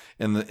house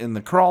in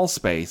the crawl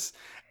space,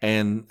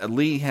 and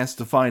Lee has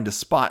to find a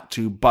spot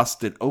to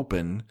bust it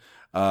open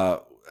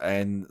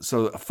And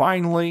so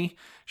finally,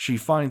 she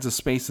finds a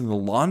space in the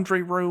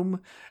laundry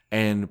room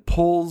and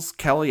pulls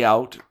Kelly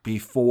out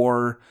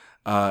before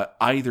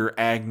either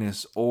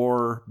Agnes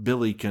or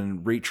Billy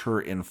can reach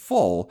her in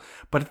full.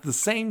 But at the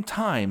same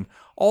time,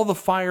 all the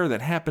fire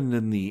that happened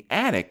in the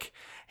attic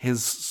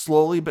has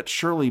slowly but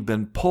surely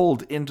been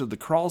pulled into the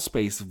crawl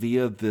space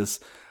via this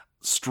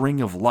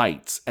string of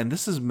lights. And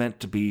this is meant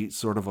to be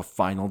sort of a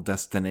Final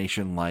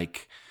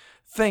Destination-like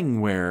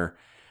thing where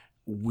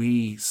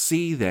we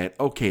see that,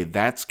 okay,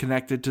 that's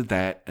connected to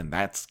that,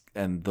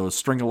 and those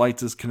string of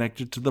lights is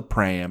connected to the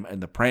pram,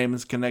 and the pram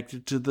is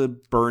connected to the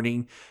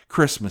burning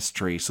Christmas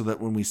tree, so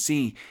that when we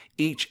see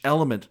each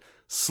element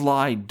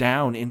slide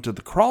down into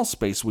the crawl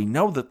space, we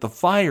know that the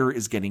fire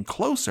is getting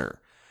closer.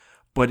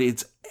 But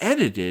it's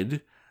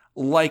edited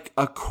like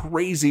a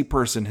crazy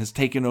person has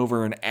taken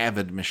over an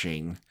Avid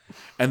machine,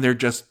 and they're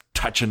just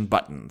touching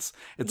buttons.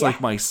 It's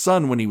like my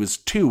son when he was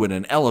 2 in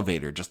an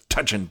elevator, just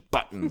touching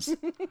buttons.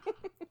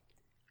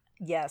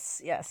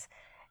 Yes.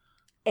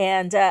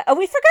 And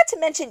we forgot to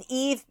mention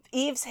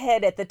Eve's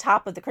head at the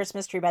top of the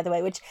Christmas tree, by the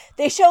way, which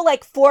they show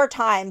like 4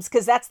 times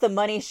because that's the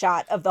money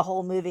shot of the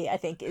whole movie, I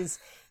think, is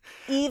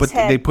Eve's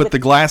head. But they put the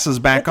glasses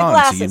back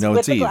on, so you know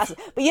it's Eve. Glasses.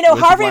 But you know,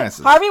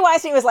 Harvey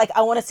Weinstein was like,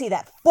 I want to see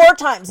that 4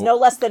 times, no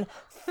less than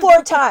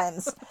 4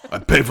 times. I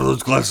pay for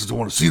those glasses. I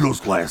want to see those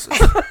glasses.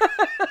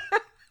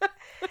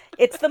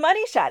 It's the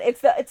money shot.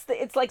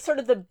 It's like sort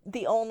of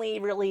the only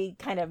really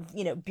kind of,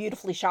 you know,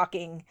 beautifully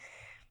shocking.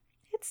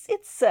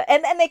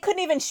 And they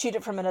couldn't even shoot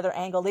it from another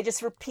angle. They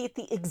just repeat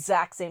the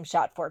exact same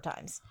shot 4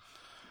 times.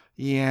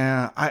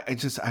 Yeah, I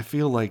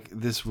feel like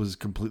this was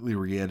completely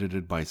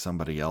re-edited by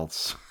somebody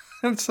else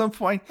at some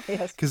point,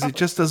 because it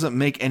just doesn't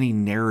make any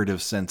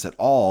narrative sense at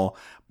all.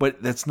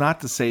 But that's not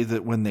to say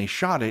that when they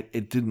shot it,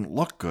 it didn't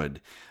look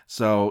good.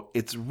 So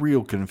it's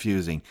real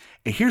confusing.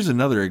 And here's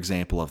another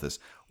example of this.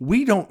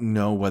 We don't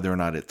know whether or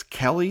not it's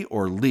Kelly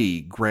or Lee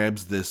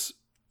grabs this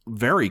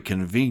very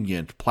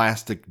convenient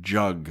plastic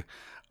jug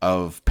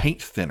of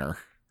paint thinner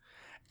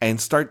and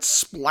starts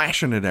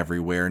splashing it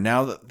everywhere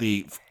now that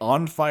the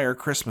on-fire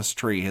Christmas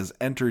tree has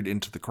entered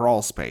into the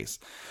crawl space.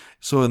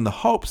 So in the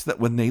hopes that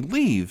when they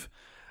leave,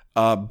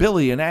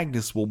 Billy and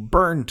Agnes will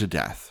burn to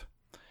death.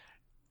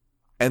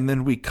 And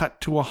then we cut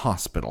to a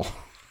hospital.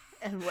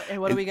 And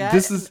what do we got?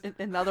 This is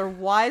another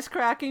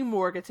wisecracking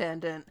morgue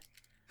attendant.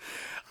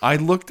 I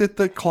looked at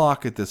the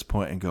clock at this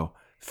point and go,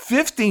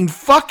 15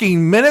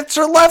 fucking minutes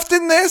are left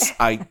in this?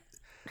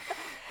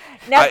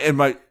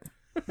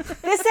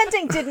 This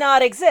ending did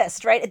not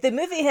exist, right? The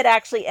movie had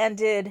actually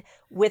ended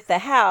with the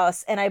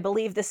house, and I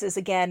believe this is,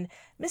 again,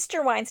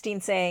 Mr. Weinstein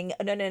saying,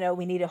 no,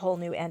 we need a whole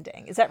new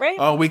ending. Is that right?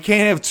 Oh, we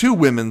can't have 2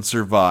 women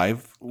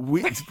survive.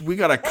 We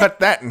got to cut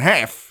that in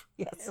half.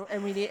 Yes.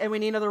 And we need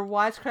another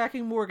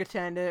wisecracking morgue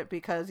attendant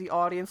because the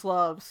audience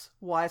loves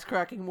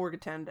wisecracking morgue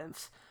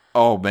attendants.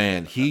 Oh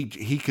man, he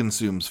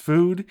consumes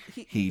food,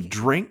 he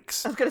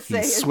drinks, I was gonna say,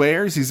 he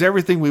swears, he's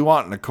everything we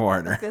want in a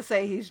corner. I was gonna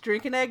say he's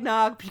drinking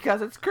eggnog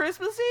because it's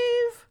Christmas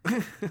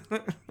Eve.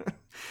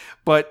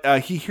 But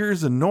he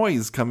hears a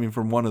noise coming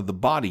from one of the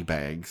body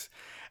bags,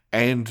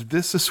 and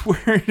this is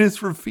where it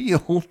is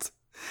revealed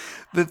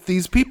that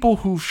these people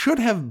who should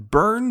have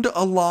burned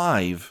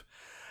alive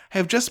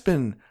have just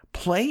been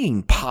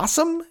playing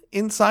possum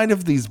inside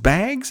of these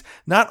bags.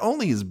 Not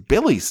only is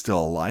Billy still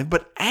alive,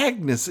 but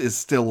Agnes is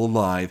still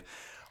alive.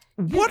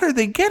 What are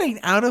they getting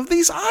out of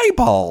these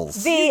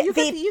eyeballs? Go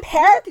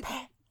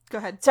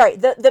ahead. Sorry,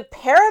 the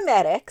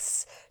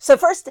paramedics. So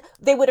first,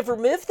 they would have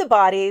removed the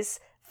bodies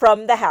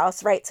from the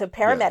house, right? So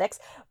paramedics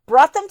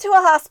brought them to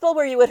a hospital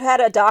where you would have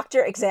had a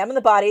doctor examine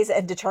the bodies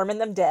and determine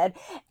them dead,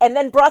 and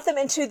then brought them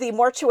into the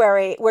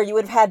mortuary where you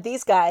would have had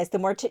these guys, the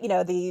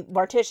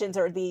morticians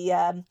or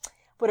the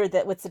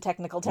what's the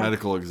technical term?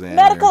 Medical examiners.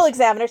 Medical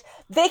examiners.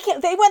 They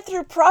went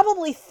through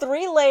probably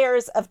 3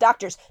 layers of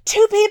doctors.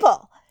 2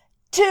 people,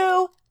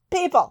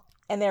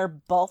 and they're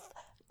both.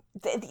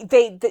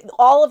 They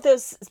all of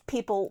those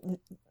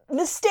people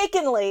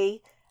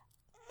mistakenly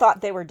thought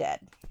they were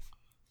dead.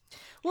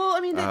 Well, I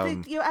mean,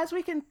 as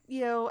we can,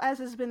 as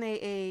has been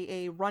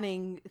a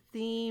running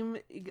theme,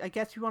 I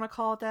guess you want to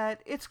call it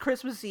that. It's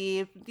Christmas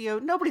Eve.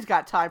 Nobody's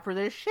got time for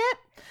this shit.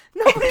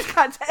 Nobody's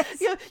got time.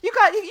 You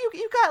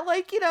got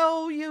like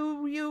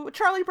you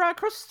Charlie Brown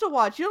Christmas to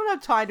watch. You don't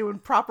have time to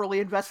properly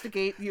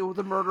investigate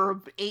the murder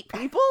of 8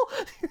 people.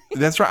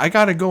 That's right. I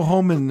got to go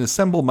home and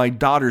assemble my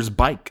daughter's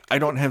bike. I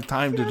don't have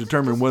time to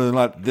determine whether or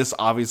not this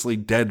obviously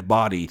dead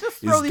body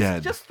is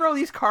dead. Just throw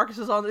these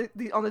carcasses on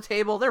the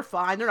table. They're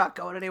fine. They're not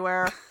going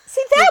anywhere.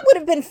 See, that would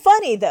have been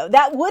funny, though.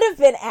 That would have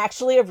been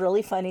actually a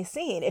really funny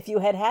scene if you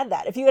had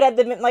that. If you had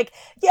them like,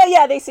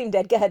 yeah, they seem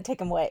dead. Go ahead, take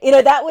them away.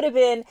 That would have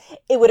been,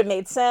 it would have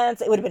made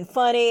sense. It would have been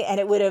funny, and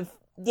it would have,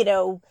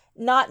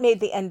 not made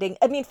the ending.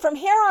 I mean, from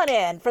here on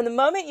in, from the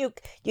moment you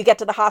get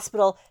to the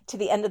hospital to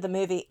the end of the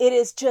movie, it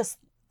is just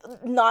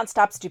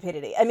nonstop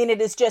stupidity. I mean,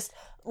 it is just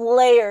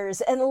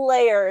layers and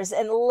layers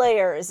and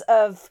layers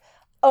of,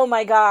 oh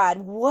my God,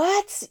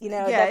 what?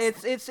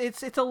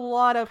 It's a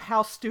lot of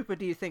how stupid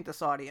do you think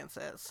this audience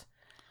is?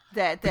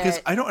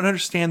 Because I don't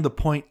understand the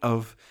point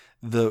of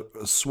the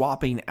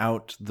swapping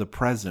out the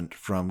present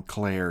from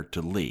Claire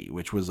to Lee,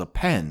 which was a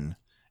pen,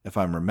 if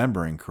I'm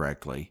remembering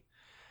correctly,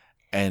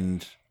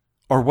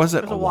 or was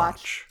it a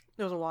watch?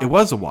 It was a watch. It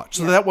was a watch,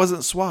 so that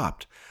wasn't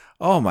swapped.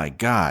 Oh my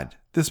God,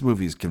 this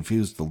movie's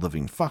confused the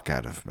living fuck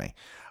out of me.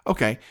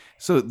 Okay,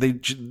 so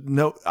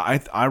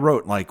I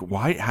wrote like,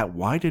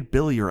 why did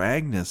Billy or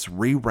Agnes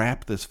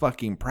rewrap this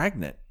fucking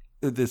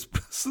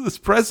this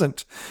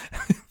present?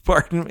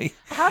 Pardon me.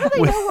 How do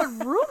they know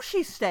what room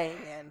she's staying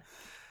in?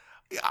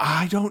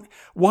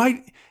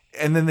 Why?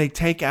 And then they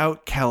take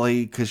out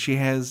Kelly because she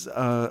has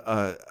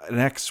an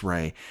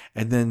X-ray,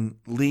 and then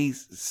Lee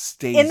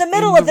stays in the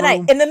middle of the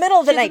night. In the middle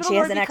of the night, she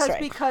has an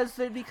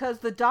X-ray because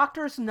the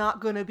doctor's not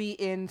going to be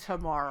in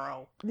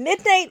tomorrow.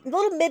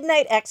 Little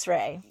midnight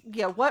X-ray.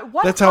 Yeah, what?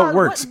 That's how it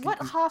works. What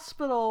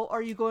hospital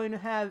are you going to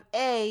have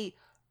the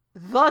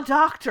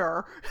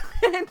doctor,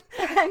 and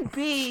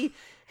B?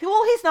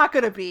 Well, he's not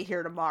going to be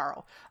here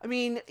tomorrow. I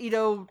mean,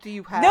 do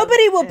you have...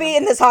 Nobody will be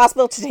in this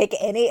hospital to take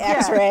any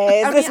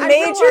X-rays. This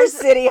major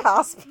city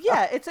hospital.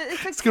 Yeah, it's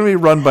going to be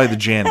run by the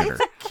janitor.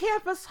 It's a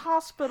campus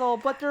hospital,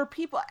 but there are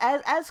people,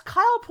 as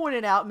Kyle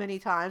pointed out many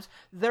times,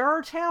 there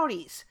are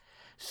townies.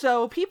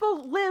 So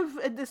people live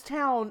in this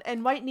town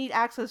and might need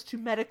access to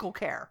medical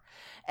care.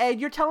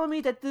 And you're telling me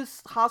that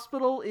this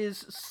hospital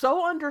is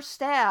so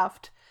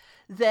understaffed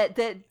that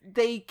they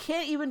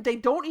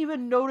don't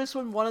even notice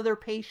when one of their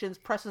patients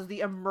presses the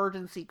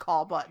emergency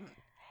call button.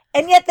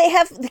 And yet they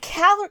have the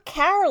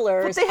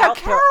carolers. But they have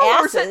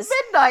carolers at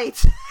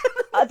midnight.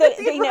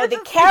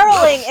 The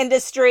caroling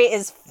industry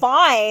is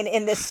fine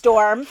in this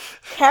storm.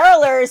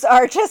 Carolers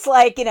are just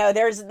like,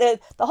 there's the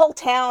whole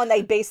town,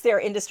 they base their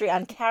industry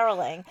on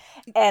caroling.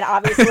 And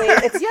obviously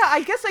it's... Yeah,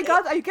 I guess they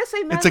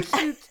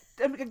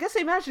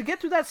managed to get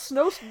through that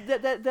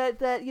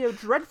that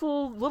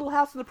dreadful Little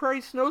House on the Prairie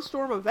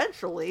snowstorm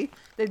eventually.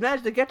 They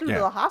managed to get to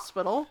the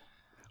hospital.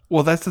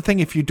 Well, that's the thing.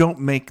 If you don't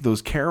make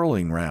those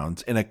caroling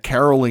rounds in a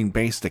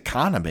caroling-based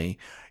economy,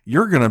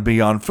 you're going to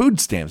be on food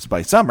stamps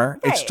by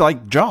summer. Right. It's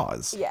like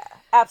Jaws. Yeah,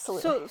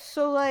 absolutely.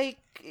 So like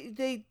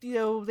Billy,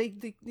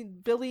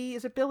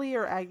 is it Billy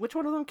or Ag? Which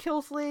one of them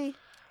kills Lee?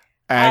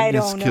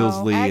 Agnes kills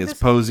Lee as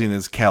posing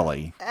as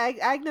Kelly.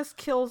 Agnes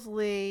kills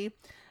Lee.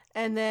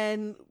 And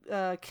then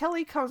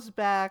Kelly comes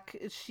back.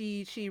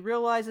 She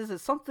realizes that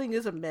something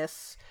is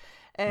amiss,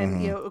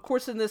 and of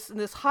course, in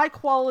this high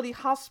quality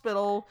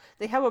hospital,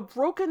 they have a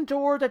broken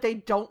door that they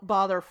don't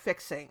bother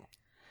fixing.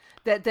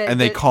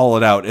 They call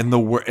it out in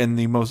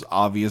the most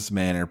obvious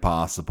manner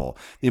possible.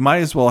 They might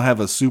as well have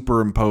a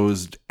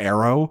superimposed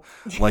arrow,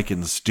 like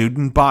in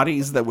student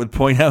bodies, that would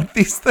point out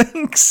these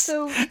things.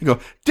 So you go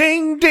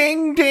ding,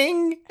 ding,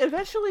 ding.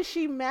 Eventually,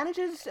 she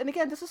manages, and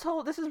again, this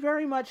is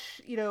very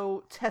much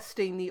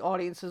testing the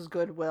audience's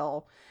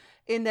goodwill,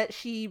 in that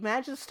she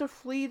manages to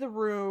flee the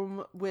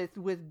room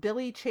with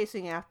Billy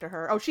chasing after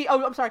her. I'm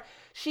sorry,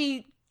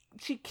 she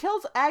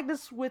kills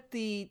Agnes with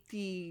the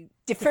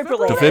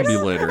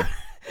defibrillator.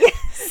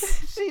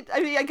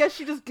 I guess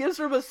she just gives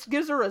her a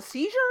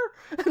seizure.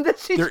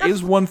 There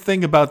is one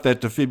thing about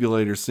that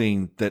defibrillator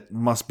scene that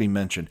must be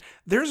mentioned.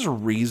 There's a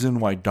reason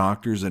why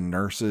doctors and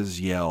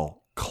nurses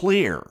yell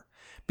 "clear"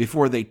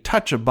 before they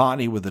touch a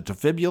body with a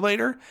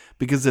defibrillator,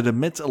 because it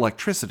emits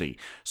electricity.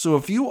 So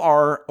if you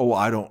are,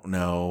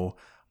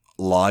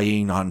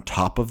 lying on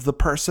top of the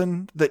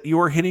person that you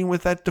are hitting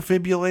with that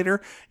defibrillator,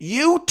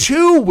 you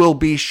too will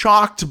be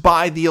shocked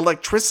by the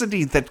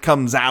electricity that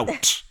comes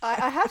out.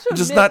 I have to admit, it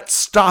does not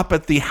stop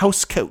at the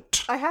house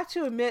coat. I have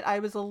to admit, I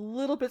was a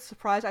little bit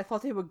surprised. I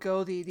thought they would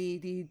go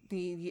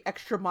the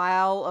extra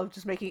mile of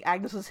just making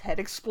Agnes's head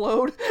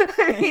explode.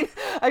 I mean,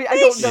 I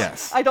don't know.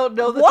 Yes. I don't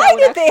know that. Why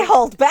did they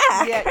hold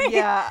back?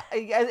 Yeah.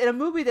 In a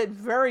movie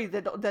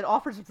that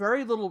offers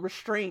very little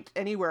restraint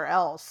anywhere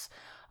else.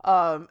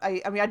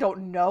 I mean, I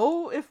don't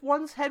know if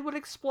one's head would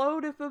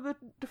explode if a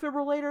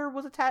defibrillator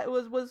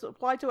was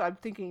applied to it. I'm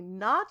thinking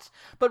not,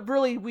 but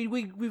really,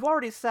 we've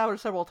already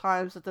established several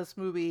times that this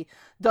movie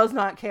does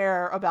not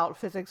care about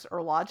physics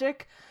or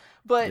logic.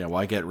 But yeah,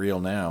 why get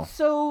real now?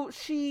 So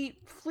she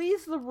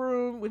flees the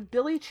room with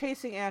Billy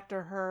chasing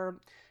after her.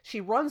 She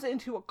runs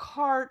into a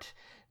cart.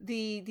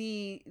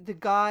 The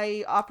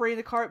guy operating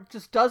the cart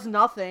just does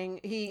nothing.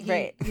 He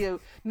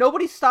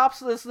nobody stops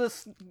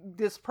this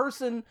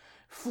person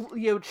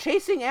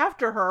chasing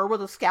after her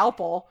with a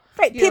scalpel.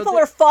 Right, people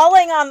are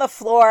falling on the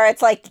floor.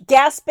 It's like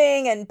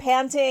gasping and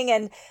panting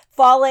and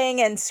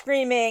falling and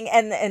screaming,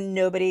 and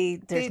nobody.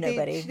 There's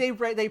nobody.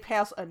 They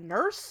pass a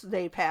nurse.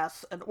 They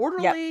pass an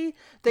orderly. Yep.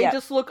 They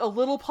just look a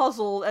little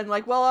puzzled and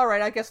like, well, all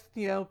right, I guess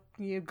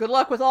good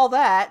luck with all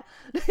that.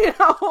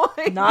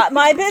 Not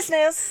my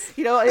business.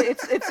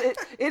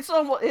 It's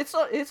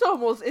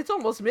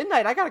almost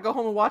midnight. I gotta go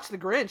home and watch The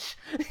Grinch.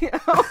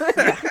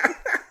 That's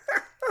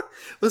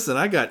Listen,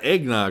 I got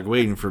eggnog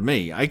waiting for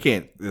me. I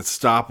can't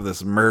stop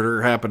this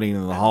murder happening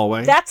in the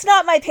hallway. That's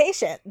not my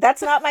patient.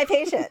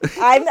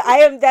 I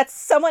am. That's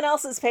someone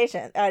else's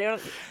patient. I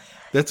don't.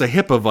 That's a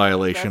HIPAA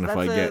violation if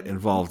I That's get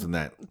involved in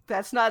that.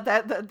 That's not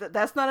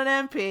that's not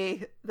an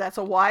MP. That's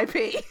a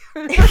YP.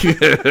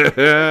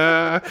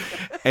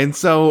 And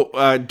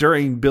so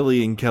during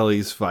Billy and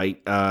Kelly's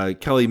fight,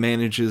 Kelly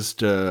manages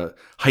to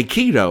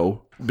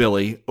Haikido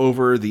Billy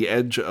over the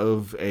edge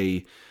of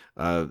a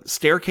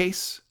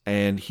staircase,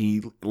 and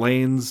he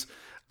lands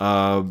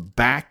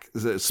back,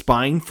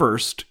 spine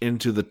first,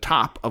 into the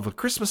top of a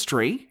Christmas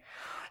tree.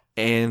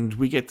 And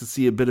we get to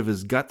see a bit of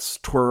his guts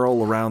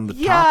twirl around the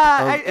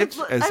top of it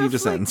as he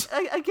descends.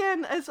 Like,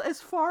 again, as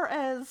far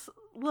as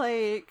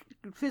like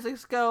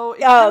physics go,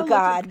 it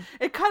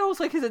kind of looks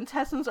like his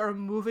intestines are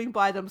moving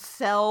by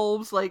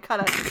themselves, like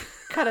kind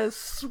of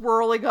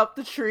swirling up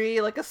the tree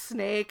like a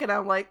snake. And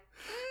I'm like,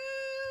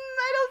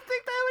 I don't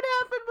think that would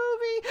happen,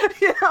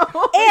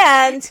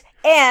 movie.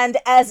 And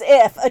as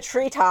if a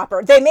tree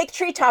topper, they make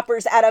tree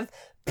toppers out of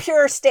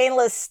pure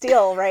stainless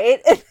steel,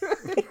 right?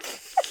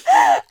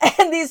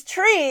 And these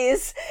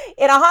trees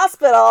in a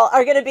hospital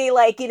are going to be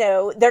like,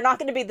 they're not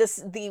going to be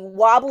the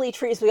wobbly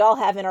trees we all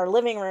have in our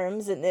living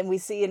rooms and we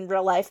see in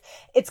real life.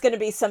 It's going to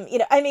be some,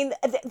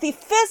 the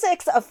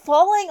physics of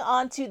falling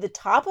onto the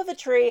top of a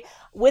tree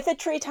with a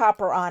tree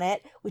topper on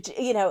it, which,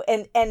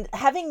 and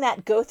having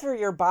that go through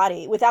your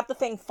body without the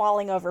thing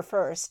falling over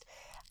first,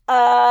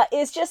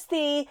 is just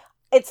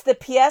it's the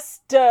pièce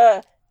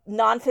de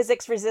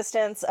non-physics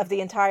resistance of the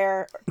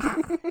entire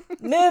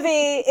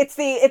movie. It's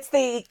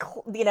the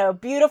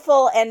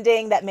beautiful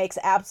ending that makes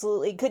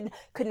absolutely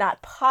could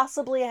not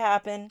possibly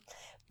happen.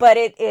 But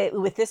it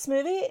with this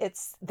movie,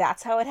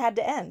 that's how it had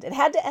to end. It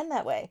had to end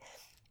that way.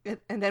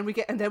 And then we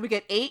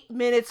get 8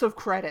 minutes of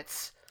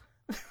credits.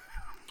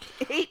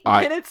 8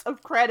 minutes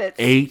of credits.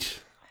 8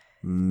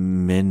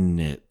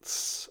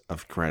 minutes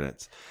of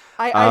credits.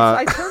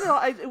 I turned it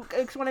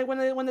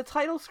on. When the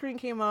title screen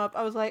came up,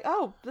 I was like,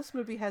 oh, this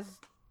movie has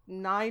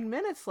 9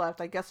 minutes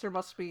left. I guess there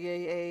must be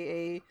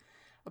a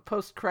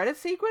post-credit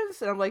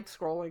sequence. And I'm like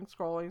scrolling.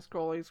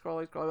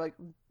 Like,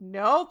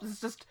 nope, this is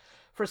just,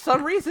 for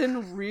some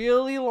reason,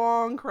 really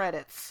long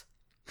credits.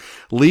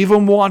 Leave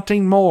them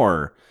wanting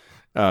more,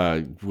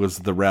 was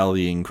the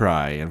rallying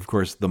cry. And of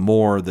course, the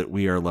more that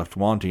we are left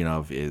wanting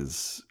of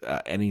is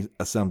any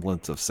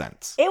semblance of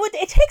sense.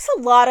 It takes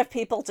a lot of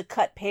people to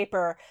cut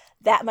paper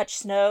that much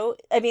snow.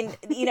 I mean,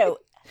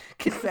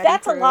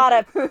 that's a lot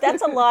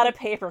of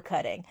paper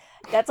cutting.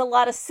 That's a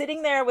lot of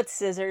sitting there with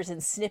scissors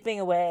and snipping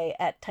away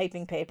at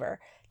typing paper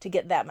to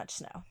get that much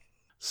snow.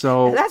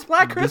 So and that's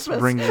Black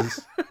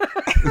Christmas.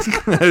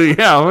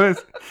 Yeah.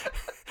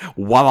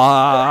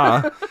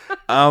 Voila.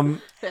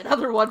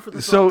 Another one for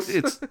the so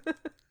books.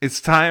 it's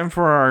time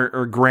for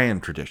our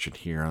grand tradition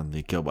here on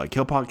the Kill by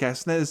Kill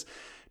podcast. And that is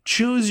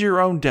choose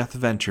your own death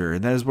venture,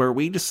 and that is where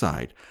we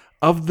decide,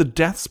 of the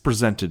deaths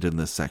presented in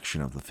this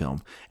section of the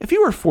film, if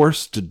you were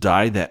forced to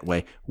die that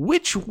way,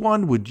 which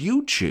one would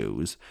you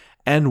choose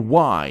and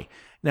why?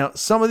 Now,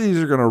 some of these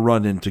are going to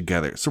run in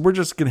together, so we're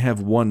just going to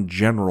have one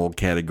general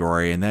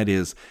category, and that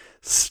is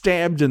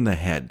stabbed in the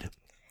head.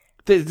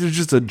 There's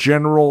just a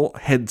general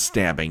head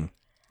stabbing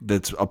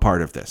that's a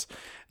part of this.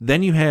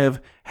 Then you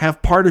have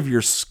part of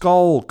your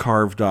skull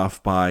carved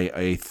off by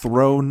a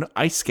thrown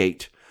ice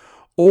skate,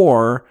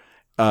 or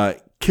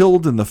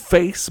killed in the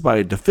face by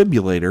a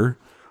defibrillator,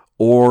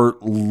 or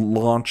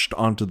launched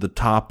onto the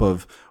top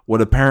of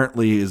what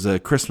apparently is a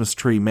Christmas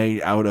tree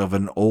made out of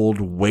an old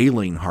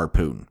whaling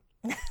harpoon.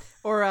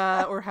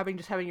 Or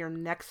having your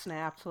neck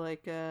snapped,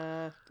 like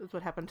that's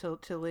what happened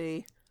to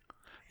Lee.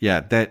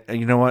 Yeah, that,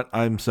 you know what?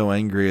 I'm so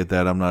angry at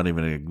that, I'm not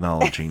even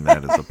acknowledging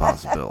that as a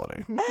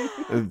possibility.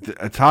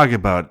 Talk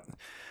about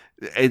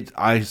it.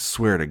 I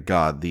swear to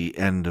God, the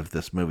end of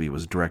this movie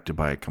was directed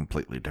by a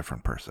completely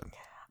different person.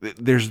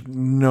 There's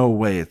no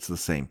way it's the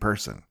same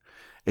person.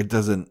 It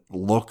doesn't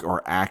look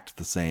or act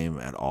the same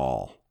at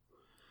all.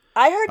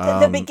 I heard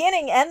the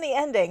beginning and the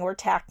ending were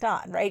tacked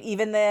on, right?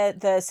 Even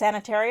the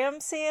sanitarium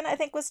scene, I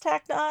think, was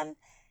tacked on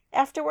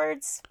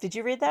afterwards. Did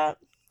you read that?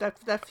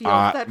 That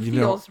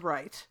feels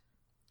right.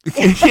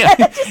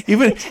 Yeah,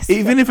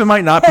 even if it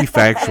might not be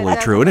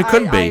factually true, and it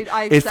could be,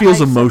 it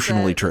feels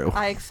emotionally true.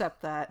 I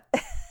accept that.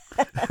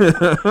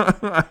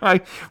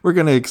 We're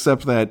going to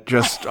accept that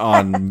just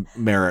on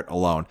merit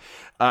alone.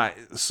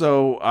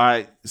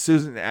 So,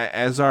 Susan,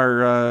 as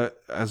our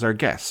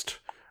guest,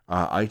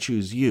 I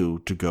choose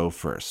you to go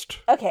first.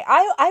 Okay,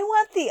 I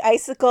want the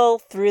icicle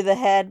through the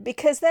head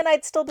because then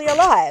I'd still be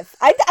alive.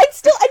 I'd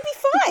be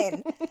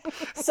fine.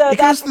 So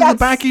because through the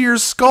back of your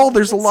skull,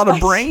 there's a lot of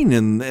brain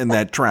in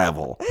that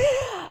travel.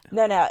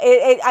 No. And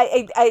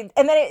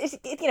then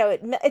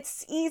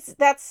it's easy.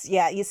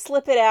 You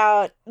slip it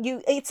out.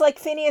 It's like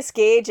Phineas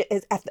Gage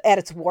is at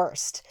its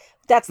worst.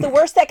 That's the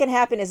worst that can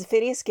happen is a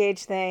Phineas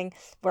Gage thing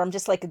where I'm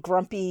just like a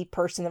grumpy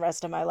person the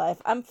rest of my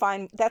life. I'm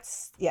fine.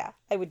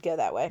 I would go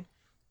that way.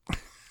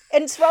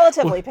 And it's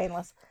relatively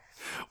painless.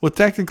 Well,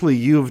 technically,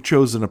 you have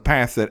chosen a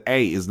path that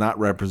A, is not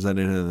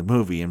represented in the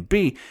movie, and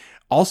B,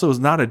 also is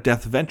not a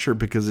death venture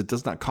because it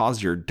does not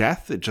cause your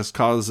death. It just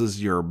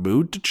causes your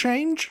mood to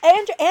change.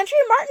 Andrea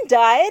Martin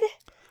died.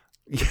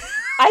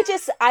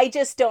 I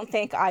just don't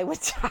think I would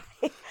die.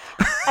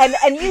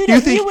 And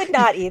you would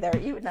not either.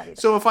 You would not either.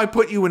 So if I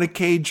put you in a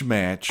cage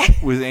match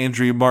with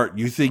Andrea Martin,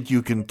 you think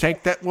you can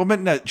take that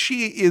woman? No,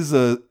 she is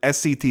a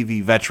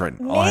SCTV veteran.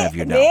 I'll have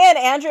you know. Me and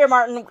Andrea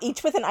Martin,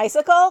 each with an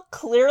icicle.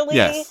 Clearly,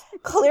 Yes.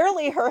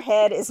 clearly, her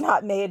head is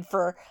not made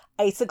for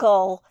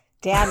icicle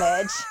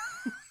damage.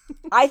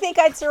 I think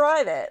I'd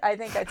survive it.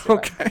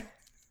 Okay.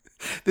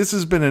 This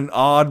has been an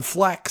odd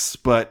flex,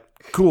 but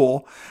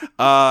cool.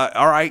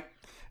 All right.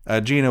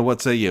 Gina,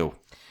 what say you?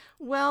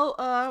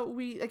 Well,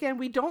 we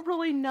don't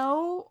really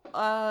know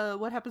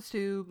what happens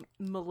to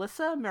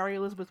Melissa, Mary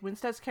Elizabeth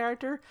Winstead's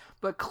character,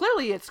 but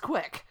clearly it's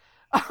quick.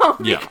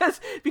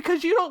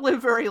 Because you don't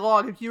live very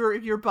long if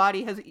your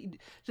body has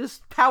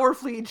just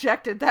powerfully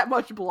injected that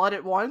much blood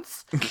at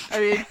once.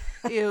 I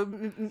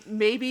mean,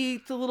 maybe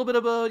it's a little bit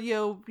of a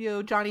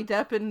Johnny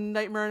Depp and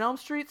Nightmare on Elm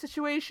Street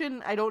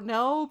situation. I don't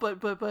know,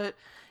 but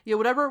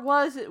whatever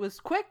it was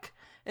quick.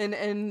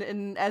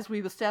 And as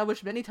we've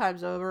established many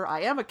times over,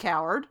 I am a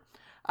coward.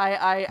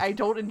 I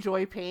don't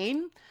enjoy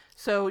pain.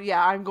 So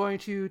yeah, I'm going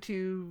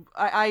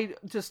I'm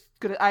just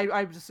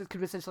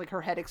convinced it's like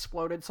her head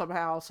exploded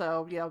somehow.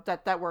 So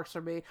that works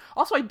for me.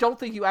 Also, I don't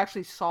think you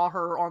actually saw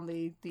her on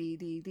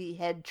the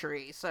head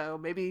tree. So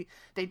maybe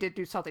they did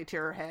do something to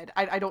her head.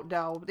 I don't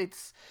know.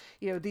 It's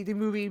the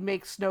movie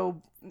makes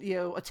no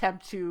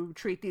attempt to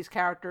treat these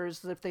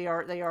characters as if they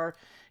are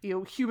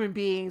human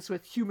beings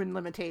with human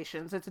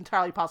limitations. It's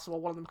entirely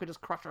possible one of them could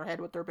just crush her head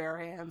with their bare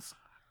hands.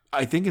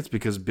 I think it's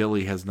because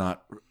Billy has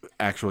not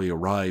actually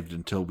arrived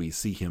until we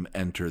see him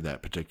enter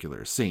that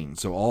particular scene.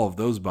 So all of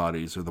those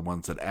bodies are the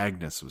ones that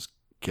Agnes was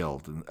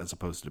killed, as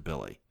opposed to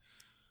Billy.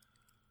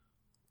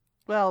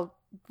 Well,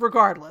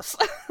 regardless,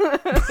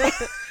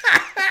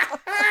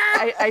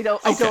 I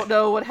don't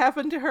know what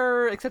happened to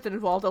her, except it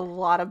involved a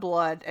lot of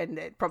blood, and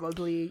it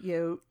probably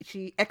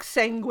she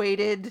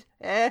exsanguated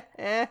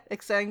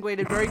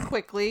very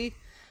quickly.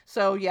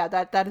 So yeah,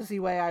 that is the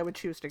way I would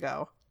choose to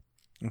go.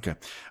 Okay.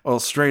 Well,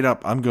 straight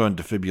up, I'm going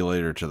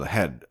defibrillator to the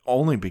head,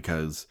 only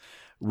because,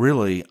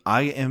 really,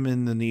 I am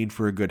in the need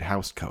for a good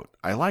house coat.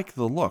 I like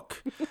the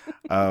look.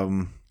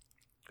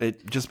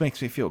 It just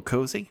makes me feel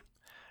cozy.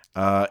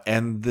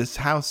 And this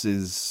house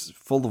is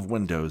full of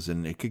windows,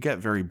 and it could get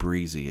very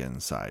breezy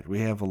inside. We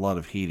have a lot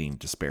of heating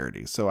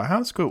disparities. So a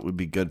house coat would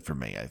be good for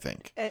me, I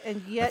think.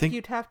 And yet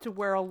you'd have to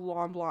wear a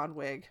long blonde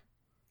wig.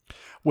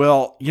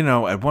 Well,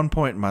 at one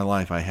point in my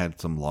life, I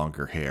had some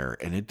longer hair,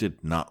 and it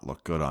did not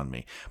look good on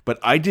me. But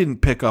I didn't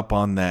pick up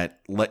on that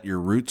let your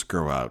roots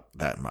grow out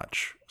that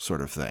much sort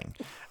of thing.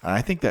 And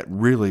I think that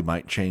really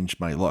might change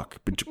my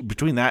look.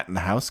 Between that and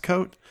the house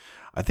coat,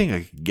 I think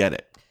I could get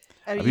it.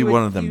 I'd be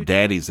one of them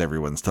daddies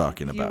everyone's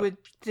talking about. You would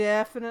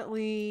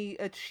definitely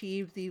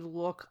achieve the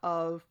look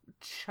of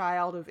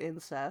child of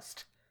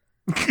incest.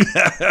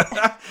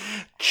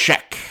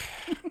 Check.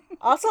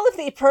 Also, if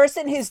the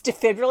person who's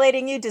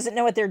defibrillating you doesn't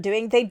know what they're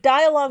doing, they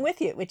die along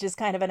with you, which is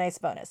kind of a nice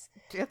bonus.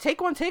 Yeah,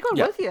 take one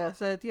with you.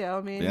 So,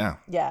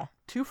 yeah.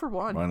 2 for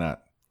 1. Why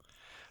not?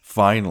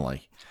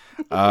 Finally.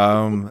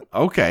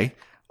 Okay.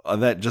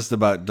 That just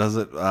about does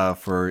it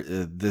for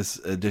this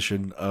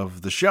edition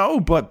of the show.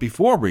 But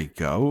before we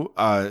go,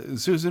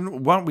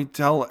 Susan, why don't we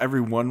tell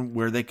everyone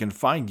where they can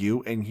find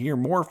you and hear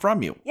more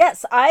from you?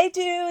 Yes, I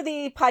do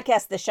the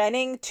podcast The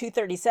Shining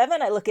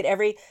 237. I look at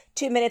every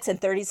 2 minutes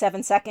and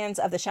 37 seconds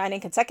of The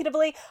Shining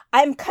consecutively.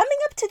 I'm coming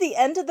up to the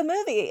end of the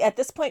movie. At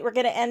this point, we're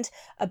going to end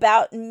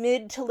about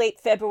mid to late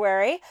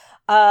February.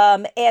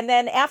 And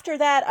then after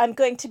that, I'm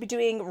going to be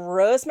doing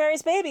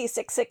Rosemary's Baby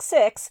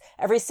 666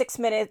 every 6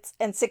 minutes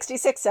and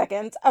 66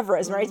 seconds of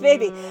Rosemary's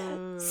Baby.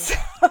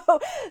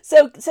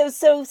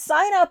 So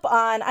sign up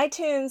on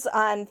iTunes,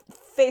 on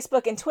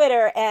Facebook and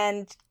Twitter,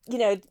 and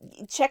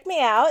check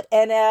me out.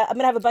 And I'm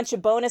gonna have a bunch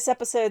of bonus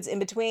episodes in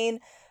between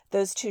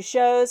those two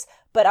shows,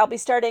 but I'll be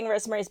starting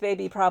Rosemary's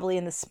Baby probably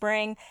in the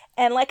spring.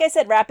 And like I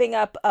said, wrapping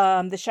up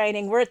The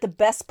Shining, we're at the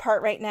best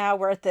part right now.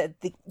 We're at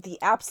the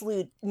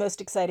absolute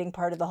most exciting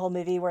part of the whole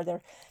movie, where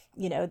they're,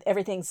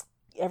 everything's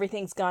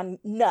gone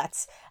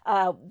nuts.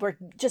 We're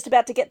just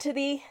about to get to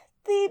the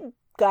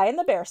guy in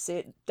the bear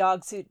suit,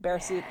 dog suit, bear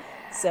suit.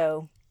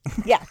 So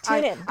yeah,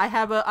 tune in.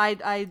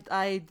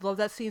 I love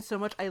that scene so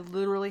much. I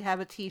literally have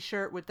a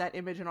T-shirt with that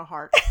image in a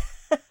heart.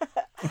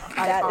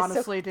 I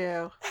honestly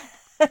do.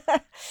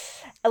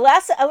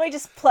 Let me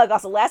just plug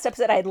also. Last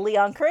episode, I had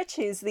Leon Kirch,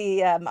 who's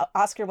the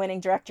Oscar-winning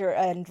director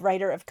and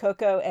writer of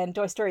Coco and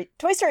Toy Story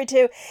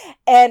 2,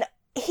 and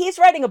he's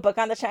writing a book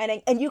on The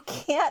Shining, and you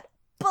can't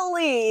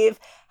believe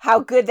how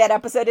good that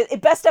episode is.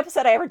 Best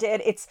episode I ever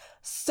did. It's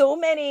so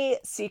many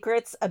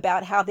secrets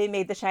about how they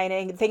made The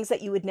Shining, things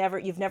that you've never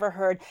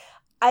heard.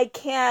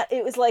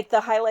 It was like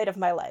the highlight of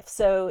my life.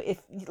 So if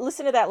you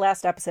listen to that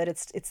last episode,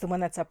 it's the one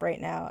that's up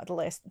right now, the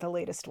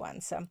latest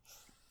one. So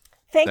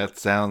that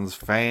sounds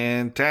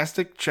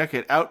fantastic. Check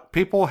it out,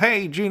 people.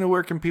 Hey, Gina,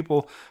 where can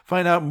people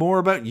find out more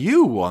about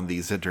you on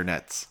these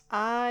internets?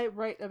 I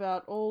write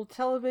about old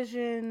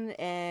television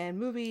and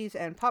movies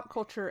and pop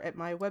culture at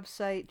my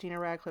website,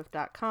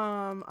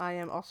 GinaRadcliffe.com. I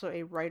am also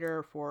a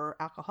writer for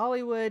Alka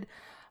Hollywood.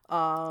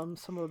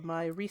 Some of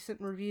my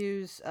recent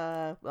reviews,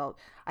 well,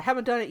 I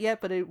haven't done it yet,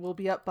 but it will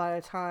be up by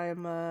the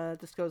time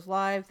this goes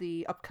live.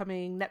 The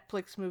upcoming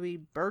Netflix movie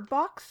Bird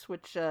Box,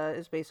 which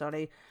is based on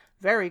a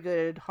very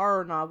good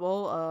horror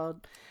novel.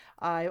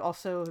 I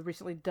also have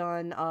recently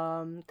done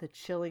The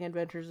Chilling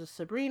Adventures of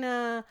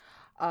Sabrina.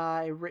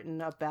 I've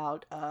written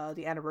about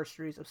the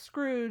anniversaries of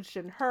Scrooge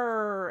and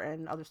Her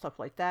and other stuff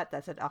like that.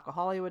 That's at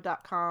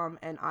alcohollywood.com,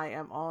 and I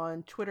am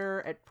on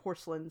Twitter at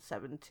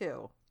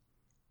porcelain72.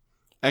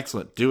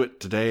 Excellent. Do it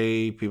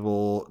today.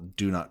 People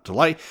do not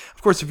delay.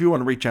 Of course, if you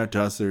want to reach out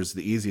to us, there's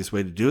the easiest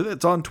way to do it.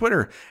 It's on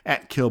Twitter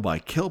at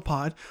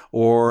KillByKillPod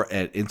or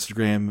at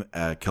Instagram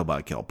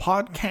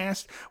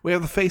KillByKillPodcast. We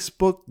have the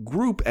Facebook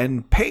group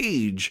and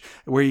page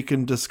where you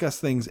can discuss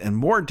things in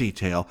more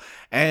detail.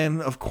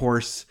 And of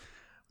course,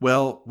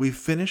 well, we've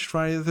finished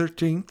Friday the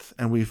 13th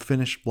and we've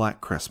finished Black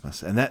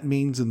Christmas. And that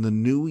means in the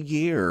new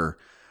year,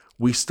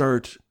 we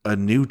start a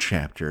new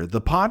chapter.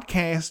 The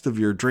podcast of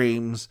your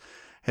dreams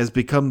has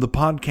become the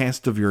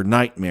podcast of your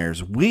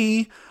nightmares.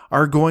 We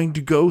are going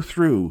to go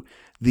through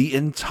the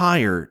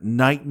entire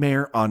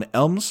Nightmare on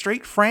Elm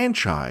Street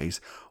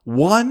franchise,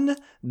 one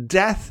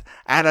death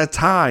at a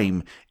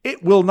time.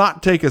 It will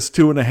not take us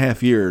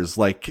 2.5 years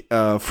like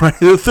Friday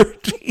the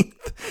 13th.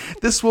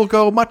 This will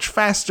go much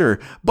faster,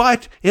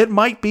 but it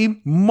might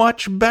be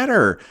much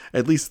better.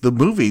 At least the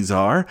movies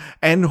are,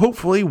 and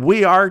hopefully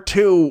we are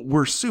too.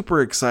 We're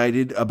super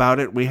excited about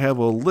it. We have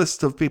a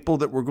list of people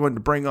that we're going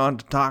to bring on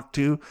to talk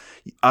to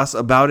us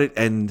about it,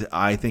 and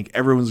I think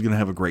everyone's going to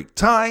have a great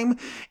time.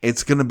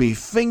 It's going to be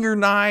finger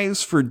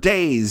knives for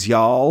days,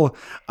 y'all.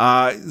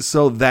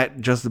 So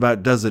that just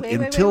about does it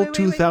until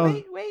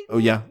 2000. Wait. Oh,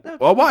 yeah. No,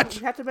 Well, what?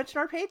 You have to mention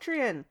our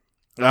Patreon.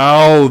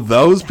 Oh,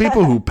 those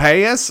people who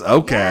pay us?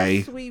 Okay.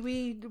 Yes,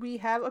 we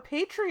have a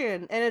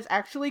Patreon, and it's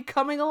actually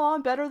coming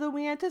along better than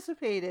we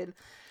anticipated.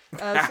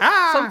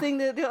 Something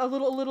that a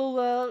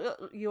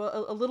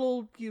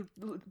little you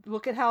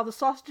look at how the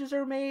sausages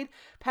are made.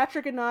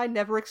 Patrick and I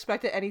never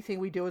expected anything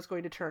we do is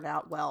going to turn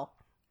out well.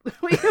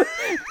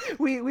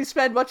 we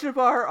spend much of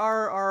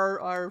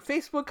our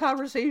Facebook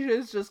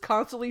conversations just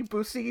constantly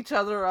boosting each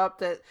other up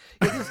that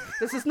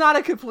this is not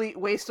a complete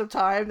waste of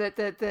time that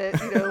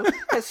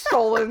has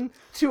stolen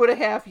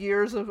 2.5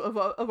 years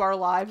of our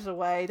lives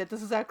away, that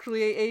this is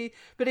actually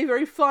been a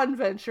very fun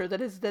venture that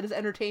has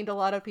entertained a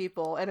lot of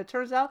people, and it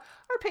turns out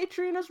our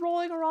Patreon is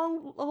rolling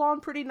along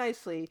pretty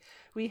nicely.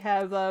 We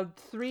have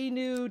 3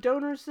 new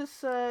donors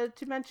to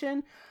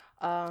mention: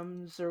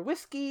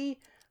 Zerwhiskey,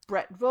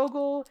 Brett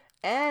Vogel,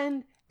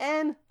 and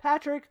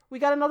Patrick. We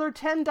got another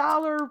 $10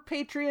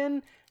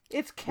 Patreon.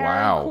 It's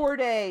Karen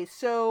Corday.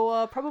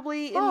 So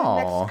probably in the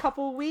next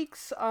couple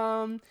weeks,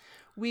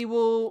 we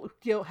will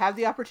have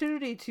the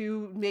opportunity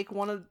to make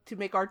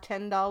our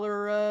 $10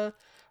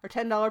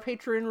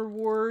 Patreon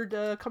reward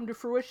come to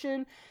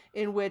fruition,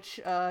 in which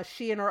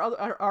she and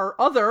our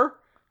other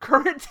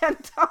current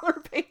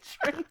 $10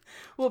 patron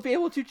will be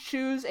able to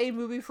choose a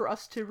movie for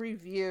us to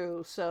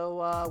review.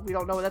 So we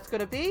don't know what that's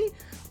going to be.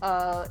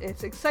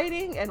 It's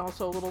exciting and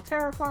also a little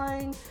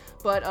terrifying.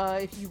 But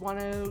if you want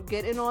to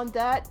get in on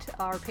that,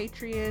 our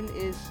Patreon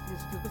is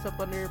look us up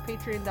under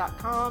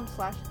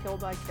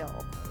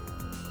patreon.com/killbykill.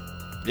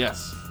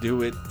 Yes,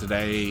 do it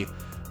today,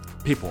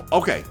 people.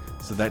 Okay,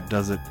 so that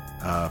does it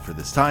for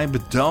this time.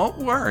 But don't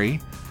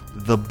worry,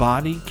 the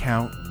body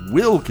count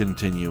will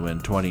continue in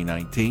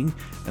 2019.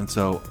 And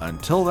so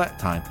until that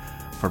time,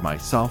 for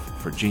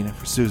myself, for Gina,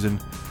 for Susan,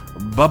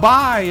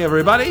 bye-bye,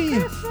 everybody.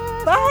 Bye.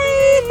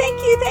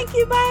 Thank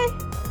you. Bye.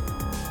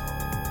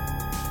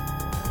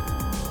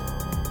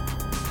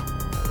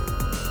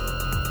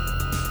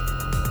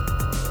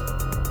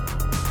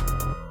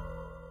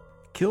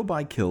 Kill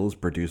by Kill is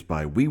produced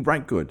by We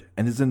Write Good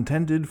and is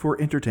intended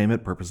for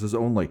entertainment purposes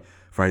only.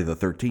 Friday the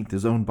 13th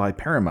is owned by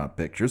Paramount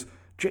Pictures.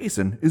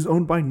 Jason is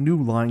owned by New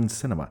Line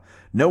Cinema.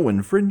 No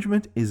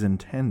infringement is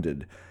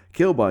intended.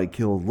 Kill by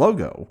Kill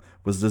logo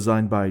was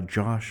designed by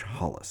Josh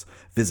Hollis.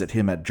 Visit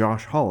him at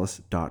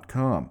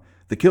joshhollis.com.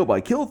 The Kill by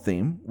Kill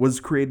theme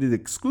was created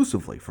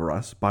exclusively for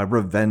us by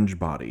Revenge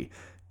Body.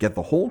 Get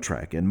the whole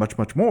track and much,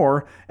 much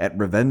more at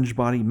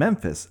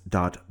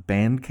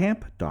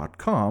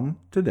revengebodymemphis.bandcamp.com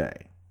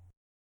today.